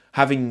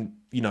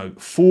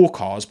 4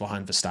 cars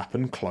behind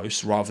Verstappen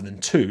close rather than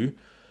 2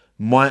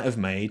 might have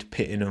made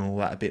pitting and all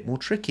that a bit more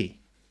tricky.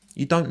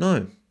 You don't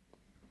know.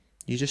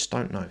 You just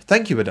don't know.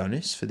 Thank you,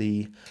 Adonis, for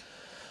the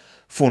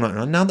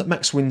 $4.99. Now that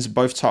Max wins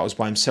both titles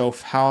by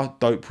himself, how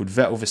dope would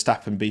Vettel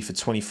Verstappen be for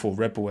 24?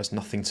 Red Bull has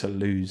nothing to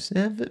lose.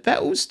 Yeah,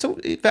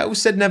 Vettel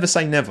said never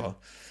say never.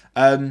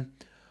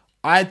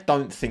 I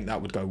don't think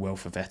that would go well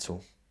for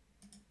Vettel.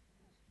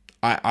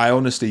 I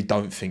honestly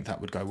don't think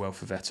that would go well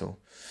for Vettel.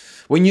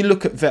 When you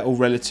look at Vettel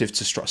relative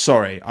to Stroll,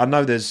 sorry, I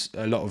know there's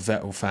a lot of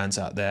Vettel fans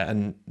out there,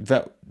 and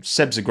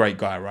Seb's a great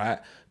guy, right?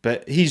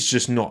 But he's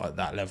just not at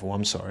that level.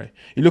 I'm sorry.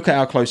 You look at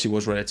how close he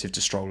was relative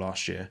to Stroll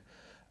last year.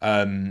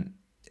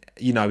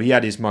 He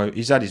had his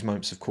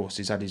moments, of course.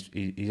 He's had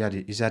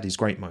his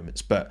great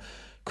moments, but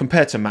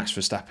compared to Max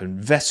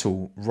Verstappen,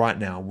 Vettel right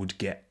now would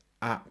get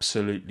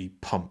absolutely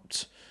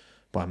pumped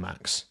by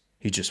Max.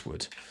 He just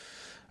would.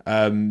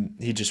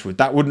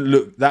 That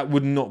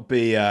would not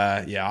be,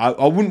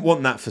 I wouldn't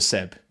want that for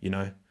Seb,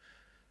 I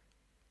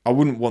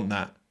wouldn't want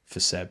that for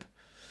Seb.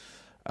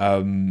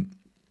 But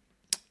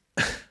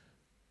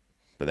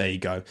there you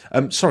go.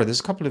 Sorry, there's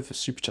a couple of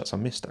super chats I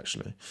missed,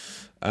 actually.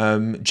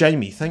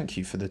 Jamie, thank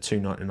you for the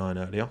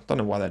 $2.99 earlier. Don't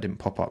know why that didn't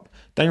pop up.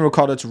 Daniel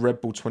Ricciardo to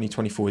Red Bull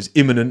 2024 is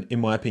imminent, in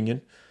my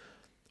opinion.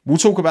 We'll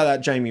talk about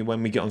that, Jamie,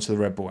 when we get onto the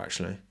Red Bull,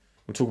 actually.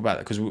 We'll talk about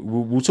that, because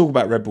we'll talk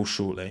about Red Bull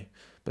shortly.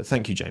 But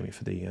thank you, Jamie,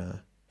 for the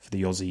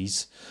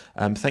Aussies.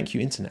 Thank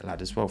you, Internet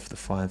Lad, as well, for the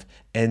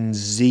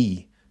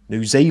 5NZ.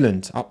 New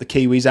Zealand, up the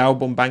Kiwis.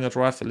 Albon banger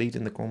drive for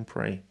leading the Grand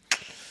Prix.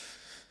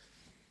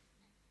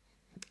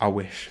 I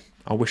wish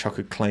I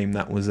could claim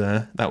that was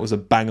a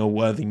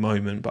banger-worthy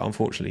moment, but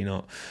unfortunately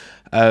not.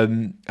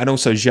 And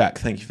also, Jacques,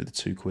 thank you for the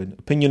 £2.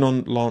 Opinion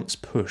on Lance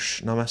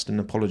push? No, that's an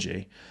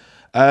apology.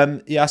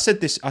 I said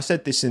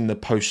this in the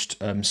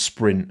post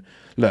sprint.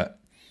 Look,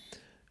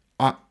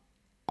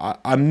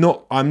 I'm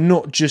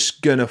not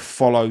just gonna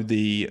follow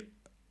the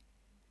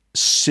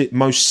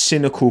most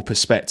cynical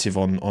perspective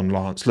on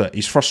Lance. Look,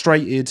 he's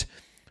frustrated.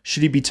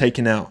 Should he be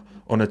taken out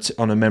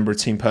on a member of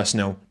team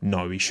personnel?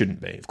 No, he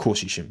shouldn't be. Of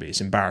course, he shouldn't be.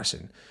 It's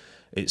embarrassing.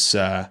 It's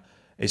a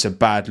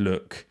bad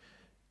look.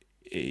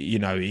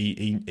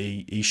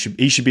 He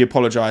should be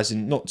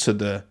apologising not to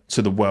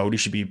the world. He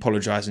should be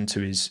apologising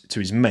to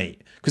his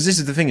mate. Because this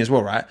is the thing as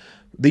well, right?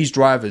 These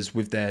drivers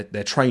with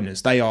their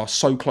trainers, they are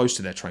so close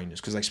to their trainers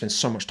because they spend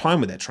so much time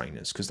with their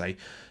trainers because they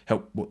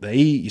help what they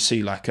eat. You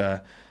see,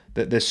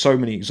 there's so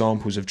many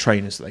examples of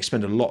trainers that they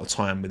spend a lot of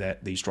time with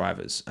these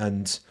drivers,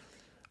 and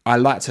I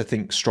like to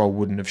think Stroll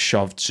wouldn't have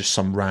shoved just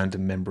some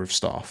random member of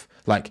staff,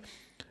 like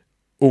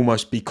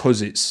almost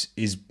because it's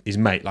his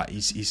mate, like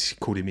he's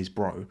called him his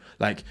bro.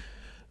 Like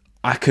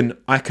I can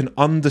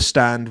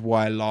understand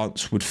why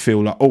Lance would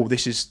feel like, oh,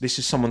 this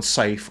is someone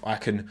safe. I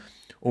can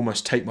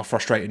almost take my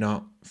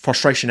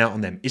frustration out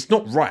on them. It's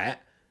not right.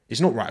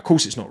 Of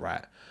course, it's not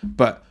right.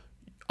 But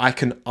I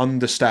can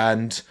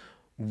understand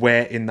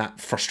where in that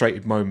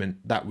frustrated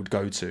moment that would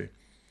go to.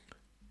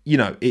 You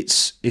know,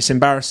 it's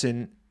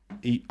embarrassing.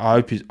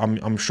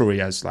 I'm sure he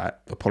has like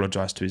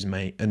apologised to his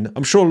mate, and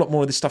I'm sure a lot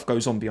more of this stuff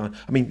goes on behind.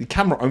 I mean, the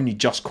camera only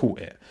just caught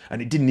it,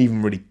 and it didn't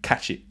even really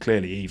catch it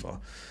clearly either.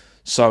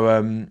 So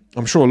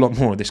I'm sure a lot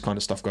more of this kind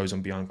of stuff goes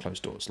on behind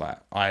closed doors. Like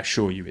I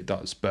assure you, it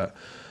does. But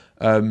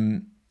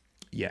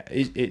yeah,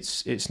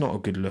 it's not a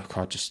good look.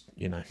 I just,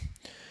 you know,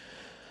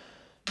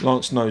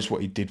 Lance knows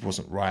what he did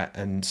wasn't right,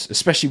 and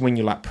especially when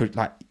you're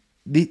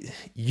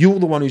you're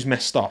the one who's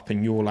messed up,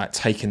 and you're like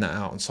taking that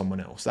out on someone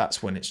else.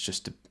 That's when it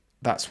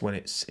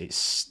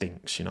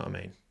stinks. You know what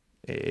I mean?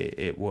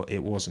 It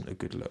wasn't a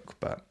good look.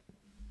 But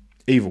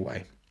either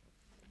way,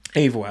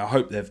 I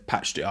hope they've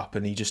patched it up,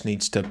 and he just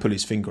needs to pull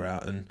his finger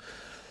out. And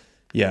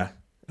yeah,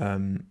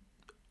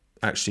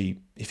 actually,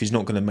 if he's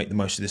not going to make the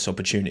most of this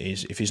opportunity,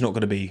 if he's not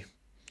going to be,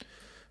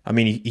 I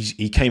mean,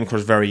 he came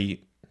across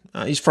very.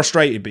 He's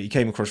frustrated, but he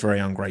came across very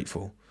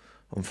ungrateful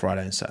on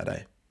Friday and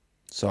Saturday.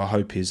 So I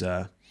hope he's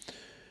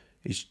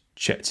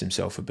checked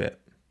himself a bit.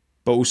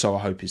 But also I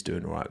hope he's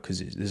doing all right, because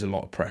there's a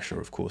lot of pressure,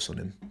 of course, on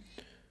him.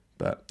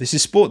 But this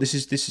is sport. This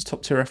is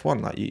top tier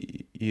F1. Like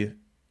you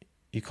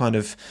kind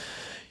of,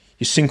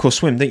 you sink or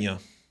swim, don't you?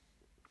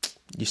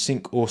 You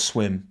sink or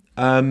swim.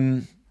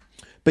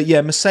 But yeah,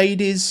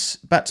 Mercedes.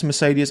 Back to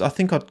Mercedes. I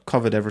think I've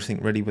covered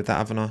everything really with that,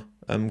 haven't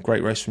I?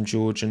 Great race from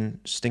George and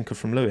stinker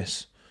from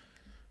Lewis.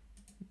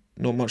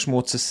 Not much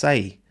more to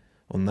say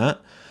on that.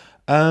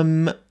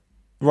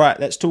 Right,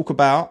 let's talk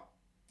about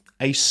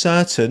a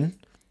certain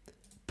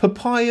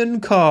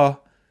Papayan car.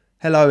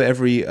 Hello,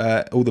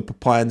 all the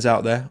Papayans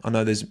out there. I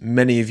know there's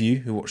many of you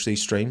who watch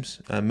these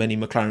streams. Many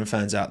McLaren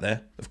fans out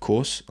there, of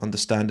course,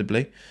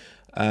 understandably.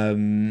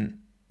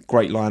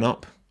 Great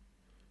lineup,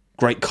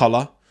 great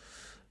colour,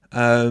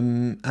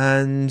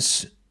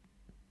 and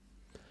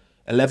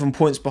 11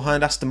 points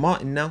behind Aston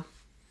Martin now.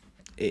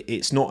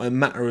 It's not a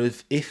matter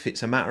of if,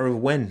 it's a matter of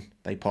when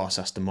they pass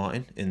Aston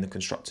Martin in the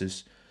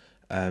Constructors'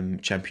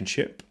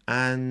 Championship.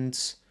 And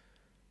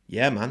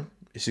yeah, man,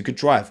 it's a good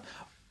drive.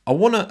 I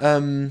want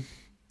to,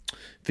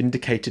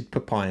 vindicated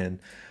Papayan,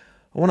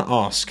 I want to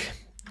ask,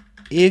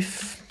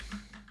 if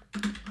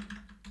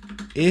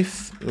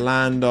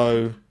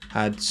Lando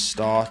had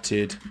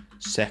started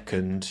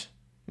second,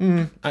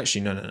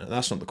 actually, no,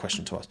 that's not the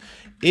question to ask.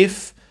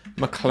 If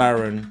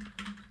McLaren,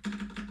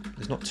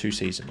 there's not two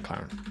seats in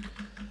McLaren.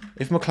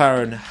 If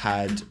McLaren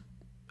had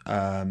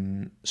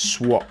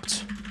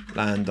swapped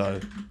Lando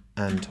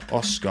and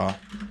Oscar,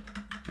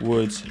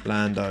 would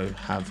Lando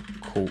have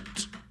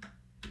caught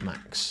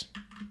Max?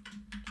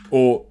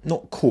 Or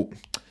not caught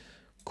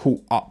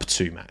up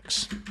to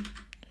Max.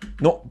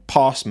 Not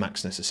past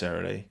Max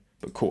necessarily,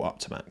 but caught up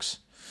to Max.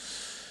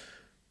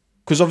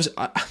 Because obviously,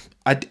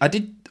 I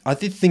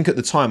did think at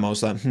the time, I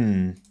was like,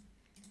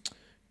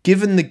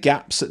 given the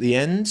gaps at the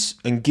ends,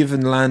 and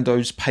given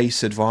Lando's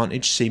pace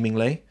advantage,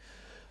 seemingly,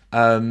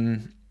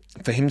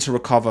 for him to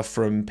recover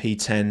from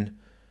P10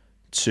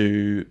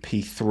 to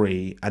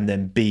P3 and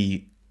then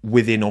be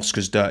within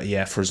Oscar's dirty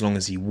air for as long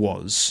as he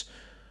was,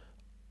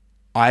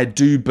 I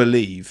do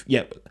believe,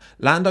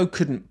 Lando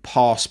couldn't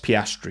pass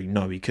Piastri.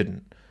 No, he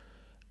couldn't.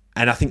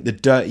 And I think the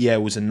dirty air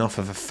was enough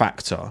of a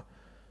factor.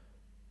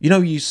 You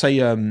know, you say,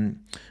 isn't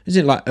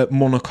it like at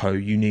Monaco,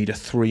 you need a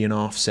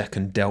 3.5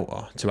 second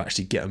delta to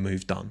actually get a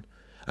move done?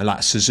 And like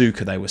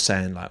Suzuka, they were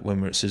saying, like when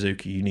we were at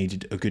Suzuka, you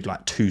needed a good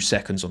 2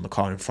 seconds on the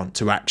car in front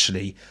to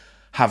actually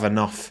have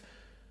enough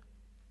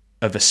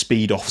of a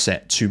speed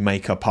offset to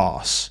make a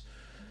pass.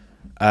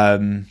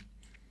 You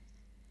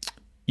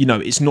know,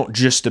 it's not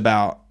just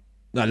about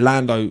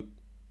Lando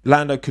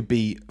could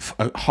be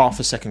half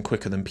a second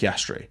quicker than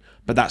Piastri,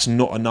 but that's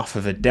not enough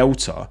of a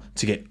delta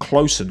to get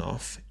close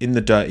enough in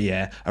the dirty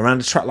air around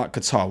a track like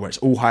Qatar, where it's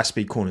all high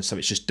speed corners, so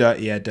it's just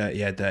dirty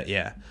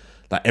air,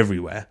 like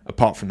everywhere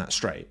apart from that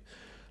straight.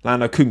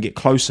 Lando couldn't get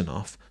close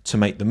enough to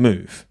make the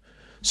move.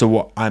 So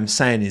what I'm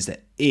saying is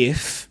that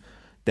if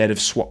they'd have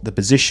swapped the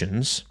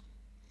positions,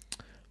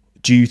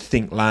 do you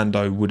think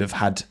Lando would have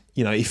had,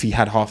 if he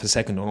had half a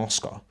second on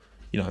Oscar,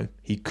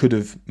 he could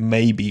have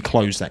maybe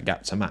closed that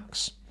gap to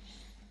Max?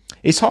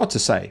 It's hard to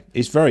say.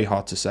 It's very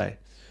hard to say.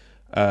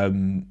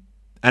 And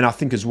I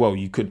think as well,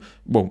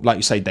 like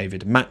you say,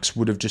 David, Max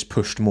would have just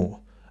pushed more.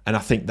 And I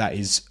think that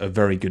is a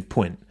very good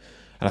point.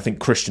 And I think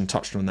Christian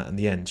touched on that in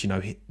the end.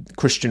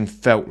 Christian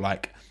felt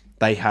like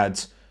they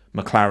had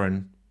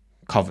McLaren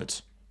covered,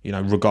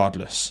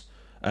 regardless.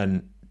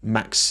 And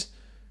Max,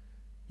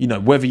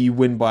 whether you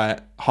win by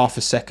half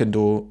a second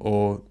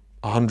or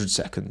 100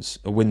 seconds,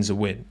 a win's a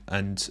win.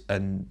 And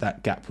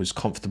that gap was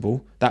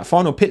comfortable. That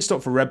final pit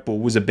stop for Red Bull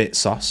was a bit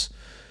sus.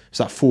 It's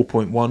like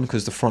 4.1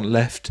 because the front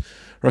left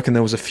I reckon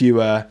there was a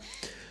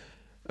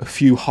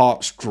few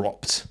hearts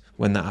dropped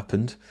when that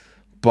happened.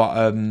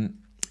 But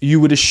you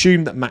would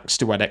assume that Max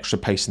still had extra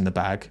pace in the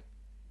bag.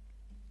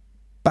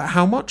 But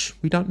how much?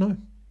 We don't know.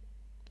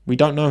 We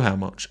don't know how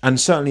much. And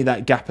certainly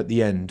that gap at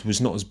the end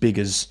was not as big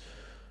as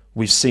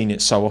we've seen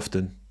it so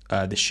often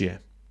this year.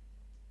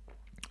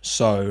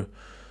 So,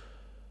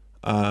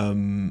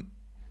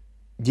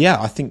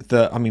 yeah, I think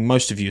that,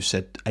 most of you have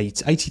said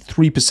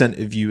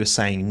 83% of you are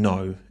saying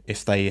no.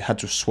 If they had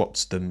to have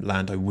swapped them,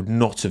 Lando would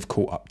not have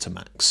caught up to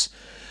Max.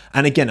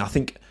 And again, I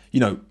think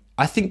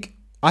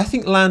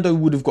Lando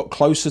would have got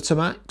closer to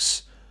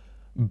Max,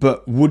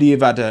 but would he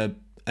have had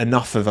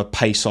enough of a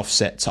pace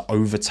offset to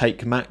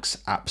overtake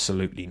Max?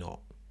 Absolutely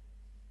not.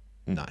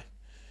 No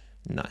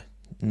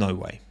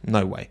way.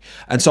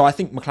 And so I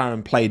think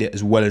McLaren played it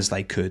as well as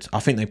they could.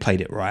 I think they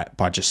played it right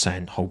by just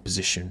saying hold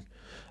position.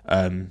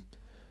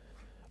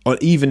 Or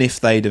even if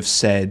they'd have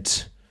said,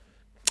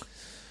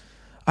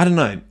 I don't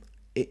know.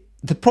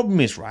 The problem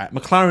is, right,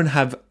 McLaren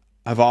have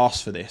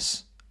asked for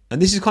this.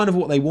 And this is kind of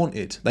what they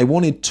wanted. They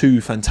wanted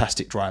two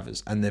fantastic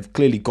drivers, and they've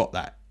clearly got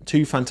that.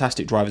 Two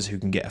fantastic drivers who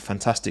can get a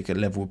fantastic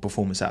level of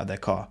performance out of their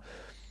car.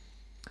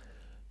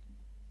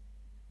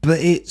 But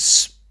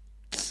it's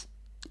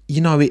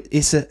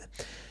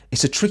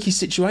a tricky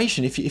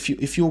situation.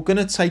 If you're going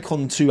to take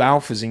on two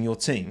alphas in your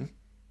team,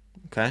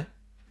 okay,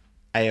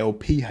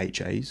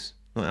 ALPHAs,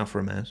 not Alfa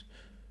Romeos,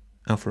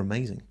 Alfa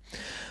Amazing,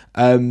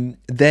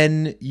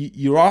 then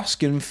you're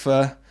asking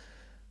for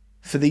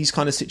these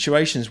kind of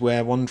situations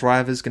where one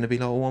driver's going to be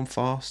like, oh, I'm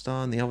faster,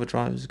 and the other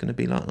driver's going to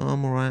be like, oh,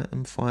 I'm all right,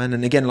 I'm fine.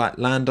 And again, like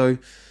Lando,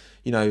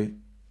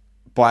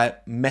 by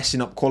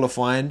messing up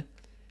qualifying,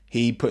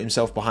 he put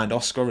himself behind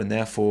Oscar, and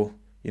therefore,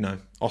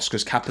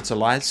 Oscar's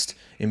capitalised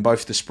in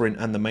both the sprint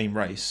and the main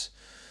race.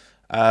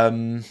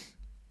 I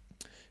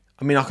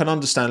can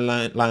understand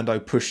Lando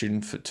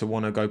pushing to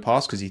want to go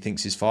past because he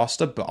thinks he's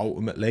faster, but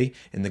ultimately,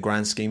 in the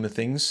grand scheme of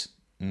things,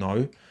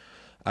 no.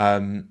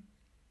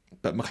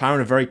 But McLaren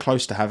are very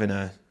close to having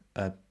a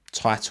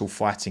title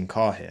fighting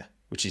car here,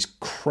 which is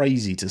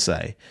crazy to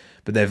say,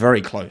 but they're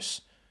very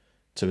close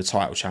to a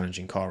title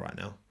challenging car right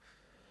now.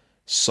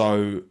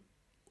 So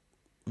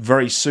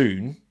very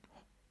soon,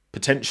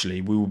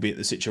 potentially, we will be at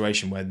the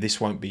situation where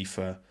this won't be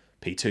for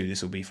P2,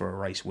 this will be for a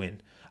race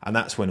win. And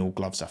that's when all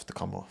gloves have to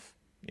come off.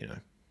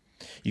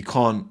 You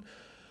can't,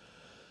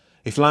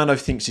 if Lando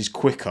thinks he's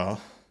quicker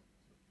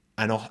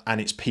and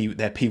it's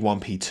they're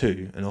P1,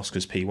 P2 and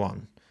Oscar's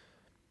P1,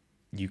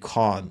 you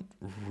can't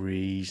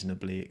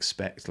reasonably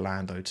expect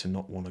Lando to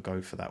not want to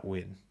go for that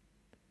win.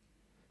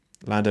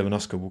 Lando and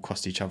Oscar will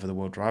cost each other the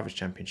World Drivers'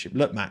 Championship.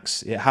 Look,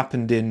 Max, it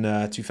happened in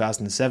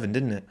 2007,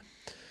 didn't it?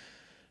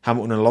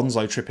 Hamilton and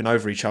Alonso tripping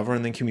over each other,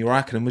 and then Kimi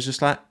Raikkonen was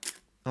just like,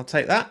 I'll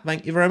take that,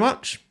 thank you very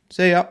much.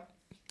 See ya.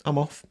 I'm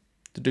off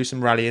to do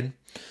some rallying.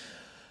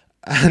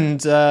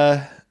 And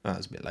that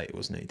was a bit late,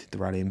 wasn't it? He did the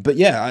rallying. But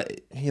yeah,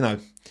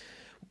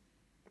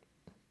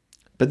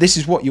 but this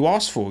is what you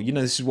asked for.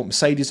 This is what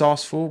Mercedes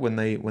asked for when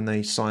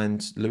they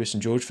signed Lewis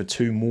and George for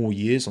 2 more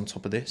years on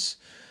top of this.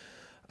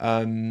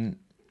 Kind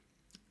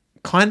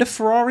of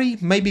Ferrari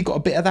maybe got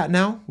a bit of that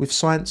now, with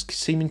Sainz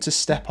seeming to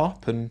step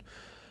up and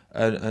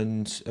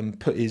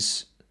put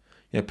his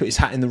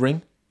hat in the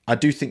ring. I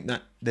do think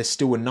that there's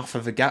still enough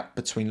of a gap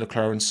between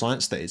Leclerc and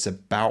Sainz that it's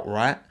about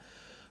right.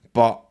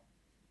 But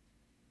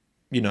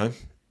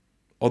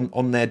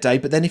on their day.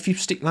 But then if you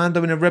stick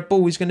Lando in a Red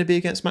Bull, he's going to be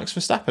against Max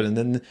Verstappen.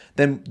 And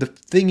then the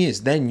thing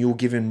is, then you're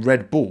giving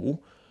Red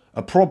Bull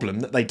a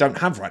problem that they don't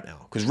have right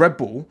now. Because Red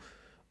Bull,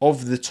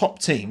 of the top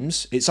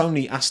teams, it's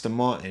only Aston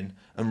Martin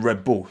and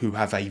Red Bull who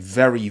have a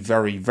very,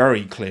 very,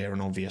 very clear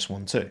and obvious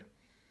 1-2. And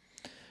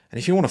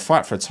if you want to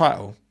fight for a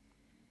title,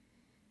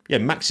 yeah,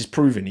 Max is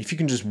proven if you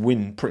can just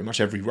win pretty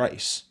much every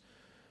race,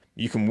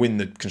 you can win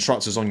the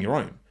constructors on your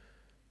own.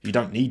 You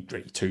don't need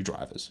really 2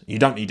 drivers. You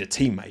don't need a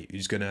teammate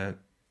who's going to,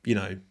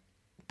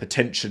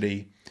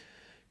 potentially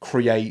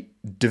create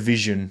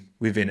division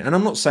within. And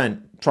I'm not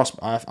saying, trust me,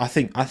 I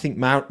think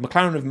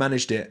McLaren have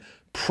managed it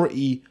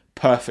pretty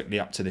perfectly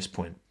up to this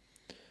point.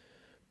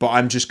 But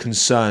I'm just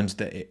concerned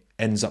that it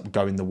ends up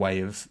going the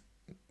way of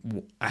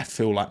I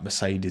feel like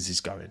Mercedes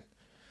is going.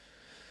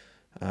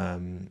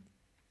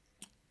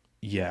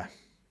 Yeah,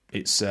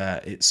 it's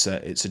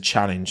a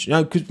challenge.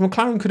 Because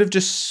McLaren could have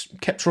just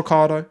kept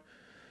Ricciardo.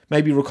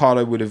 Maybe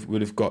Ricciardo would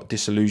have got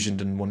disillusioned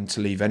and wanted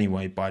to leave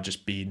anyway by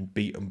just being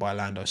beaten by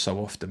Lando so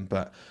often.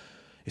 But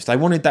if they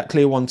wanted that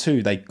clear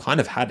 1-2, they kind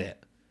of had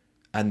it.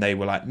 And they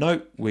were like,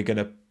 no, we're going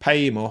to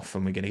pay him off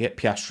and we're going to get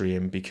Piastri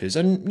in because,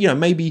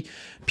 maybe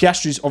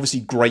Piastri is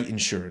obviously great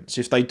insurance.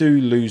 If they do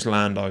lose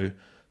Lando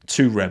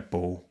to Red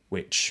Bull,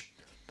 which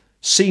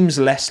seems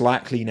less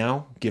likely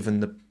now, given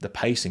the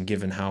pace and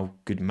given how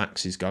good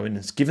Max is going,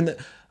 and given that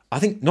I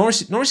think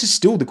Norris is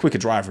still the quicker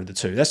driver of the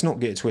two. Let's not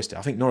get it twisted.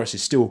 I think Norris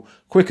is still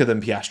quicker than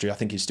Piastri. I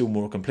think he's still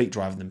more a complete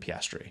driver than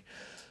Piastri.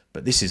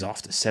 But this is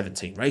after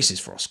 17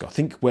 races for Oscar. I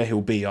think where he'll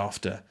be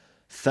after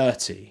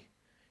 30.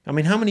 I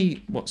mean, how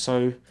many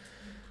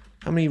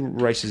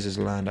races has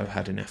Lando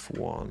had in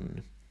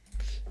F1?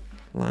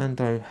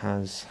 Lando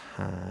has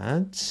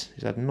had...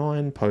 He's had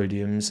 9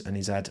 podiums and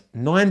he's had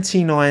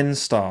 99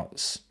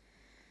 starts.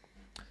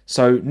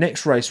 So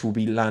next race will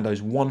be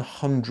Lando's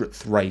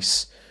 100th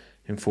race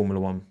in Formula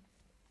One.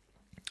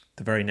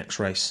 The very next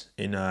race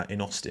in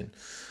Austin.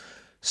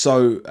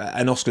 So,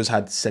 and Oscar's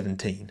had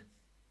 17.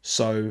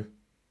 So,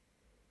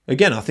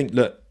 again, I think,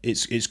 look,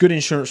 it's good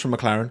insurance from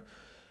McLaren,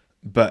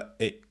 but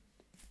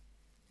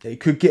it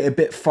could get a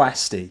bit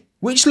feisty.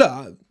 Which,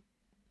 look,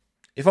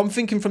 if I'm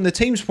thinking from the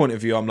team's point of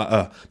view, I'm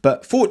like,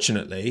 But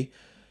fortunately,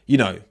 you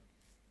know,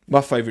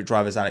 my favourite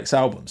driver is Alex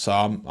Albon. So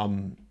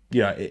I'm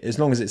you know, as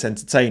long as it's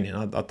entertaining,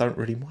 I don't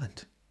really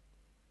mind.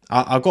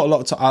 I've got a lot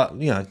of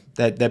time, you know,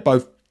 they're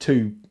both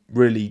two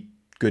really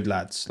good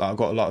lads. Like, I've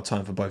got a lot of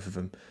time for both of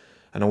them.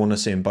 And I want to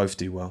see them both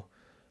do well.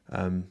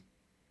 But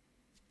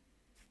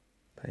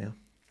yeah.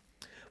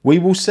 We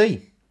will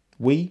see.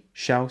 We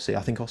shall see.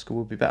 I think Oscar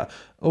will be better.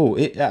 Oh,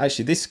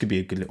 actually, this could be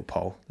a good little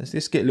poll.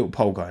 Let's get a little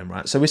poll going,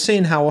 right? So we're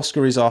seeing how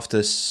Oscar is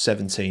after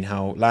 17,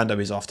 how Lando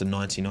is after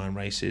 99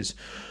 races.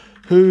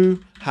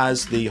 Who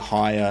has the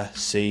higher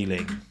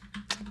ceiling?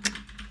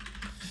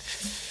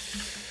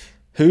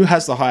 Who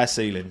has the higher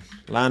ceiling?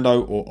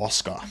 Lando or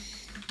Oscar?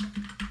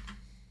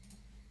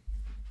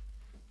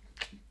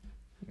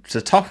 It's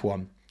a tough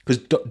one. Because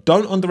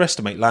don't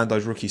underestimate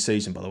Lando's rookie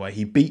season, by the way.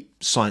 He beat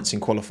Sainz in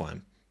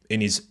qualifying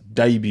in his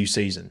debut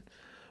season,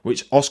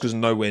 which Oscar's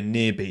nowhere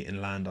near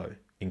beating Lando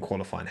in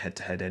qualifying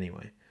head-to-head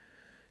anyway.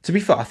 To be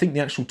fair, I think the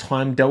actual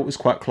time delta is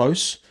quite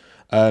close.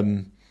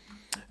 I'm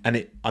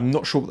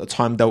not sure what the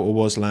time delta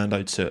was,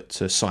 Lando to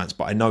Sainz,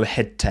 but I know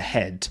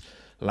head-to-head,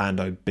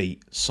 Lando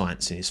beat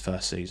Sainz in his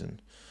first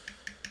season.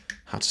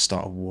 How to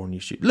start a war on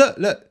YouTube.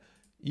 Look,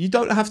 you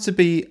don't have to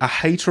be a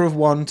hater of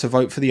one to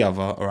vote for the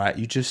other, all right?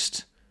 You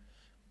just...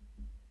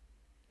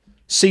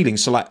 Ceiling,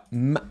 so like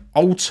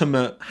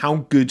ultimate, how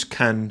good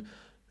can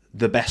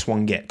the best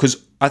one get?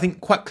 Because I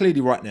think quite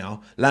clearly right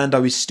now,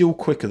 Lando is still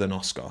quicker than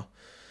Oscar.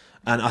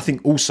 And I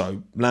think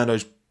also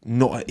Lando's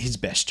not at his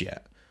best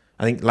yet.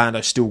 I think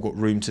Lando's still got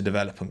room to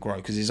develop and grow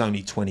because he's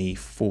only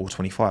 24,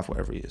 25,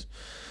 whatever he is.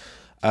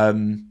 But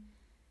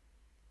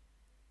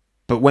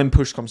when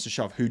push comes to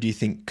shove, who do you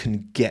think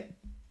can get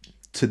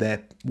to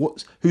their...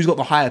 Who's got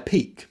the higher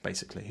peak,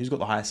 basically? Who's got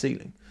the higher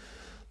ceiling?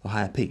 The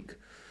higher peak.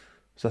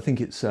 So I think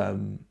it's...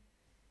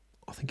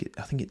 I think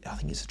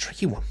it's a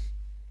tricky one.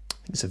 I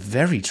think it's a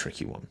very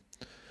tricky one.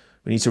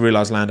 We need to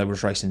realise Lando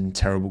was racing in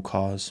terrible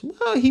cars.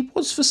 Well, he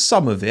was for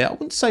some of it. I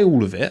wouldn't say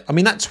all of it. I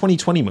mean, that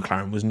 2020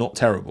 McLaren was not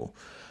terrible.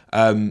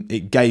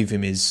 It gave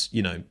him his,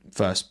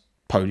 first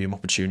podium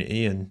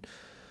opportunity, and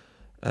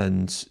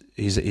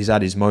he's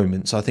had his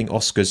moments. I think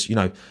Oscar's,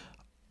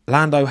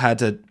 Lando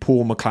had a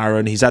poor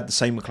McLaren. He's had the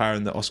same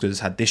McLaren that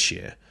Oscar's had this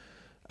year.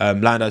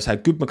 Lando's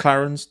had good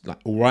McLarens, like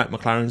all right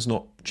McLarens,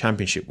 not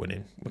championship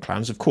winning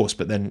McLarens, of course,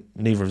 but then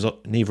neither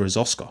is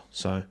Oscar.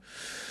 So,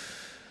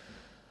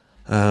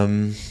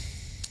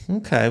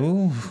 okay,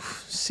 well,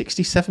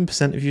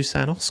 67% of you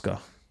saying Oscar.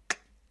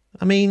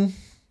 I mean,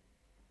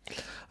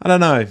 I don't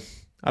know.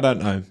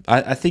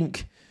 I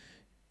think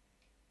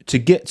to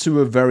get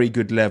to a very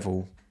good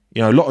level,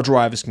 a lot of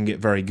drivers can get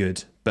very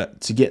good, but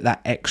to get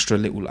that extra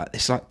little,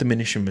 it's like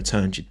diminishing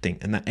returns, you'd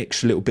think, and that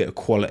extra little bit of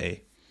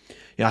quality.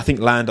 Yeah, I think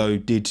Lando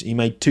he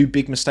made 2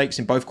 big mistakes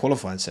in both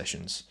qualifying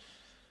sessions.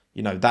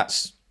 We're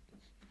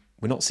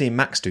not seeing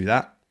Max do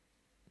that.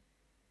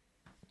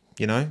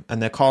 And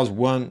their cars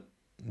weren't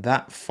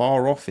that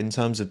far off in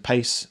terms of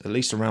pace, at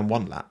least around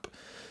one lap.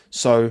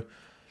 So,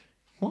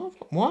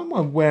 why am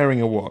I wearing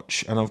a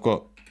watch? And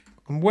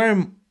I'm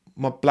wearing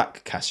my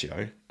black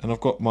Casio, and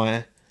I've got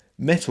my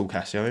metal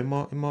Casio in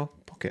my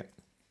pocket.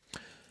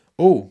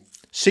 Oh,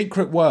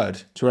 secret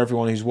word to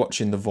everyone who's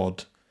watching the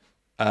VOD.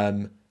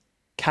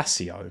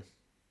 Casio.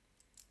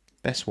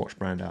 Best watch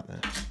brand out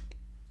there.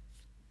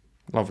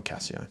 Love a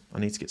Casio. I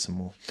need to get some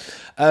more.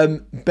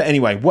 But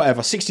anyway,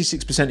 whatever.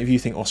 66% of you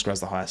think Oscar has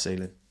the higher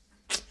ceiling.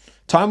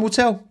 Time will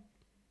tell.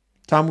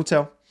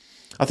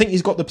 I think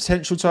he's got the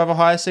potential to have a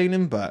higher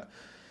ceiling, but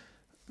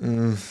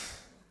I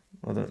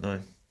don't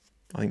know.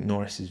 I think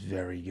Norris is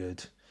very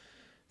good.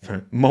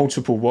 For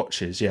multiple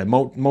watches. Yeah,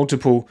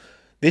 multiple.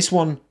 This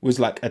one was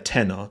like a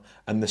tenner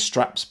and the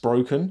strap's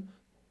broken.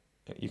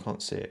 You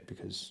can't see it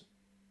because...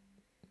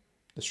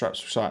 the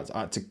straps, so I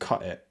had to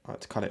cut it. I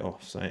had to cut it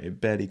off, so it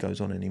barely goes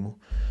on anymore.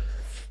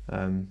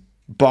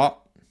 But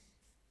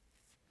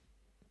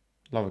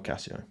love a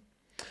Casio.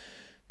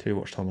 Two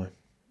watch Tommo.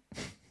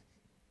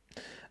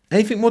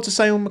 Anything more to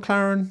say on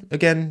McLaren?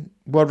 Again,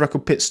 world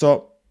record pit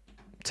stop.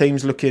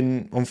 Team's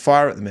looking on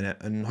fire at the minute,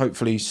 and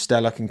hopefully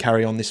Stella can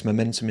carry on this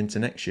momentum into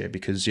next year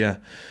because they've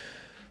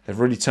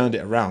really turned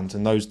it around.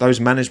 And those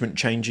management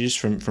changes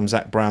from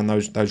Zach Brown,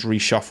 those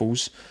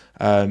reshuffles,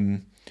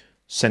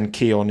 send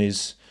Key on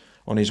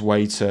his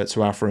way to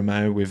Alfa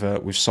Romeo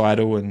with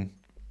Seidel, and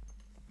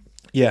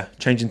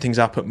changing things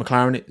up at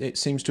McLaren, it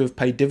seems to have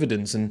paid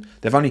dividends. And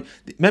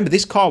remember,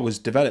 this car was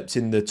developed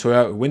in the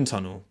Toyota wind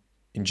tunnel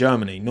in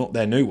Germany, not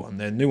their new one.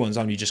 Their new one's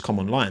only just come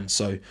online,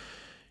 so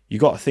you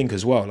got to think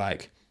as well,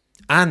 like,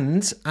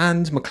 And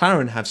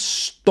McLaren have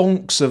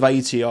stonks of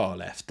ATR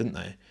left, didn't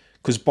they?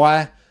 Because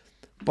by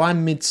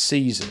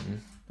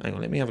mid-season, hang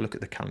on, let me have a look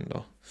at the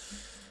calendar.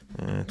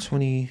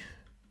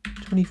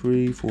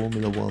 2023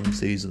 Formula One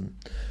season.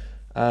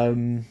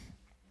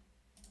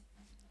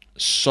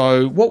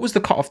 So what was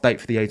the cut-off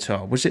date for the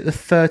ATR? Was it the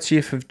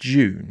 30th of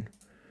June?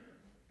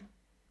 I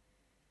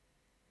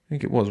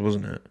think it was,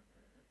 wasn't it?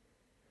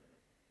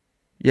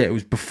 Yeah, it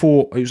was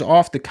before. It was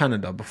after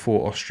Canada,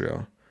 before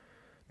Austria.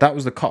 That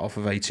was the cut-off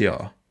of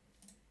ATR.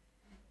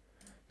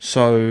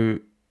 So,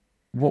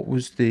 what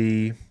would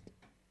the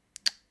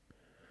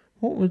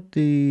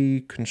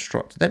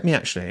constructor? Let me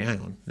actually hang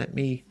on. Let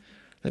me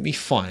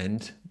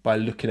find by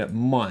looking at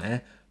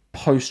my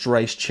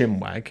post-race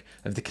Chinwag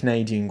of the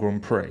Canadian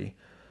Grand Prix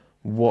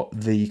what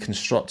the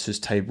constructors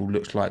table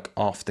looks like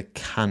after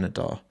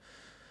Canada.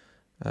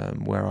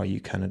 Where are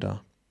you,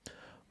 Canada?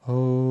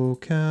 Oh,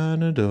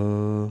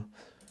 Canada.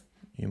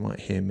 You might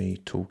hear me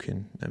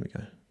talking. There we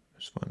go.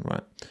 That's fine,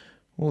 right?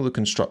 All the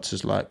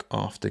constructors like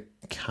after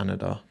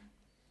Canada.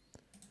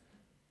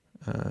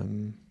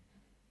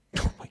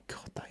 Oh my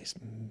God, that is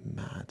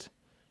mad.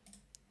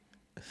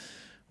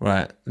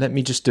 Right, let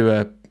me just do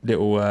a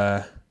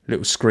little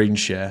screen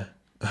share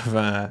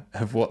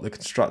of what the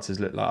constructors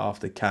look like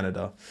after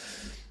Canada.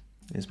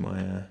 Here's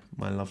my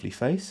lovely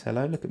face.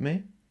 Hello, look at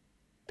me.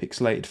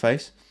 Pixelated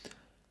face.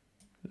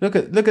 Look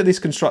at this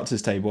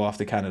constructors table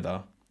after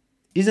Canada.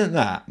 Isn't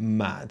that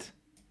mad?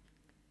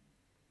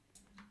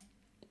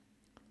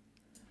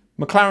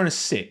 McLaren is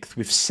 6th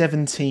with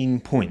 17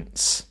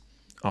 points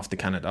after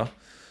Canada.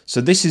 So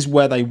this is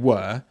where they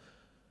were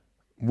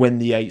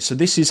when so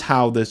this is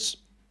how this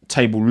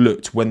table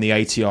looked when the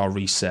ATR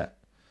reset.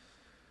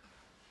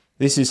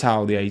 This is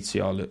how the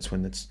ATR looked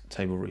when the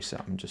table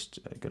reset. I'm just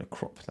going to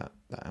crop that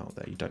out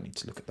there. You don't need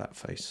to look at that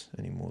face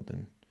any more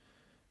than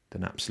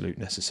absolute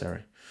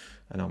necessary.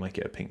 And I'll make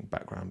it a pink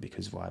background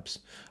because vibes.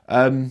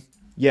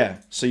 Yeah,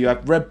 so you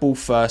have Red Bull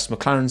first,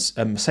 Mercedes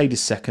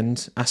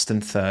 2nd,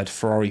 Aston 3rd,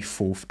 Ferrari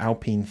 4th,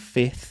 Alpine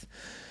 5th.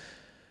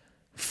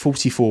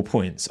 44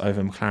 points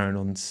over McLaren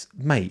on...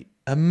 Mate,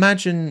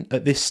 imagine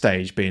at this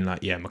stage being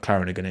like, yeah,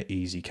 McLaren are going to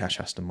easy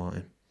cash Aston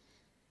Martin.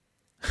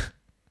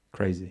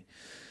 Crazy.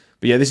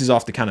 But yeah, this is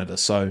after Canada,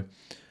 so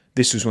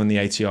this was when the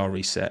ATR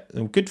reset.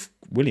 Good for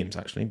Williams,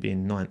 actually,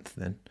 being 9th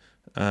then.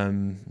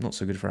 Not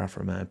so good for Alfa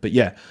Romeo. But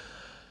yeah,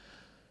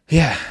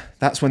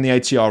 that's when the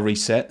ATR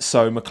reset.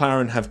 So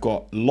McLaren have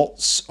got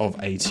lots of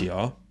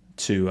ATR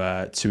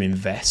to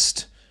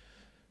invest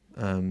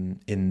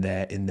in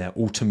their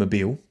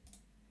automobile.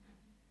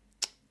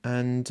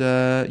 And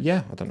I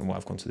don't know why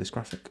I've gone to this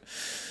graphic.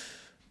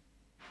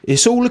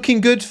 It's all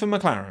looking good for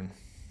McLaren.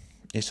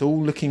 It's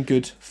all looking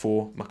good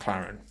for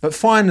McLaren. But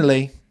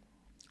finally,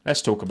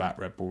 let's talk about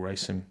Red Bull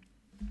Racing.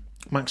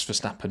 Max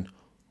Verstappen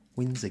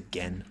wins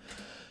again.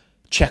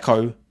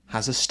 Checo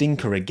has a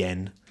stinker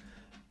again.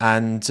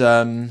 And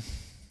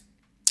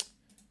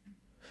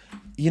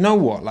you know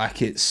what?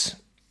 Like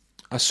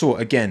I saw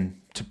it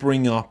again to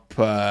bring up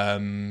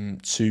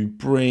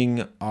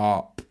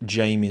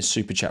Jamie's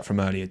super chat from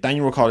earlier.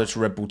 Daniel Ricciardo to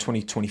Red Bull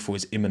 2024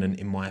 is imminent,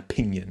 in my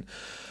opinion.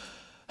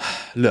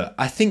 Look,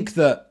 I think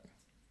that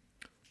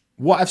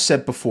what I've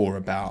said before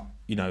about,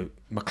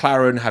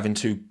 McLaren having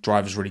two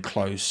drivers really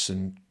close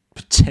and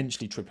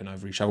potentially tripping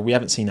over each other, we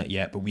haven't seen that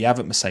yet, but we have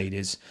at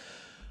Mercedes.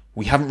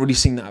 We haven't really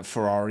seen that at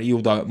Ferrari,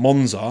 although at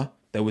Monza,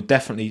 there were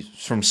definitely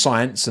from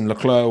Sainz and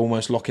Leclerc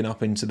almost locking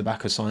up into the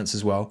back of Sainz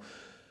as well.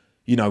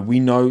 We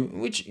know,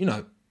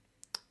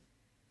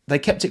 they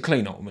kept it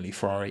clean ultimately,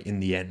 Ferrari, in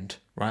the end,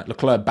 right?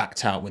 Leclerc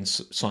backed out when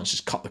Sainz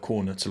just cut the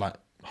corner to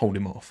hold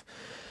him off.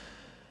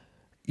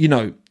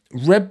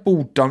 Red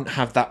Bull don't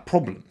have that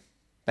problem.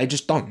 They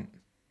just don't.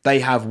 They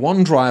have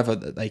one driver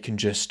that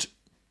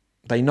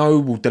they know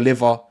will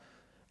deliver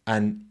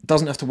and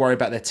doesn't have to worry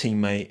about their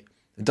teammate.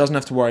 It doesn't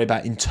have to worry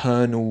about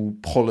internal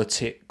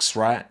politics,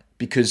 right?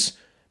 Because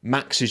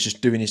Max is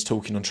just doing his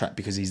talking on track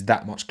because he's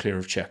that much clear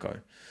of Checo.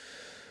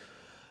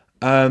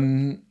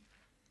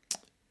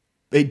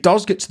 It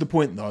does get to the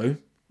point, though,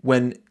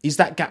 when is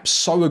that gap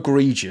so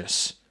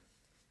egregious?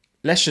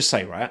 Let's just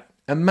say, right?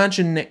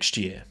 Imagine next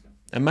year,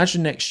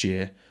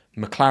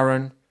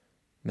 McLaren,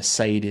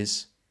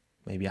 Mercedes,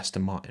 maybe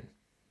Aston Martin.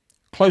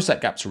 Close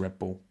that gap to Red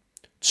Bull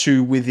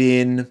to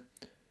within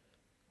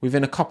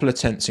a couple of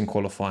tenths in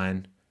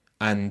qualifying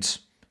and,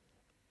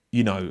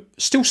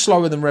 still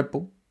slower than Red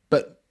Bull,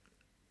 but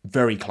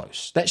very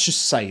close. Let's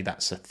just say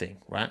that's a thing,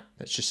 right?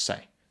 Let's just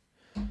say.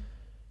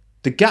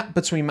 The gap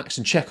between Max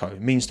and Checo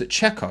means that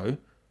Checo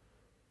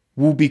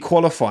will be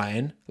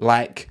qualifying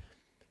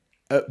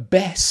at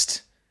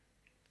best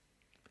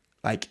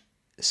 7th,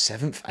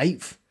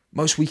 8th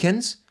most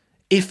weekends,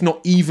 if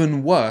not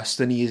even worse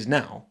than he is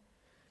now,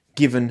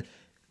 given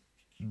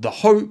the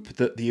hope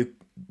that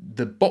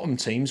the bottom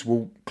teams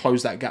will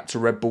close that gap to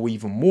Red Bull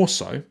even more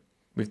so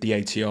with the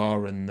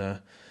ATR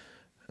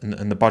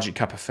and the budget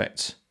cap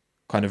effect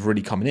kind of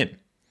really coming in.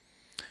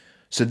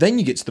 So then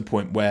you get to the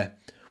point where,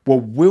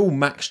 will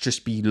Max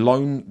just be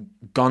lone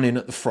gunning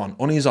at the front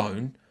on his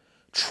own,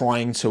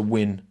 trying to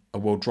win a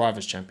World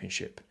Drivers'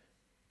 Championship.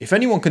 If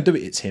anyone can do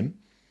it, it's him.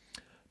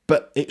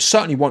 But it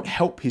certainly won't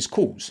help his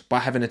cause by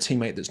having a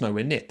teammate that's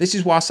nowhere near. This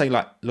is why I say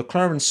like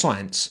Leclerc and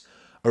Sainz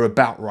are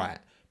about right.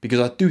 Because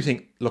I do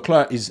think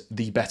Leclerc is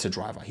the better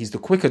driver. He's the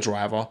quicker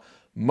driver.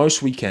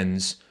 Most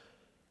weekends,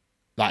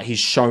 like he's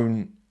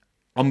shown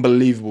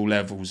unbelievable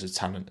levels of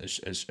talent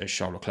as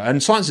Charles Leclerc.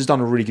 And Sainz has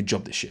done a really good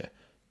job this year.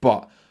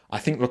 But I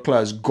think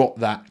Leclerc's got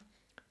that,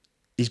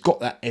 he's got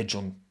that edge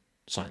on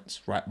Sainz,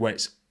 right? Where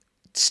it's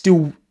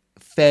still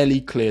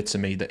fairly clear to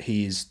me that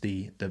he is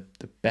the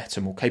better,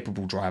 more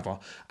capable driver.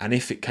 And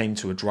if it came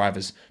to a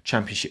drivers'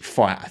 championship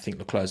fight, I think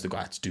Leclerc's the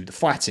guy to do the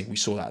fighting. We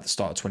saw that at the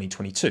start of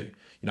 2022.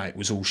 You know, it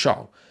was all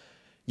Charles.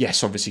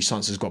 Yes, obviously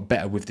Sainz has got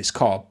better with this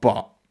car,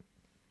 but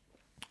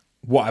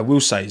what I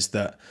will say is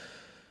that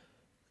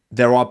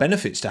there are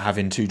benefits to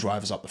having two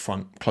drivers up the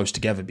front close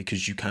together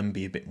because you can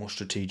be a bit more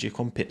strategic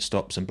on pit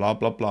stops and blah,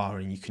 blah, blah,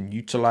 and you can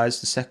utilise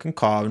the second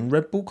car, and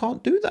Red Bull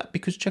can't do that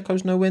because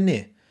Checo's nowhere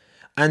near.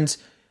 And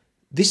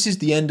this is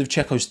the end of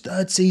Checo's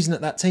third season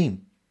at that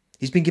team.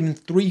 He's been given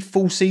 3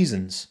 full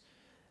seasons.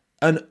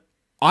 And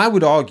I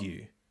would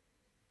argue,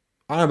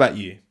 I don't know about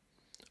you,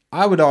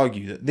 I would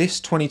argue that this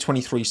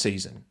 2023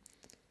 season,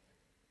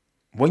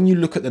 when you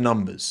look at the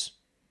numbers,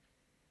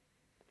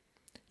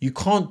 you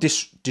can't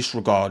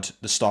disregard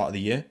the start of the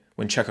year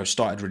when Checo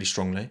started really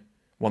strongly,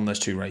 won those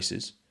 2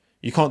 races.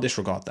 You can't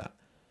disregard that.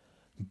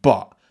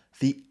 But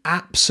the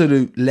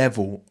absolute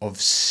level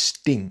of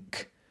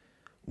stink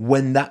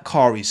when that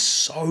car is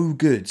so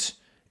good,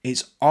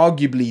 it's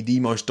arguably the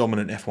most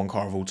dominant F1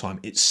 car of all time.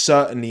 It's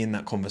certainly in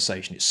that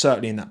conversation. It's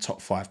certainly in that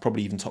top 5,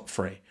 probably even top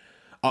 3.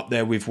 Up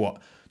there with what?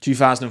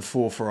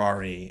 2004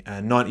 Ferrari,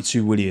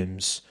 92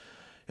 Williams,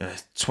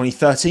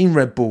 2013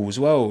 Red Bull as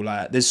well.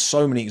 Like, there's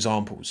so many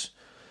examples.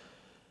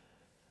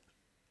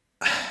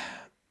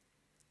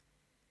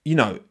 You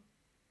know,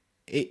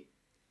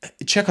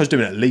 Checo's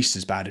doing at least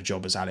as bad a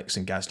job as Alex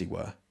and Gasly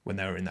were when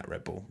they were in that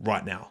Red Bull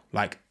right now.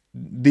 Like,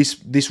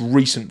 this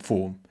recent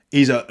form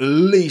is at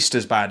least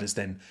as bad as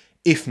them,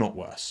 if not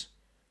worse.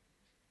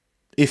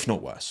 If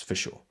not worse, for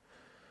sure.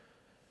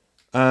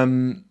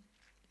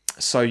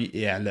 So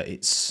yeah, look,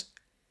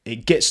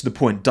 it gets to the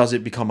point. Does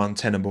it become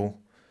untenable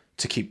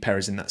to keep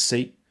Perez in that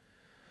seat?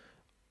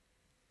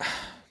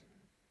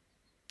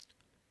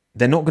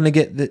 They're not going to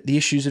get the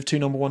issues of 2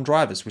 number 1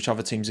 drivers, which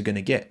other teams are going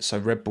to get. So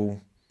Red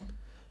Bull,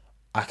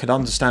 I could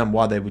understand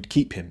why they would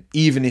keep him,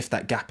 even if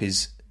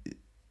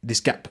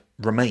this gap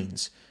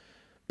remains.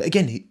 But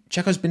again,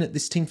 Checo's been at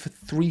this team for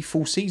 3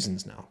 full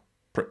seasons now.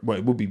 Well,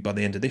 it will be by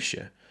the end of this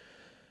year.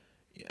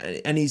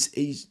 And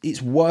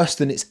it's worse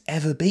than it's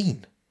ever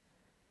been.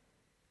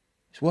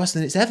 It's worse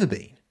than it's ever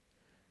been.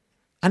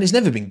 And it's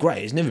never been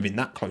great. It's never been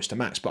that close to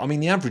Max. But I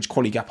mean, the average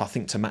quali gap, I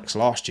think, to Max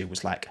last year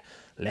was like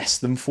less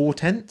than 4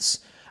 tenths.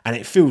 And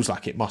it feels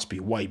like it must be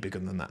way bigger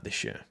than that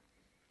this year.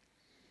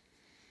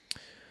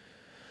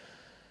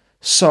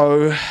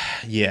 So,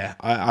 yeah,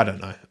 I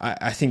don't know.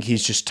 I think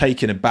he's just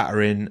taken a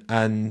battering,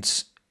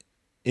 and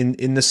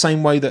in the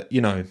same way that,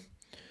 you know,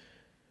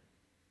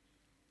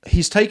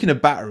 he's taken a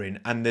battering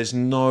and there's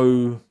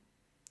no...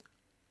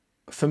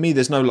 For me,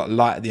 there's no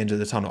light at the end of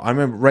the tunnel. I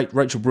remember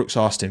Rachel Brooks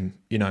asked him,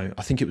 you know,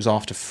 I think it was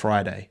after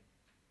Friday,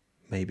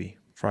 maybe,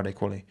 Friday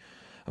quali.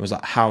 I was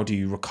like, how do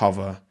you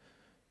recover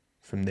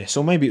from this?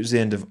 Or maybe it was the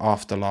end of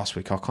after last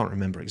week. I can't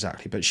remember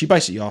exactly. But she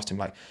basically asked him,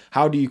 like,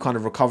 how do you kind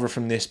of recover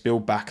from this,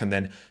 build back, and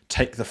then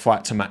take the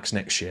fight to Max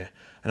next year?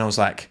 And I was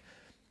like,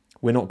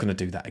 we're not going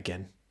to do that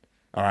again.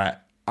 All right.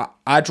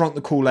 I drank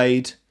the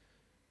Kool-Aid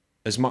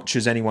as much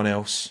as anyone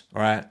else,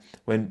 all right?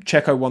 When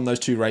Checo won those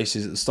 2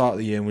 races at the start of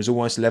the year and was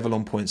almost level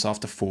on points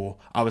after 4,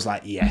 I was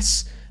like,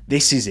 yes,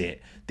 this is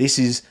it. This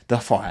is the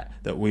fight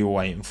that we were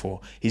waiting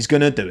for. He's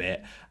going to do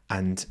it.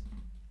 And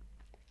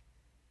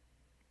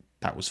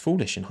that was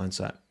foolish in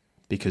hindsight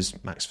because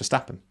Max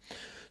Verstappen.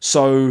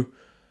 So,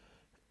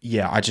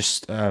 yeah, I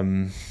just...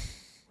 I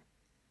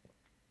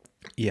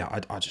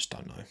just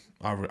don't know.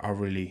 I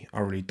really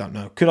don't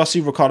know. Could I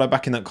see Ricciardo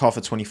back in that car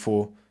for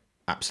 24?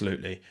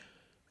 Absolutely.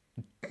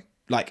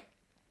 Like,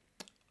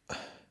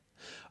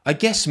 I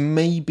guess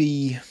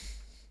maybe,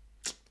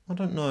 I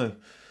don't know,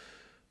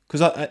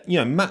 because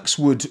Max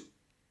would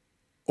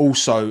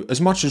also, as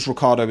much as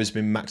Ricciardo has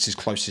been Max's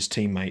closest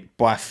teammate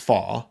by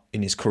far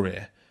in his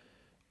career,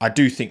 I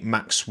do think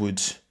Max would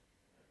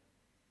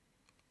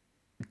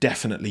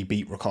definitely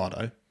beat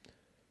Ricciardo.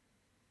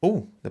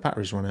 Oh, the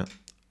battery's run out.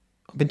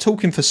 I've been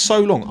talking for so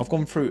long. I've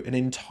gone through an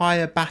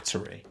entire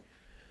battery.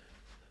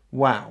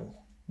 Wow.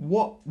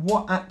 What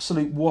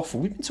absolute waffle.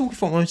 We've been talking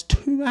for almost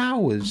 2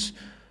 hours.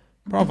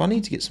 Bruv, I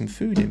need to get some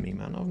food in me,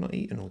 man. I've not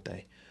eaten all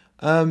day.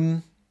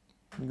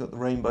 We've got the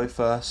rainbow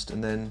first,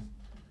 and then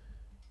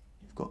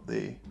you've got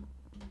the...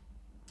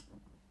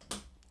 There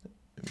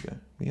we go.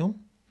 We on?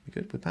 We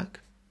good? We're back?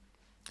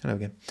 Hello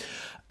again.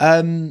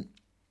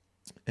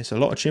 It's a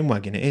lot of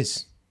chinwagging, it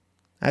is.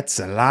 That's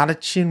a lot of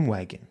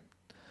chinwagging.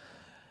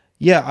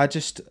 Yeah,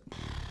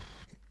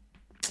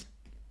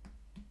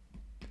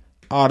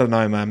 I don't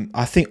know, man.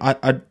 I think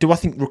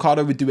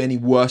Ricciardo would do any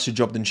worse a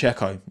job than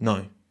Checo?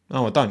 No,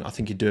 No, I don't. I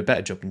think he'd do a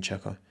better job than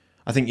Checo.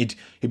 I think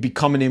he'd be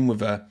coming in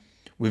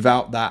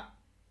without that.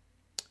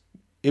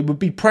 It would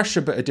be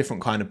pressure, but a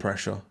different kind of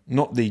pressure,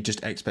 not the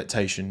just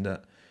expectation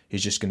that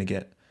he's just going to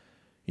get,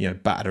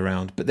 battered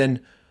around. But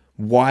then,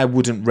 why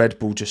wouldn't Red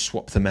Bull just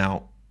swap them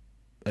out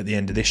at the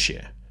end of this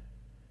year?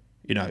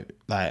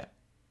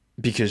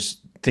 Because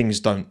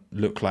things don't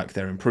look like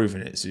they're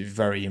improving. It's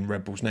very in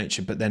Red Bull's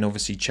nature. But then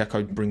obviously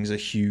Checo brings a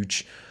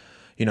huge,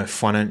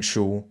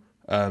 financial,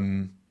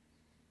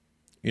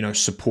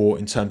 support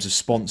in terms of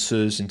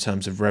sponsors, in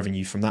terms of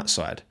revenue from that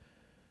side.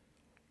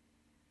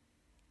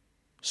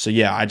 So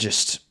yeah, I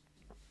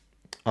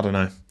don't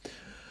know.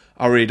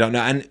 I really don't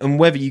know. And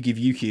whether you give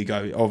Yuki a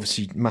go,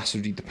 obviously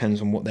massively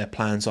depends on what their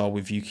plans are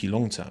with Yuki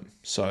long term.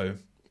 So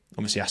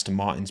obviously Aston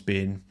Martin's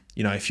being,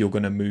 if you're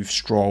going to move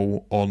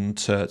Stroll on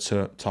to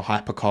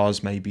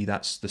hypercars, maybe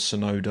that's the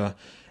Tsunoda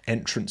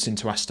entrance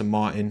into Aston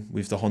Martin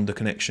with the Honda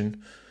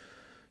connection.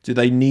 Do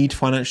they need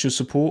financial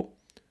support?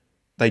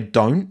 They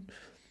don't.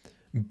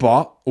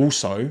 But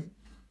also,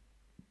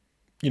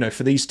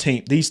 for these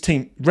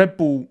team, Red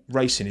Bull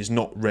Racing is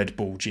not Red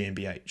Bull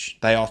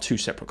GmbH. They are two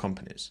separate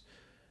companies.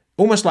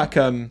 Almost like,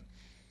 Amazon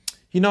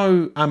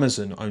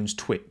owns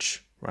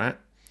Twitch, right?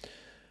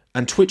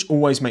 And Twitch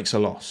always makes a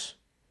loss.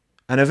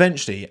 And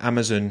eventually,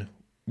 Amazon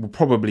will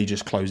probably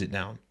just close it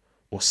down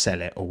or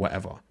sell it or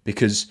whatever,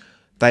 because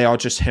they are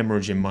just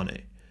hemorrhaging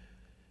money.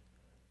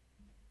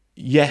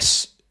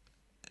 Yes,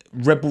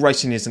 Red Bull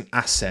Racing is an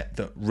asset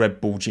that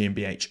Red Bull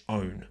GmbH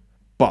own,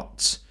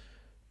 but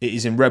it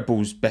is in Red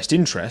Bull's best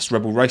interest,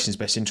 Red Bull Racing's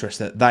best interest,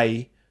 that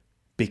they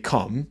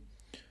become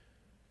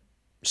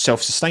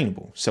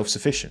self-sustainable,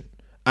 self-sufficient.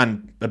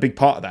 And a big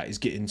part of that is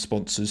getting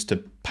sponsors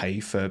to pay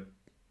for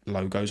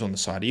logos on the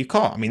side of your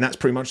car. I mean, that's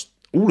pretty much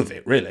all of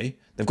it, really.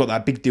 They've got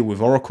that big deal with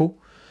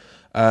Oracle.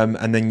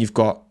 And then you've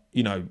got,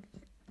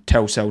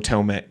 Telcel,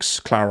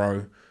 Telmex,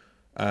 Claro,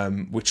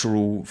 which are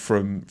all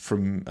from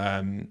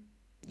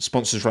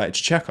sponsors related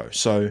to Checo.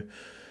 So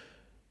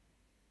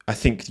I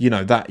think,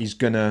 that is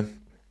going to,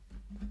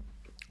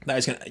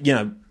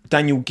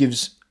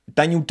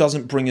 Daniel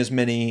doesn't bring as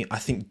many, I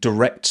think,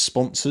 direct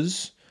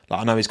sponsors. Like,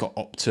 I know he's got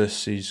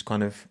Optus, he's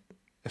kind of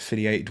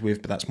affiliated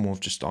with, but that's more of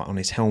just on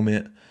his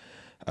helmet.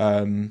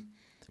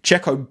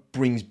 Checo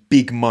brings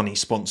big money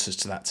sponsors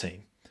to that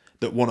team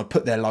that want to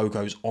put their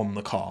logos on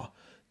the car.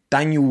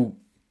 Daniel,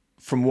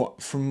 from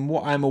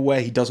what I'm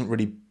aware, he doesn't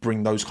really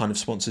bring those kind of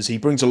sponsors. He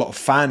brings a lot of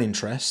fan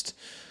interest,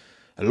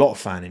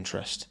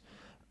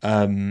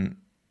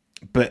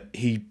 but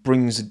he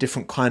brings a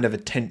different kind of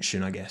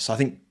attention, I guess. I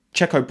think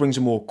Checo brings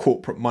a more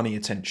corporate money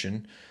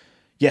attention.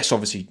 Yes,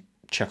 obviously,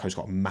 Checo's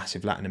got a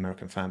massive Latin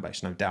American fan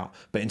base, no doubt.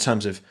 But in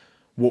terms of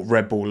what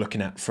Red Bull are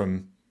looking at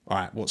from, all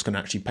right, what's going to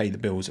actually pay the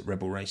bills at Red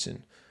Bull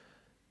Racing,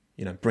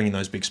 bringing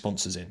those big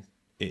sponsors in,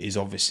 it is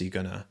obviously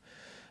going to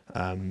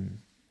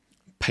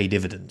pay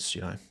dividends,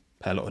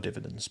 pay a lot of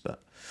dividends.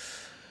 But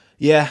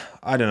yeah,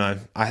 I don't know.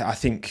 I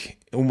think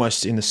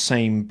almost in the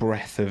same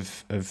breath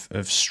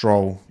of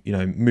Stroll,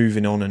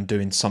 moving on and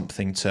doing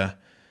something to,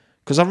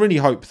 because I really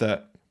hope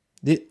that,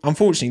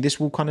 unfortunately, this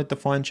will kind of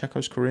define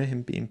Checo's career,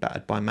 him being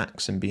battered by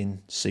Max and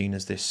being seen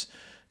as this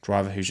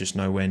driver who's just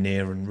nowhere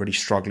near and really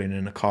struggling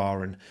in a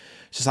car. And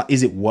it's just like,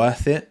 is it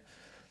worth it?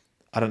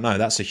 I don't know.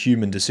 That's a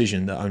human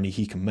decision that only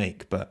he can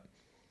make. But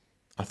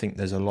I think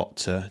there's a lot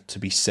to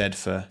be said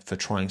for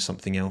trying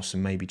something else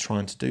and maybe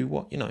trying to do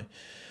what,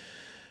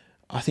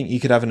 I think he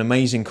could have an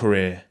amazing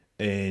career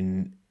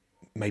in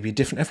maybe a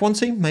different F1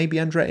 team, maybe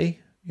Andretti,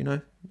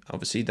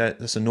 Obviously,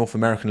 that's a North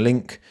American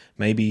link.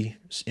 Maybe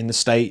in the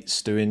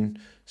States doing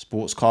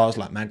sports cars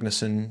like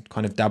Magnussen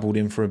kind of dabbled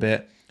in for a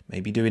bit.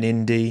 Maybe doing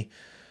Indy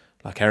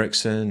like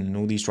Ericsson and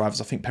all these drivers.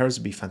 I think Perez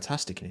would be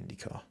fantastic in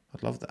IndyCar.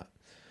 I'd love that.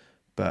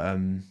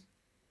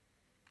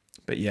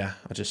 But yeah,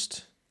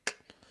 because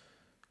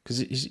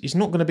he's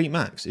not going to beat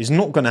Max. It's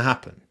not going to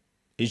happen.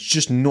 It's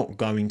just not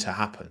going to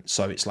happen.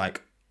 So it's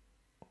like,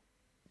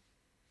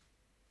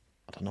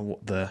 I don't know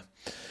what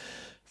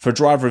for a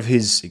driver of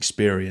his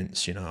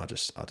experience, I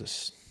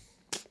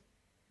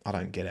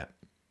don't get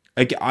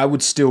it. I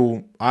would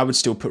still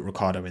put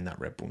Ricciardo in that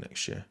Red Bull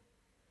next year.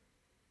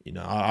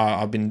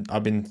 I've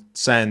been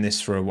saying this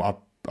for a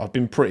while. I've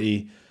been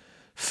pretty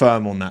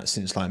firm on that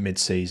since like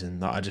mid-season.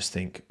 That I just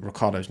think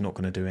Ricciardo's not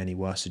going to do any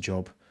worse a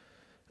job,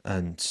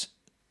 and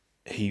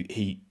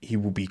he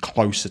will be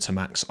closer to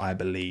Max, I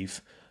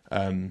believe.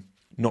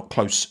 Not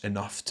close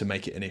enough to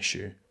make it an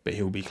issue, but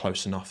he'll be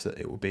close enough that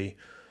it will be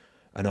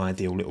an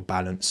ideal little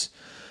balance.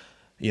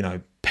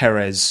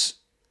 Perez,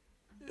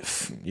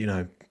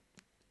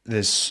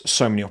 there's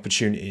so many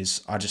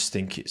opportunities. I just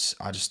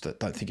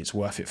don't think it's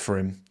worth it for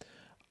him.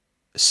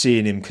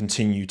 Seeing him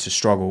continue to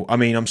struggle. I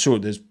mean, I'm sure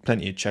there's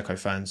plenty of Checo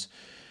fans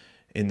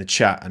in the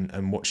chat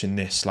and watching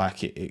this.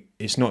 Like,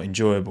 it's not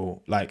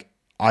enjoyable. Like,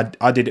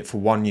 I did it for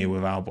 1 year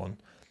with Albon,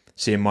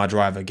 seeing my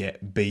driver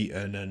get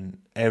beaten and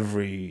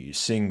every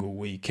single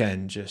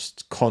weekend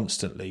just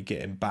constantly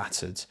getting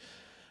battered.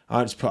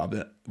 I just put up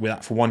with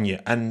that for 1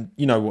 year. And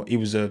you know what? He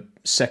was a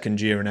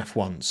second year in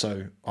F1,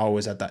 so I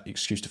always had that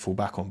excuse to fall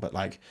back on. But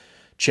like,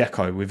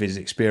 Checo with his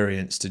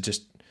experience to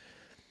just,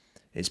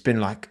 it's been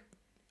like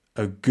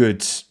a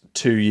good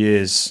 2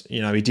 years.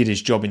 You know, he did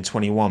his job in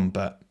 21,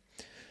 but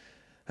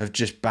of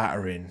just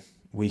battering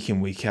week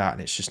in, week out,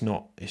 and it's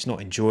not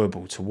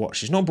enjoyable to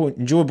watch. It's not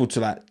enjoyable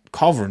to like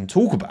cover and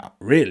talk about,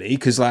 really,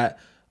 because like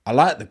I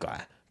like the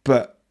guy,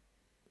 but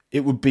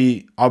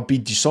I'd be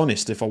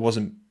dishonest if I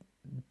wasn't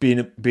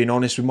being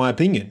honest with my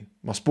opinion,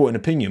 my sporting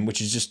opinion,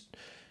 which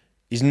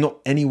is not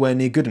anywhere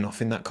near good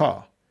enough in that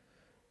car.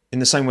 In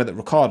the same way that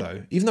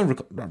Ricciardo, even though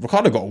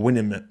Ricciardo got a win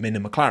in a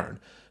McLaren,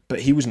 but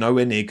he was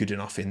nowhere near good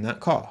enough in that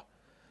car.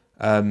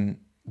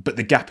 But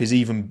the gap is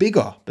even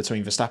bigger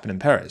between Verstappen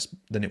and Perez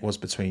than it was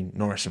between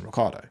Norris and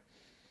Ricciardo.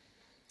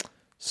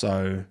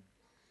 So,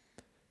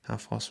 how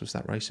fast was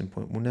that racing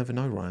point? We'll never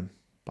know, Ryan.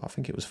 But I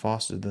think it was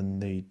faster than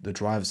the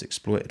drivers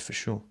exploited for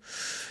sure.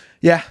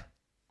 Yeah,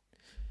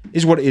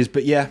 is what it is.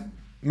 But yeah,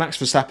 Max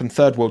Verstappen,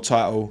 3rd world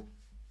title.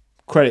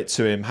 Credit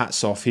to him.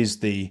 Hats off. He's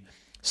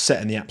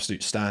setting the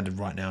absolute standard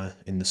right now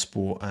in the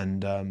sport,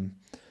 and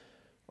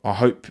I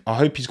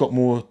hope he's got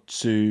more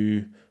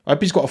to. I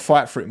hope he's got to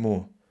fight for it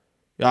more.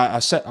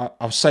 I'll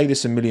say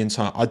this a million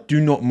times. I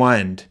do not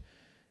mind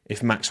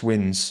if Max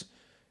wins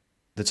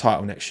the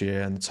title next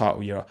year and the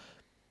title year.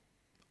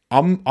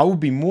 I will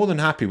be more than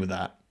happy with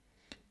that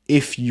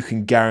if you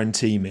can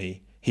guarantee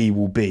me he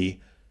will be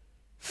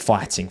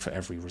fighting for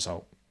every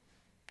result.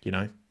 You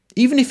know,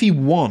 even if he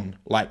won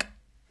like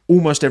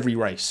almost every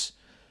race,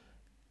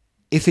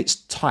 if it's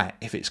tight,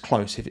 if it's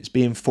close, if it's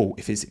being fought,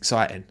 if it's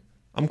exciting,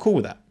 I'm cool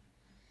with that.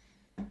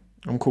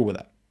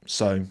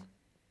 So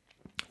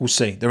we'll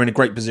see. They're in a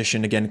great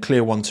position. Again,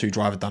 clear 1-2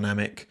 driver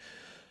dynamic.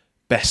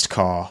 Best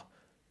car,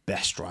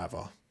 best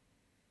driver.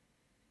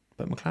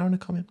 But McLaren are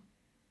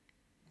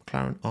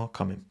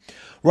coming.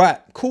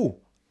 Right,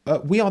 cool.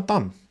 We are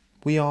done.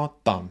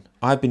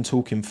 I've been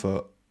talking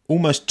for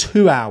almost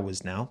 2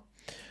 hours now,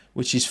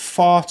 which is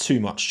far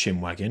too much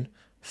chin-wagging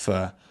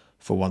for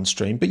one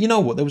stream. But you know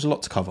what? There was a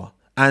lot to cover.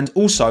 And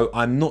also,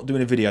 I'm not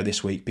doing a video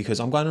this week because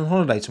I'm going on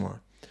holiday tomorrow.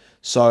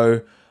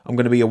 So I'm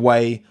going to be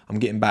away. I'm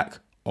getting back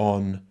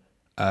on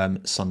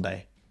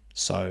Sunday.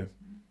 So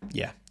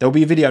yeah, there'll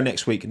be a video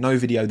next week. No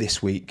video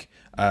this week.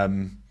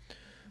 I'm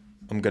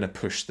going to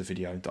push the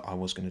video that I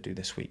was going to do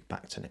this week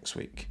back to next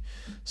week.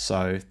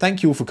 So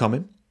thank you all for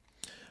coming.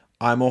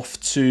 I'm off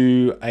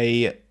to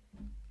a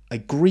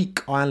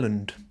Greek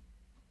island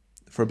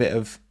for a bit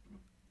of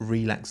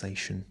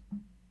relaxation.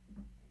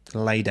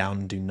 Lay down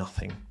and do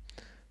nothing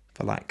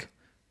for like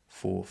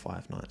 4 or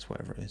 5 nights,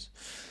 whatever it is.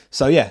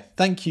 So yeah,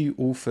 thank you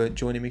all for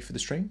joining me for the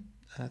stream.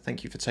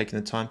 Thank you for taking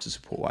the time to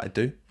support what I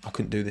do. I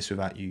couldn't do this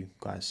without you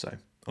guys. So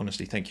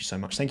honestly, thank you so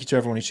much. Thank you to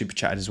everyone who super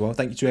chatted as well.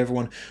 Thank you to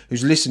everyone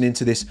who's listening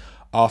to this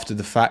after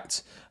the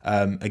fact.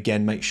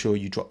 Again, make sure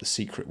you drop the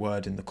secret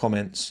word in the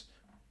comments,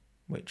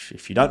 which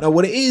if you don't know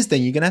what it is,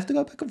 then you're going to have to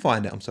go back and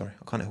find it. I'm sorry,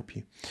 I can't help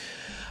you.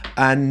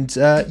 And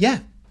yeah,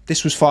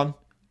 this was fun.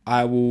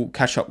 I will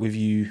catch up with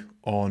you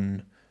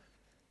on...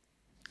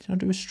 Can I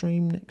do a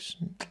stream next?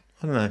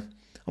 I don't know.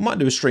 I might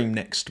do a stream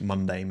next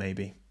Monday,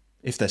 maybe,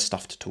 if there's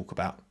stuff to talk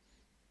about.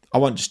 I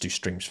won't just do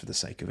streams for the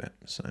sake of it.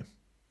 So,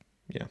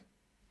 yeah.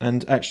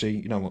 And actually,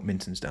 you know what?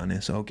 Minton's down here,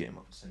 so I'll get him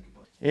up to say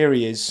goodbye. Here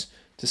he is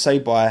to say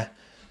bye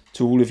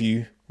to all of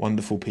you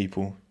wonderful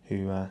people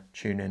who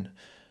tune in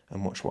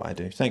and watch what I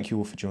do. Thank you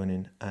all for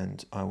joining,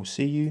 and I will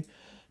see you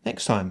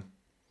next time.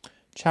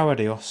 Ciao,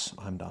 adios.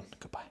 I'm done.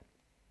 Goodbye.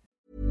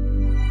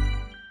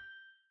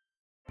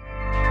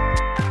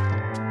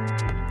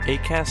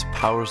 Acast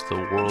powers the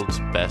world's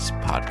best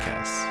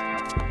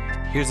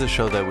podcasts. Here's a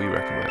show that we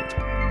recommend.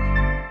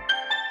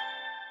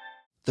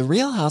 The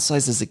Real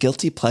Housewives is a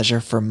guilty pleasure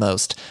for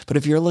most, but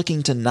if you're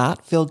looking to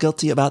not feel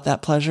guilty about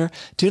that pleasure,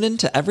 tune in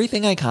to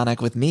Everything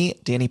Iconic with me,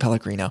 Danny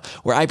Pellegrino,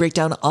 where I break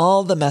down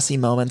all the messy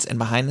moments and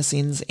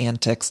behind-the-scenes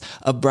antics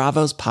of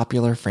Bravo's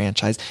popular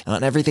franchise. And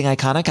on Everything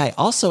Iconic, I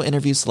also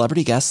interview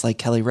celebrity guests like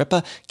Kelly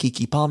Ripa,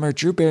 Keke Palmer,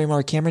 Drew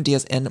Barrymore, Cameron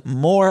Diaz, and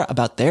more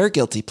about their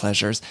guilty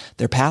pleasures,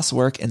 their past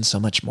work, and so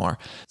much more.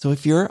 So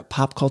if you're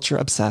pop culture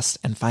obsessed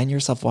and find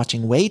yourself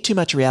watching way too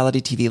much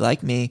reality TV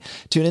like me,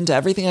 tune in to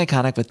Everything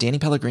Iconic with Danny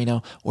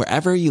Pellegrino,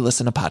 wherever you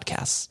listen to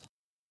podcasts.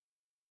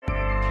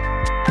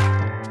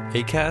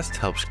 Acast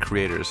helps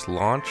creators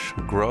launch,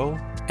 grow,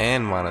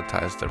 and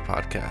monetize their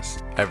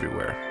podcasts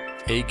everywhere.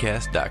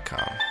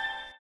 Acast.com.